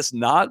obvious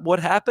not what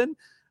happened.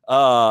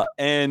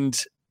 And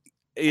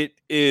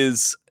it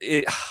is,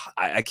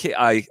 I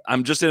can't,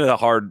 I'm just in a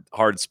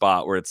hard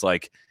spot where it's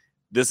like,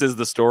 this is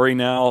the story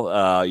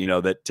now,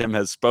 that Tim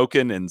has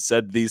spoken and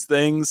said these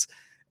things.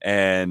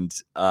 And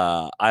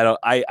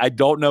I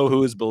don't know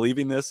who is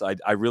believing this.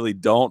 I really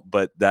don't,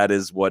 but that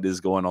is what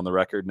is going on the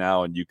record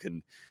now. And you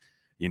can,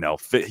 you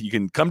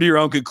can come to your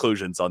own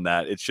conclusions on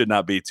that. It should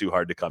not be too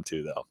hard to come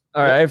to, though.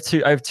 All right, I have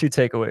two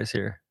takeaways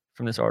here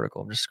from this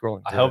article. I'm just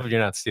scrolling. I hope you're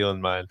not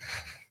stealing mine.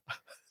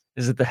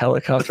 Is it the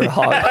helicopter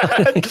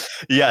hog?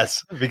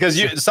 Yes,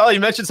 because Saul, you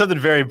mentioned something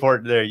very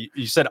important there.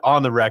 You said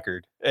on the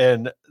record,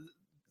 and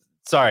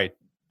sorry,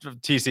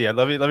 TC,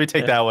 let me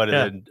take that one,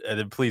 and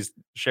then please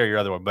share your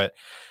other one. But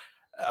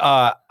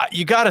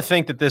you got to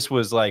think that this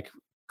was like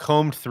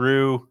combed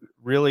through,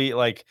 really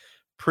like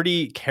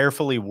pretty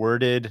carefully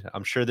worded.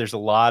 I'm sure there's a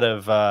lot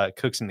of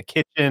cooks in the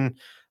kitchen.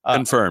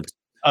 Confirmed.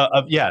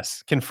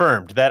 Yes,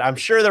 confirmed. That I'm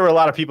sure there were a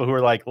lot of people who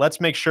were like, let's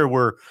make sure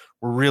we're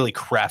really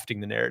crafting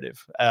the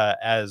narrative,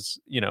 as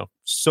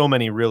so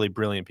many really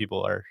brilliant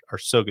people are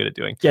so good at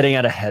doing. Getting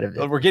out ahead of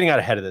it. We're getting out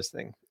ahead of this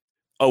thing.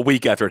 A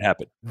week after it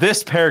happened.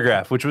 This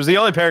paragraph, which was the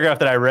only paragraph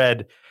that I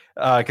read,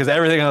 because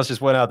everything else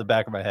just went out the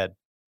back of my head.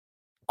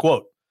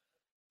 Quote,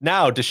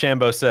 now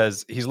DeChambeau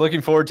says he's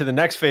looking forward to the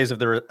next phase of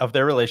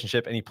their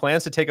relationship, and he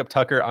plans to take up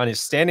Tucker on his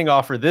standing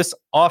offer this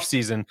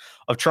offseason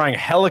of trying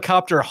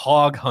helicopter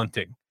hog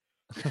hunting.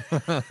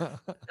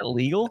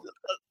 Illegal?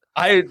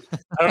 I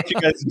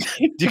don't know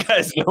do you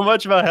guys know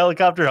much about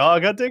helicopter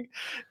hog hunting?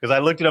 Because I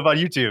looked it up on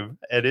YouTube,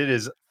 and it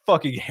is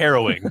fucking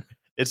harrowing.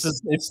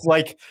 It's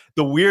like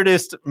the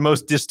weirdest,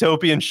 most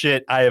dystopian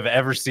shit I have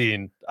ever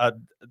seen.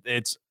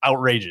 It's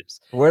outrageous.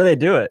 Where do they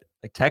do it?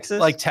 Like Texas?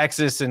 Like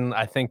Texas, and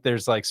I think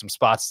there's like some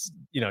spots,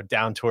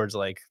 down towards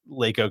like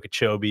Lake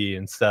Okeechobee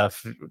and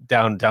stuff,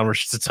 down where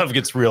stuff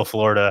gets real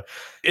Florida.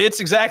 It's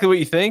exactly what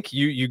you think.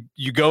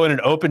 You go in an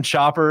open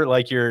chopper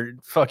like you're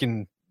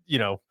fucking,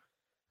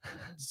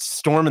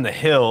 storming the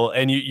hill,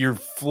 and you're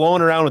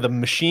flowing around with a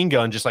machine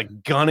gun, just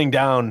like gunning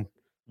down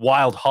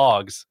wild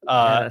hogs.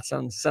 That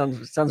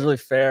sounds really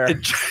fair.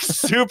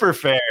 Super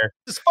fair.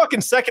 It's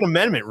fucking Second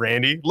Amendment,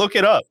 Randy. Look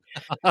it up.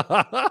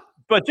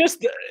 But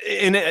just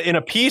in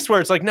a piece where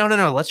it's like, no.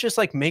 Let's just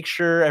like make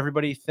sure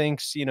everybody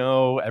thinks,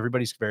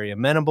 everybody's very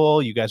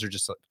amenable. You guys are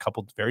just a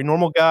couple very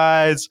normal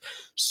guys,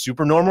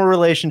 super normal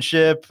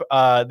relationship.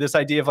 This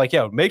idea of like,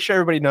 make sure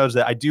everybody knows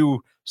that I do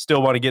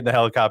still want to get in the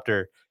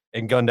helicopter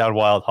and gun down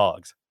wild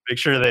hogs. Make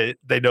sure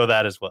they know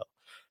that as well.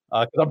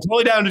 Because I'm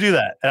totally down to do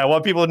that. And I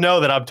want people to know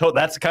that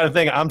that's the kind of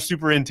thing I'm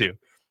super into.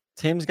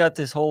 Tim's got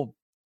this whole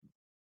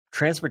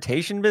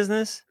transportation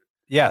business.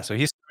 Yeah, so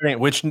he's starting,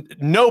 which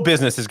no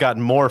business has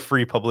gotten more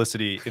free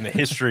publicity in the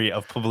history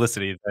of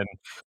publicity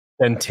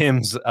than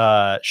Tim's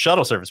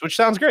shuttle service, which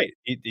sounds great.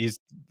 He's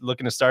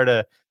looking to start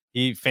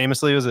he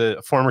famously was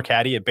a former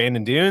caddy at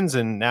Bandon Dunes,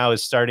 and now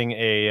is starting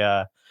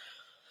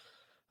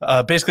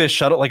basically a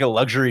shuttle, like a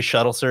luxury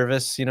shuttle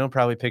service,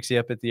 probably picks you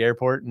up at the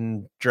airport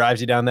and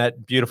drives you down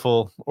that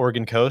beautiful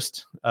Oregon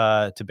coast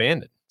to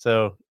Bandon.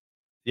 So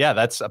yeah,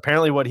 that's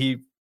apparently what he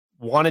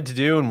wanted to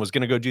do and was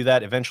going to go do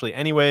that eventually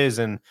anyways.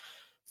 And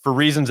for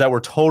reasons that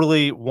were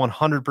totally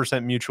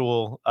 100%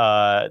 mutual,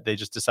 they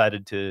just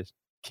decided to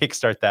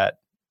kickstart that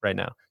right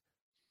now.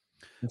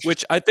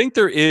 Which I think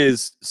there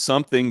is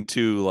something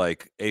to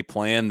like a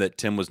plan that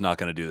Tim was not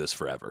going to do this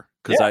forever,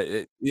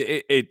 because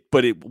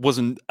but it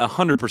wasn't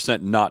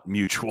 100% not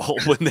mutual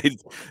when they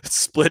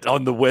split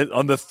on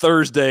the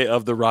Thursday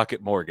of the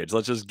Rocket mortgage.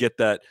 Let's just get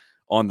that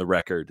on the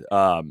record.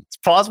 It's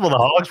possible the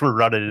Hogs were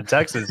running in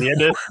Texas. He had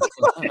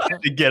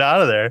to get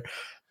out of there.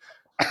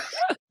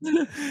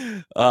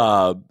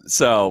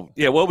 So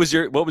yeah, what was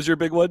your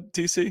big one,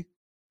 TC?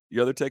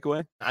 Your other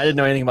takeaway? I didn't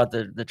know anything about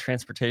the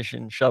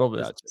transportation shuttle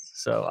business, Gotcha.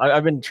 so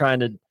I've been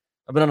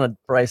on a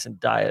Bryson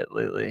diet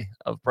lately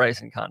of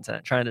Bryson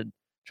content, trying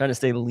to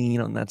stay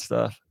lean on that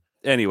stuff.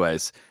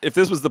 Anyways, if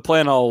this was the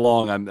plan all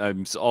along,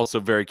 I'm also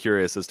very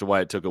curious as to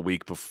why it took a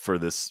week for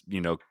this,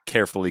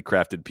 carefully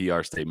crafted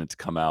PR statement to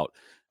come out.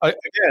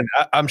 Again,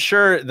 I'm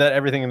sure that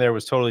everything in there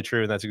was totally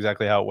true, and that's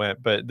exactly how it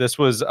went. But this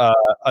was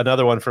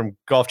another one from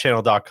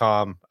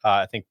golfchannel.com.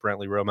 I think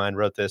Brentley Romine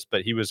wrote this,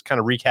 but he was kind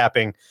of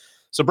recapping.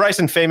 So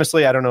Bryson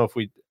famously, I don't know if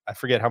I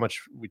forget how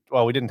much we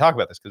didn't talk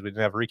about this because we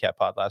didn't have a recap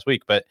pod last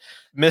week, but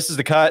misses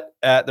the cut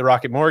at the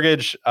Rocket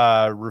Mortgage,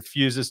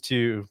 refuses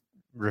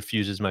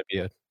might be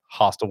a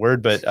hostile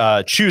word,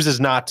 but chooses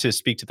not to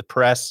speak to the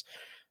press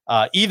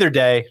either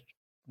day.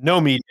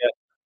 No media.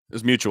 It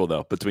was mutual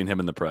though between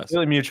him and the press.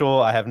 Really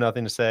mutual. I have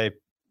nothing to say.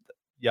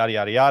 Yada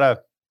yada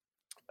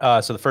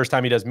yada. So the first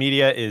time he does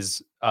media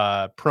is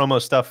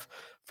promo stuff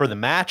for the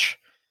match,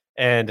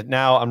 and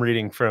now I'm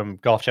reading from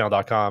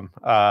golfchannel.com.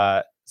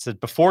 It said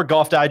before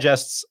Golf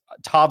Digest's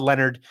Todd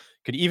Leonard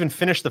could even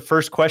finish the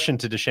first question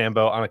to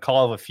DeChambeau on a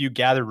call of a few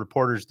gathered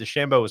reporters,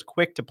 DeChambeau was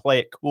quick to play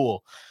it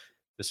cool.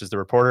 This is the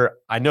reporter.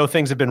 I know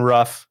things have been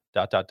rough. ...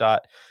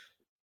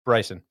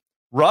 Bryson.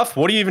 Rough?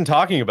 What are you even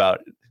talking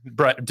about?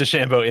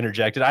 DeChambeau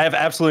interjected. I have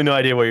absolutely no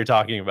idea what you're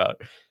talking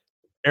about.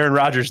 Aaron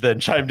Rodgers then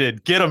chimed in.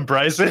 Get him,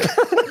 Bryson.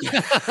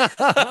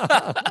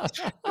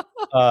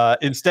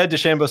 Instead,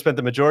 DeChambeau spent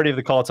the majority of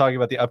the call talking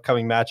about the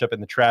upcoming matchup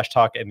and the trash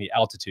talk and the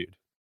altitude.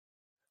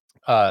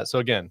 So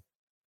again,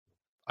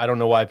 I don't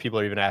know why people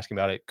are even asking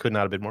about it. Could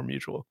not have been more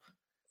mutual.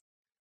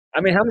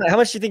 I mean, how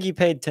much do you think he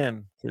paid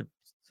Tim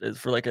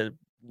for like a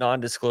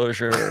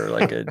non-disclosure or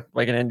like an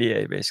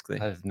NDA, basically?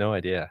 I have no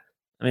idea.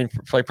 I mean,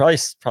 probably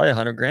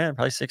 $100,000,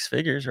 probably six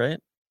figures, right?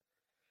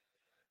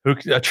 I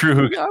would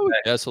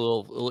guess a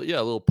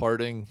little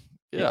parting.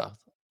 Yeah,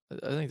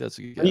 I think that's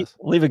a good guess.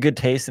 Leave a good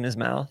taste in his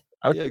mouth.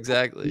 Yeah,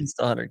 exactly. At least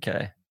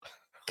 $100K.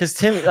 Because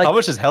Tim, how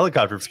much is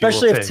helicopter?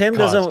 Especially if Tim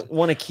doesn't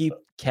want to keep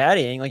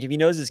caddying, like if he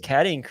knows his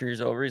caddying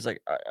career's over, he's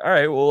like, all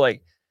right, well,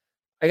 like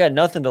I got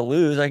nothing to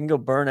lose. I can go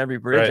burn every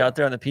bridge out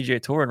there on the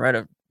PGA Tour and write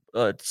a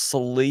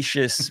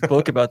salacious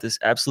book about this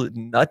absolute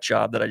nut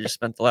job that I just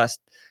spent the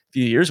last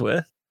few years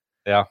with.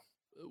 Yeah.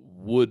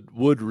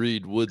 Would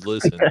read, would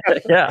listen.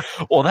 Yeah.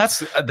 Well, that's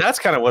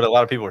kind of what a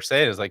lot of people are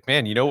saying is like,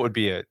 man, what would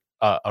be a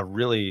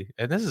really,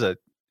 and this is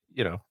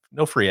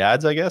no free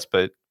ads, I guess,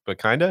 but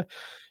kind of,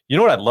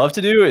 what I'd love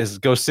to do is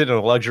go sit in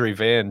a luxury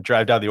van,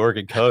 drive down the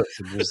Oregon coast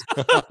and just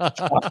chop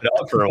it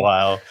up for a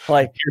while.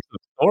 Like, here's some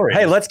stories.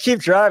 Hey, let's keep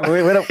driving. We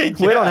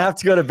don't have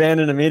to go to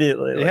Bandon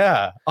immediately. Like,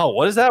 yeah. Oh,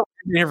 what is that?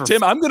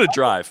 Tim, I'm going to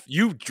drive.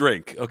 You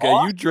drink. Okay.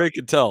 Oh, you drink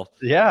and tell.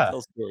 Yeah.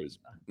 Tell stories.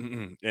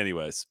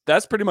 Anyways,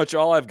 that's pretty much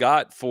all I've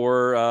got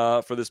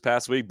for this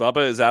past week.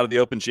 Bubba is out of the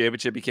Open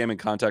Championship. He came in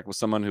contact with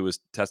someone who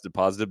was tested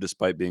positive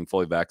despite being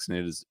fully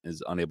vaccinated,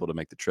 is unable to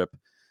make the trip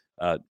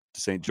to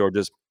St.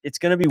 George's. It's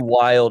going to be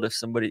wild if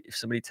somebody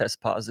tests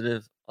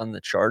positive on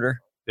the charter.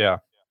 Yeah.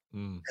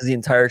 Because the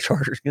entire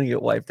charter is going to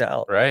get wiped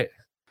out. Right.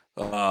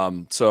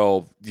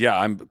 So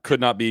yeah, could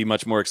not be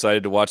much more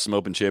excited to watch some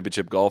Open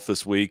Championship golf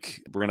this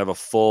week. We're gonna have a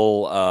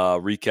full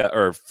recap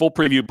or full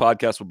preview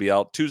podcast will be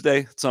out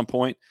Tuesday at some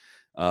point.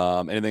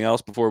 Anything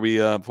else before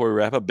we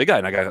wrap up? Big Guy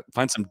and I gotta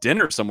find some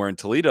dinner somewhere in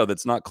Toledo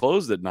that's not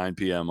closed at 9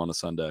 p.m. on a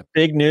Sunday.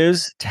 Big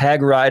news: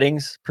 tag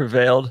ridings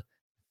prevailed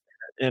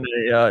in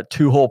a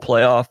 2-hole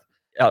playoff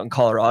out in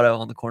Colorado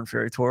on the Korn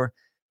Ferry Tour.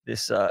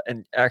 This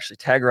and actually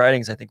tag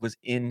ridings I think was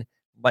in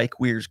Mike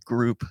Weir's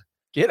group.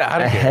 Get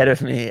out of ahead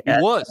of me. He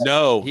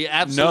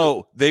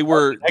absolutely they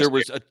were. There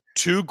was a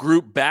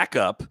 2-group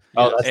backup,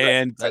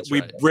 and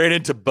we ran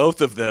into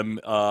both of them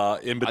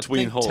in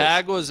between holes.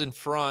 Tag was in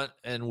front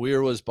and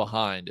Weir was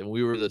behind, and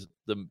we were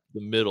the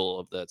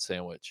middle of that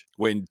sandwich.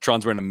 When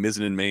Tron's wearing a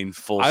mizzen and main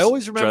full. I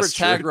always remember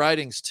tag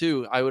ridings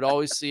too. I would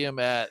always see him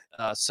at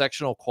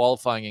sectional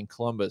qualifying in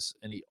Columbus,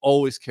 and he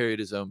always carried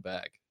his own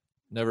bag.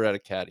 Never had a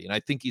caddy, and I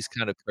think he's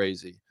kind of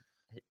crazy.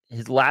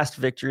 His last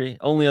victory,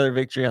 only other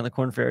victory on the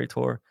Korn Ferry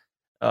Tour.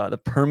 The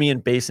Permian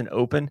Basin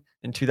Open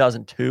in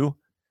 2002.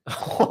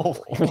 Oh,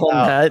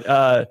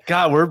 wow.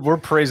 God, we're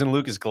praising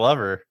Lucas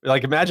Glover.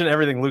 Like, imagine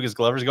everything Lucas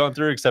Glover's going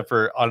through, except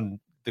for on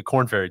the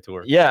Korn Ferry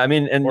Tour. Yeah, I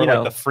mean, and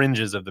or the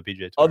fringes of the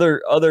PGA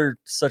Tour. Other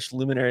such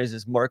luminaries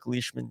is Mark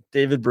Leishman,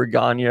 David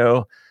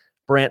Bergano,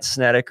 Brant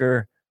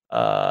Snedeker,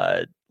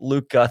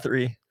 Luke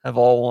Guthrie have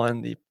all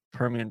won the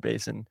Permian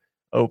Basin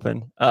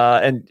Open.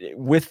 And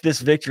with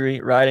this victory,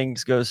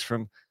 Ridings goes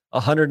from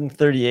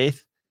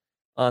 138th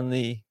on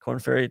the Korn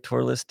Ferry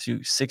Tour list to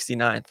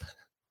 69th.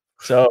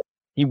 So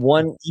he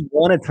won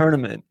a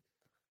tournament,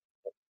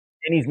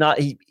 and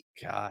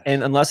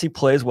and unless he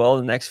plays well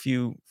the next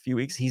few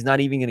weeks, he's not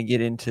even going to get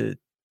into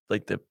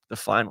like the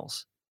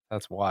finals.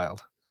 That's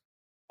wild.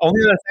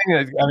 Only other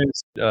thing,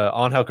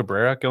 Angel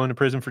Cabrera going to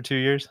prison for 2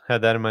 years.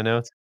 Had that in my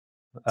notes.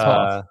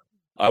 I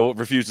I will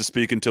refuse to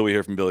speak until we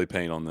hear from Billy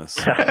Payne on this.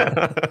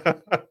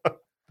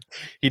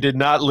 He did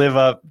not live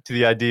up to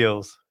the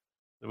ideals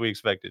that we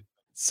expected.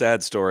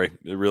 Sad story.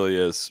 It really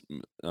is.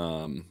 I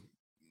don't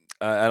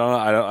know.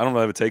 I don't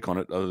have a take on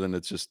it other than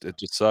it just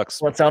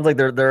sucks. Well, it sounds like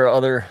there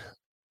are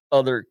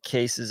other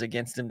cases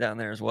against him down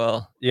there as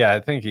well. Yeah, I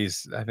think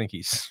he's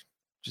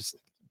just.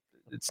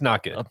 It's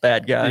not good. A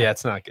bad guy. Yeah,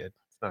 it's not good.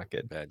 It's not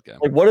good. Bad guy.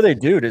 Like, what do they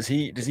do? Does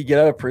he get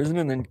out of prison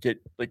and then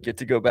get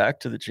to go back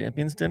to the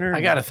champions dinner?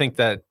 I gotta think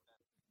that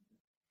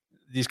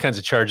these kinds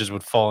of charges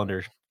would fall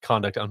under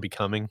conduct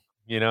unbecoming.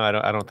 You know,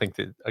 I don't think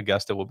that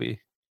Augusta will be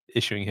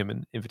issuing him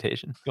an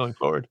invitation going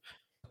forward.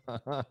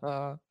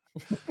 Augusta.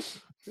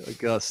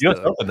 US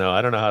Open though,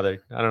 I don't know how they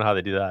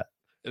do that.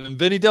 And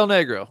Vinny Del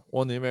Negro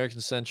won the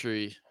American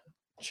Century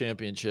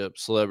Championship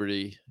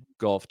Celebrity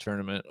Golf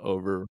Tournament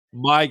over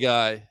my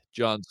guy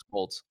John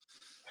Smoltz.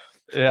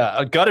 Yeah,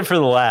 I got it for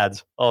the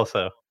lads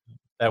also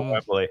at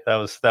Wembley. That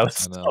was a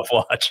tough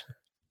watch.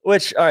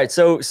 Which, all right,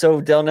 so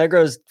Del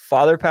Negro's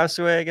father passed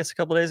away, I guess, a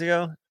couple days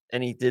ago,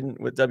 and he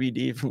didn't with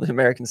WD from the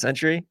American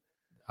Century.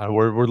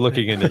 We're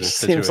looking into this.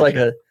 Seems like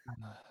I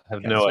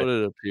have That's no what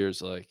idea. it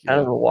appears like. kind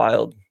of a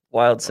wild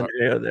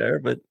scenario there,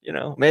 but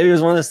maybe it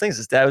was one of those things.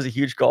 His dad was a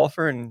huge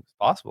golfer, and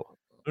Possible.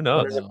 Who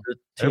knows? know.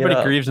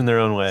 Everybody grieves in their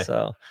own way.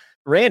 So,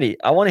 Randy,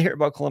 I want to hear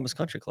about Columbus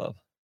Country Club.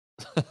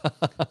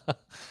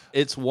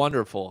 It's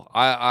wonderful.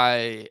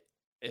 I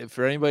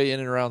for anybody in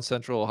and around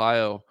Central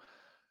Ohio,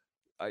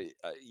 I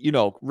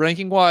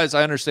ranking wise,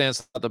 I understand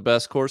it's not the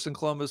best course in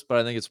Columbus, but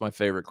I think it's my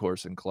favorite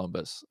course in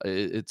Columbus.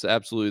 It's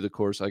absolutely the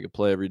course I could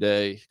play every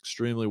day.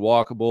 Extremely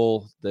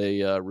walkable.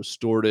 They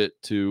restored it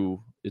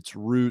to its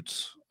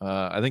roots.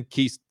 I think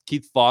Keith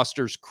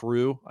Foster's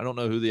crew. I don't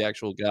know who the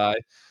actual guy.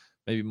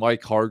 Maybe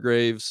Mike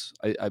Hargraves,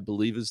 I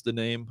believe is the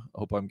name. I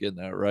hope I'm getting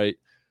that right.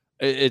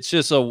 It's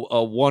just a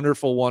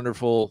wonderful,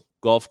 wonderful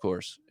golf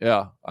course.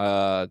 Yeah.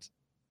 I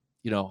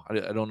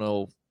don't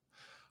know.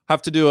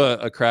 Have to do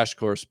a crash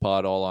course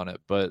pod all on it,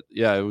 but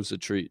yeah, it was a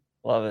treat.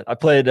 Love it. I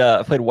played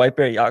White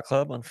Bear Yacht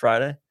Club on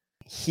Friday.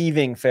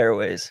 Heaving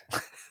fairways.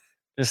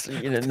 Just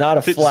not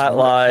a flat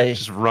lie.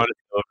 Just run it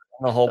over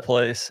the whole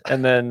place.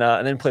 And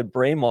then played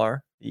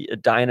Braemar, the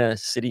Edina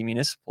City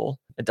Municipal.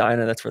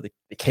 Edina, that's where the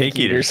cake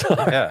eaters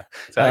are. Yeah,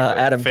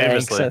 exactly. Adam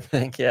Famously. Banks, I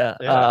think. Yeah.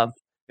 Yeah.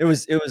 It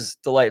was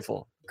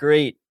delightful.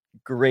 Great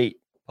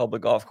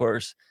public golf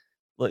course.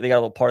 They got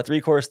a little par 3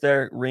 course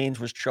there. Range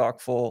was chock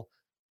full.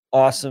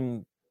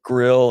 Awesome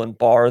grill and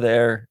bar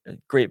there.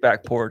 Great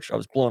back porch. I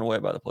was blown away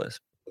by the place.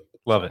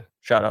 Love it.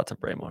 Shout out to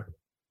Braemar.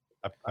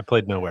 I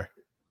played nowhere.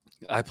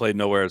 I played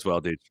nowhere as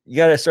well, Deej. You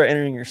got to start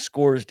entering your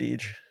scores,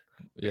 Deej.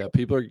 Yeah,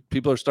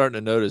 people are starting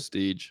to notice,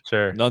 Deej.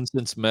 Sure. None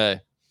since May.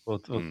 We'll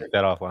take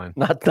that offline.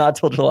 Not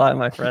till July,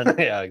 my friend.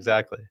 Yeah,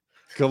 exactly.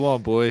 Come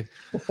on, boy.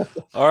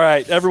 All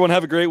right, everyone,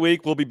 have a great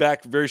week. We'll be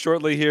back very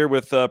shortly here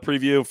with a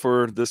preview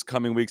for this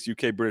coming week's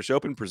UK British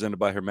Open presented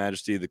by Her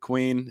Majesty the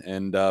Queen,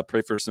 and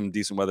pray for some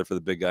decent weather for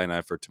the big guy and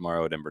I for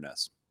tomorrow at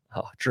Inverness.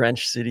 Oh,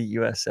 Drench City,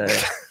 USA.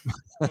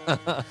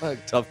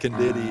 Tough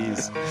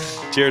conditions.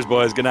 Cheers,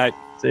 boys. Good night.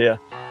 See ya.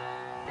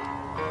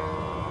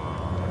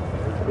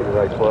 Be the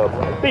right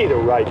club. Be the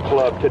right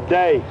club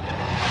today.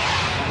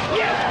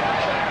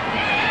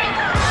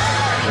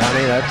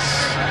 Johnny,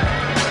 that's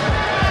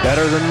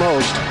better than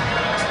most.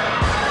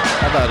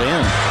 How about in?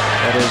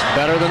 That is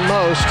better than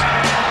most.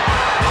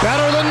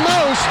 Better than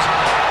most.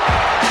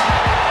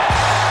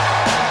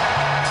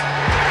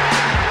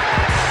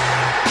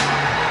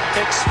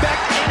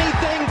 Expect anything